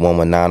asks what the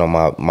 119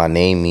 on my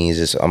name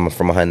means. I'm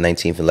from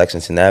 119th and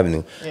Lexington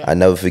Avenue. Yeah. I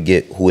never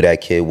forget who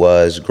that kid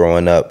was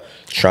growing up,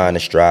 trying to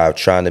strive,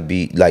 trying to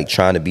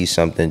be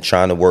something,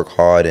 trying to work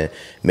hard and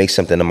make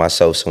something of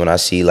myself. So when I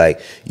see like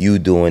you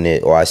doing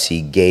it, or I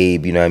see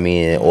Gabe, you know what I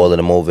mean, and all of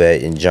them over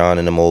at, and John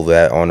and them over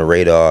at On the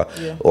Radar,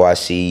 or I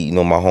see, you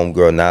know, my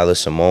homegirl Nyla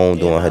Simone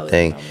doing her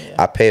thing,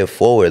 I pay it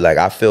forward. Like,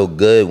 I feel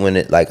good when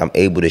it, like, I'm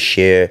able to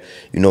share,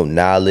 you know,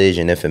 knowledge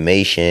and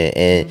information,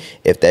 and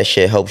if that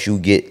shit helps you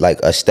get like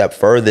a step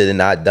further, then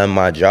I done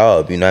my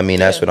job, you know what I mean?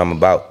 That's what I'm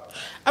about.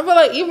 I feel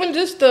like even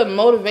just the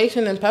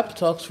motivation and pep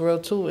talks for real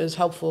too is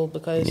helpful,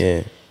 because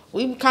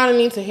we kind of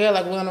need to hear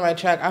like we're on the right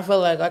track. I feel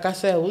like I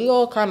said, we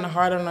all kind of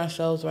hard on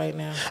ourselves right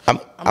now. I'm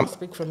gonna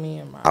speak for me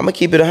and my. I'm gonna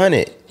keep it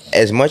 100.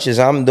 As much as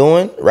I'm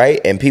doing right,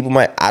 and people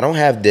might, I don't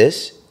have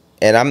this,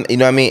 and I'm, you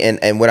know what I mean,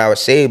 and what I would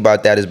say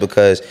about that is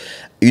because,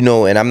 you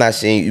know, and I'm not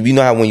saying, you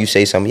know how when you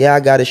say something, yeah, I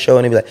got a show,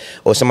 and they be like,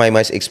 or somebody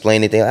might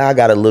explain anything, I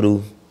got a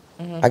little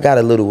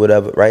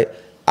whatever, right?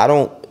 I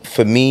don't.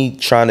 For me,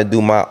 trying to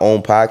do my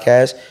own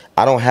podcast,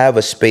 I don't have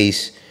a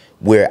space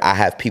where I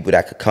have people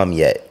that could come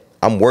yet.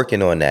 I'm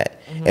working on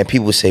that. And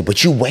people say,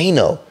 but you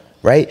Wayno,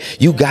 right?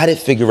 You got it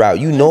figured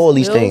out. You know all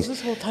these things.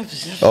 This whole type of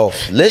shit. Oh,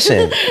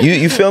 listen,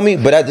 you feel me?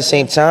 But at the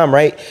same time,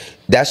 right,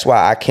 that's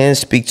why I can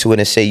speak to it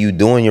and say you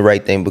doing your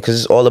right thing, because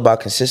it's all about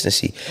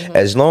consistency.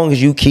 As long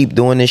as you keep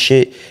doing this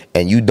shit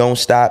and you don't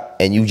stop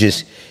and you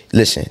just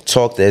listen,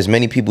 talk to as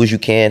many people as you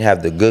can,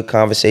 have the good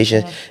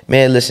conversation.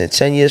 Man, listen,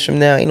 10 years from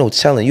now, ain't no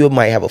telling. You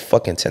might have a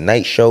fucking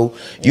Tonight Show.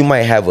 You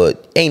might have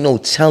ain't no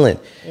telling.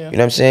 You know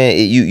what I'm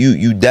saying?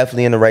 You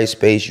definitely in the right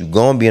space. You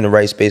gonna be in the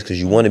right space because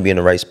you want to be in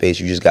the right space.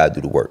 You just gotta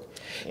do the work.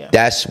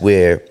 That's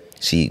where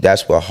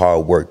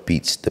hard work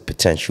beats the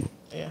potential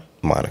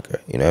moniker.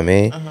 You know what I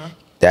mean?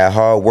 That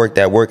hard work,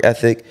 that work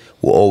ethic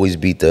will always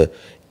beat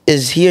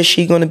is he or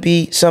she gonna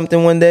be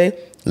something one day?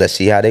 Let's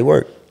see how they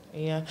work.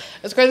 Yeah,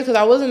 it's crazy because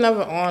I wasn't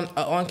never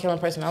on camera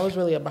person. I was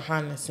really a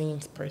behind the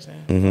scenes person.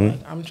 Like,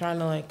 I'm trying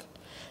to like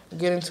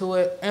get into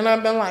it, and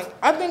I've been like,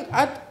 I think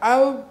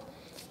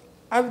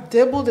I've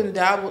dibbled and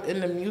dabbled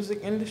in the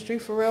music industry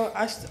for real.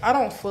 I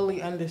don't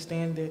fully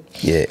understand it.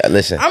 Yeah,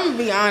 listen, I'm gonna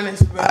be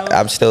honest, bro.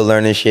 I'm still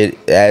learning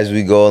shit as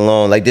we go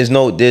along. Like there's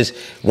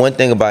one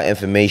thing about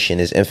information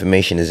is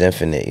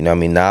infinite. You know what I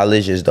mean?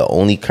 Knowledge is the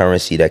only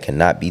currency that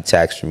cannot be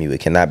taxed from you.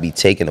 It cannot be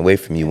taken away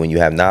from you when you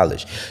have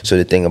knowledge. So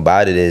the thing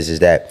about it is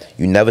that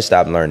you never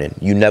stop learning.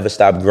 You never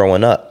stop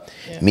growing up.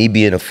 Me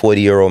being a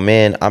 40-year-old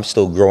man, I'm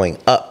still growing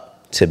up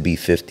to be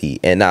 50,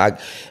 and I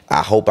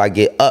hope I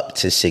get up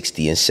to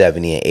 60 and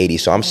 70 and 80.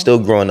 So I'm still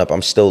growing up.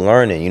 I'm still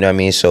learning. You know what I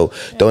mean? So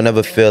don't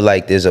ever feel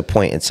like there's a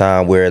point in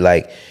time where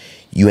like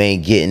you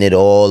ain't getting it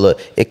all.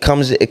 It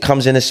comes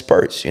in a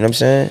spurts. You know what I'm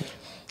saying?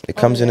 It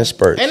comes in a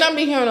spurt. And I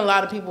be hearing a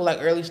lot of people like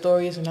early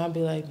stories, and I'll be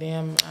like,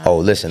 damn.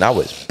 Listen, I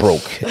was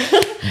broke.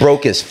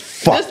 Broke as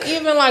fuck. Just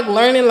even like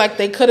learning like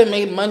they could have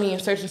made money in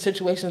certain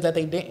situations that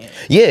they didn't.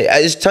 Yeah,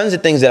 there's tons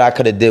of things that I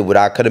could have did where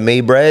I could have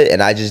made bread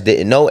and I just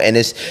didn't know. And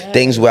it's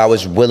things where I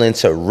was willing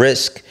to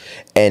risk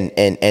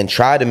and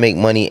try to make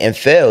money and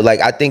fail. Like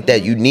I think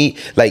that you need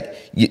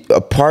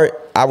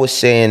I was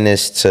saying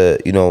this to,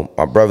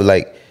 my brother,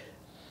 like,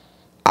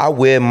 I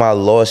wear my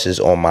losses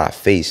on my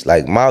face.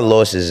 Like my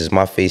losses is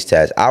my face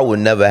tats. I would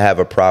never have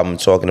a problem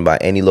talking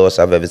about any loss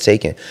I've ever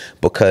taken,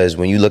 because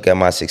when you look at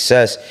my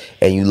success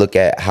and you look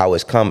at how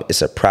it's come,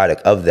 it's a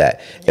product of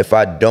that. If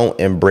I don't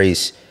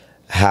embrace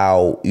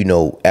how,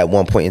 at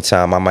one point in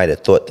time I might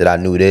have thought that I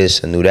knew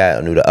this, I knew that,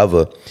 I knew the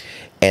other,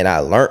 and I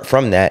learned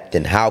from that,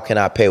 then how can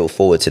I pay it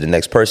forward to the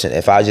next person?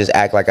 If I just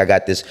act like I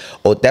got this,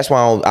 that's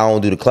why I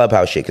don't do the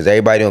Clubhouse shit, because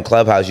everybody on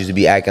Clubhouse used to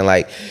be acting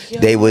like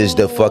they was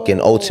the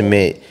fucking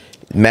ultimate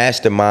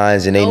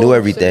masterminds and they knew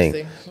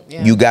everything.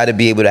 You got to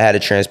be able to have the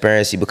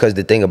transparency, because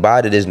the thing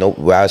about it is,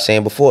 what I was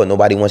saying before,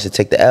 nobody wants to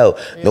take the L.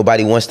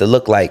 Nobody wants to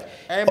look like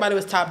everybody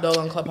was top dog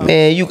on Clubhouse.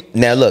 Man,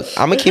 now look,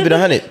 I'm gonna keep it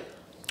 100.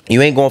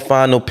 You ain't gonna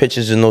find no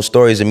pictures and no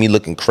stories of me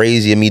looking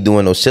crazy and me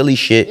doing no silly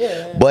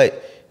shit.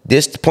 But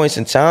there's points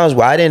in times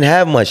where I didn't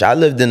have much. I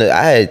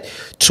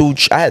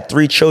had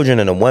 3 children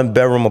in a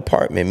 1-bedroom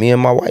apartment, me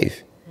and my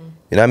wife.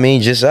 You know what I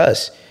mean? Just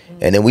us.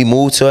 And then we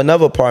moved to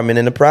another apartment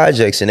in the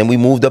projects, and then we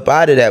moved up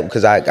out of that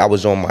because I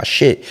was on my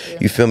shit.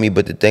 You feel me?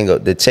 But the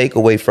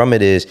takeaway from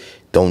it is,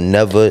 don't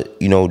doubt.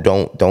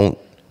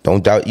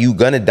 You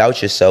gonna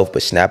doubt yourself,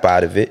 but snap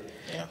out of it.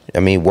 I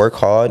mean, work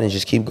hard and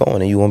just keep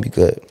going, and you won't be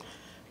good.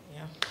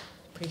 Yeah,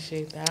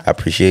 appreciate that. I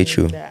appreciate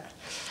you.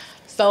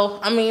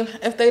 So, I mean,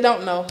 if they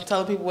don't know,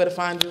 tell people where to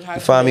find you. How you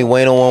find me,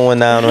 Wayno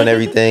 119 on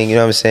everything. You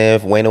know what I'm saying?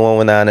 Wayno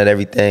 119 at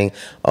everything.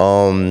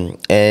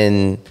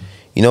 And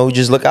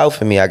just look out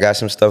for me. I got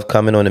some stuff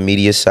coming on the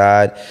media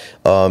side.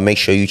 Make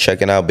sure you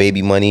checking out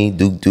Baby Money,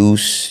 Duke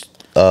Deuce,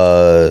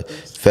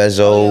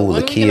 Fezzo, Lakia.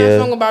 When we get that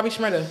song with Bobby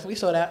Schmurda, we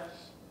saw that.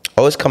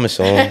 Oh, it's coming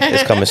soon.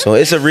 It's coming soon.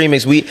 It's a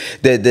remix.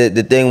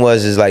 The thing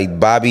is like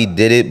Bobby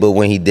did it, but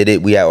when he did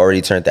it, we had already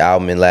turned the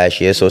album in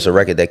last year, so it's a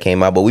record that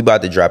came out. But we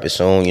about to drop it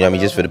soon. You know what I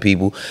mean? Just for the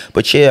people.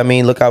 But yeah, I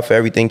mean, look out for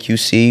everything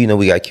QC.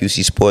 We got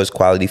QC Sports,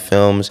 Quality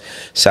Films,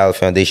 Solid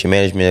Foundation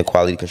Management, and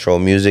Quality Control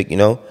Music.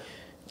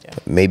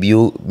 Maybe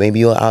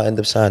I'll end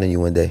up signing you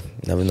one day.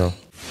 Never know.